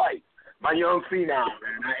 Minister Light, my young phenom,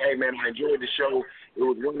 man. I enjoyed the show. It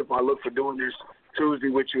was wonderful. I look for doing this Tuesday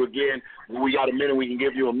with you again. When we got a minute, we can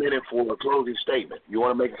give you a minute for a closing statement. You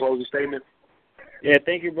want to make a closing statement? Yeah,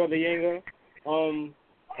 thank you, Brother Yanga.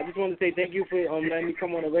 I just want to say thank you for letting me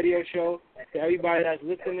come on the radio show. To everybody that's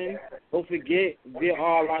listening, don't forget there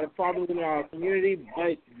are a lot of problems in our community,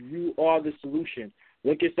 but you are the solution.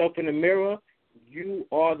 Look yourself in the mirror. You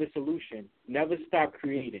are the solution. Never stop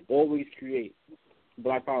creating. Always create.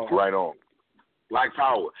 Black Power. Right on. Black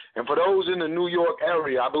Power. And for those in the New York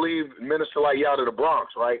area, I believe Minister Light, you out of the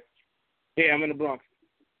Bronx, right? Yeah, I'm in the Bronx.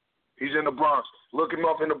 He's in the Bronx. Look him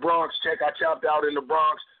up in the Bronx. Check I Chopped Out in the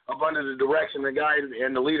Bronx. Up under the direction, the guidance,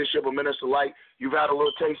 and the leadership of Minister Light. You've had a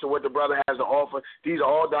little taste of what the brother has to offer. These are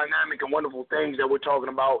all dynamic and wonderful things that we're talking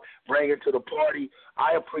about bringing to the party.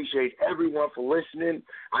 I appreciate everyone for listening.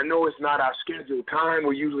 I know it's not our scheduled time.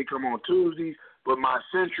 We usually come on Tuesdays, but my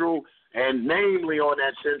central, and namely on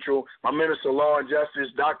that central, my Minister of Law and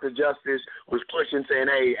Justice, Dr. Justice, was pushing, saying,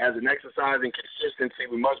 hey, as an exercise in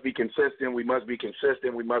consistency, we must be consistent, we must be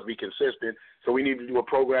consistent, we must be consistent. So we need to do a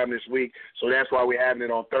program this week. So that's why we're having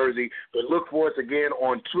it on Thursday. But look for us again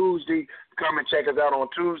on Tuesday. Come and check us out on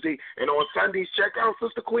Tuesday. And on Sundays, check out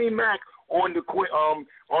Sister Queen Mac on the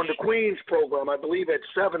Queen's program, I believe at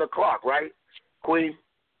 7 o'clock, right, Queen?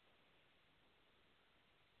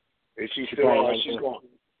 Is she still on? She's gone.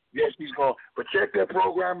 Yes, she's gone. But check that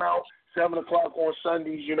program out, 7 o'clock on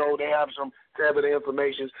Sundays. You know, they have some tablet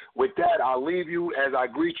information. With that, I'll leave you as I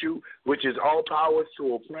greet you, which is all power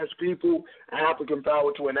to oppressed people, African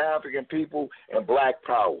power to an African people, and black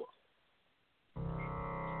power.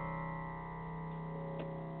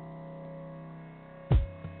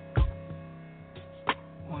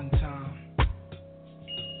 One time.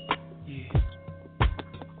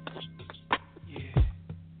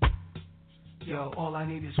 Yo, all I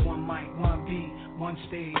need is one mic, one beat, one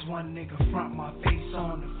stage, one nigga front my face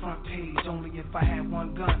on the front page. Only if I had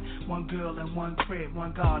one gun, one girl and one crib,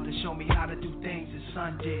 one God to show me how to do things his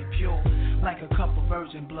son did. Pure, like a cup of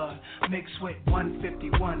virgin blood, mixed with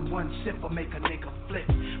 151, one sip will make a nigga flip.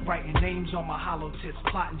 Writing names on my hollow tips,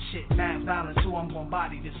 plotting shit, mad violence, who I'm gon'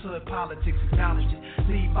 body. This hood politics, acknowledge it.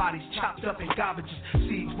 Leave bodies chopped up in garbages.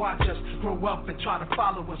 Seeds watch us, grow up and try to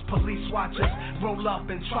follow us. Police watch us, roll up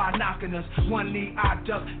and try knocking us. One knee I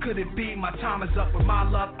duck, could it be my time is up? With my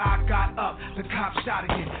luck I got up, the cop shot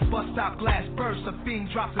again. Bus stop glass burst, a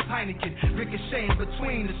fiend drops his Heineken. Ricocheting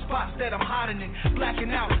between the spots that I'm hiding in.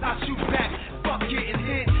 Blacking out, I shoot back, fuck getting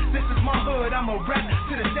hit. This is my hood, I'ma rap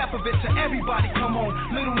to the death of it. To everybody, come on.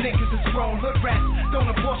 Little niggas is grown, hood rats. Don't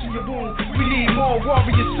abortion your wound. We need more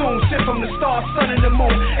warriors soon. Sent from the stars, sun, and the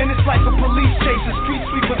moon. And it's like a police chase, street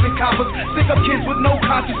sweepers and coppers. Stick up kids with no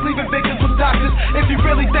conscience, leaving victims with doctors. If you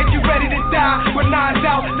really think you're ready to die, with nines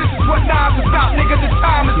out, this is what nines about, nigga. The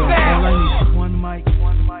time is now. All I need is one mic,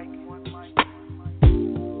 one mic, one mic.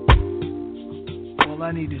 All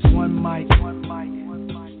I need is one mic, one mic, one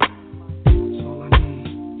mic. That's all I need.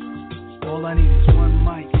 All I need is one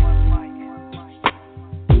mic, one mic, one mic.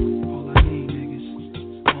 All I need, niggas.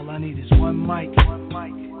 All I need is one mic, one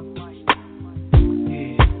mic, one mic.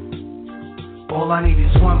 Yeah. All I need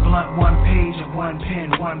is one blunt, one page, and one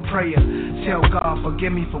pen, one prayer. Tell God,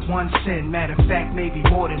 forgive me for one sin. Matter of fact, maybe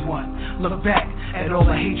more than one. Look back at all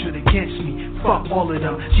the hatred against me. Fuck all of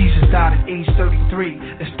them. Jesus died at age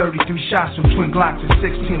 33. That's 33 shots from twin Glocks at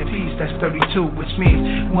 16 apiece. That's 32, which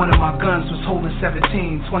means one of my guns was holding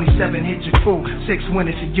 17. 27 hit your crew, 6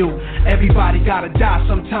 went into you. Everybody gotta die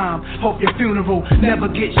sometime. Hope your funeral never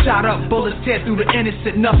get shot up. Bullets tear through the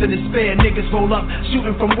innocent, nothing to spare. Niggas roll up,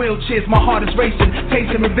 shooting from wheelchairs. My heart is racing,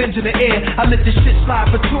 pacing revenge in the air. I let this shit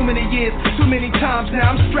slide for too many years, too many times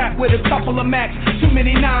now. I'm strapped with a couple of Macs, too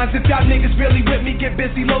many nines. If y'all niggas really with me, get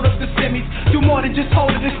busy, load up the semis. Do more than just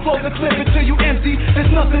hold it, explode the clip until you empty.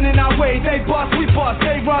 There's nothing in our way. They bust, we bust.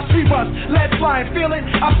 They rush, we rush. Let's fly and feel it.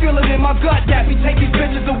 I feel it in my gut that we take these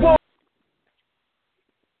bitches to war.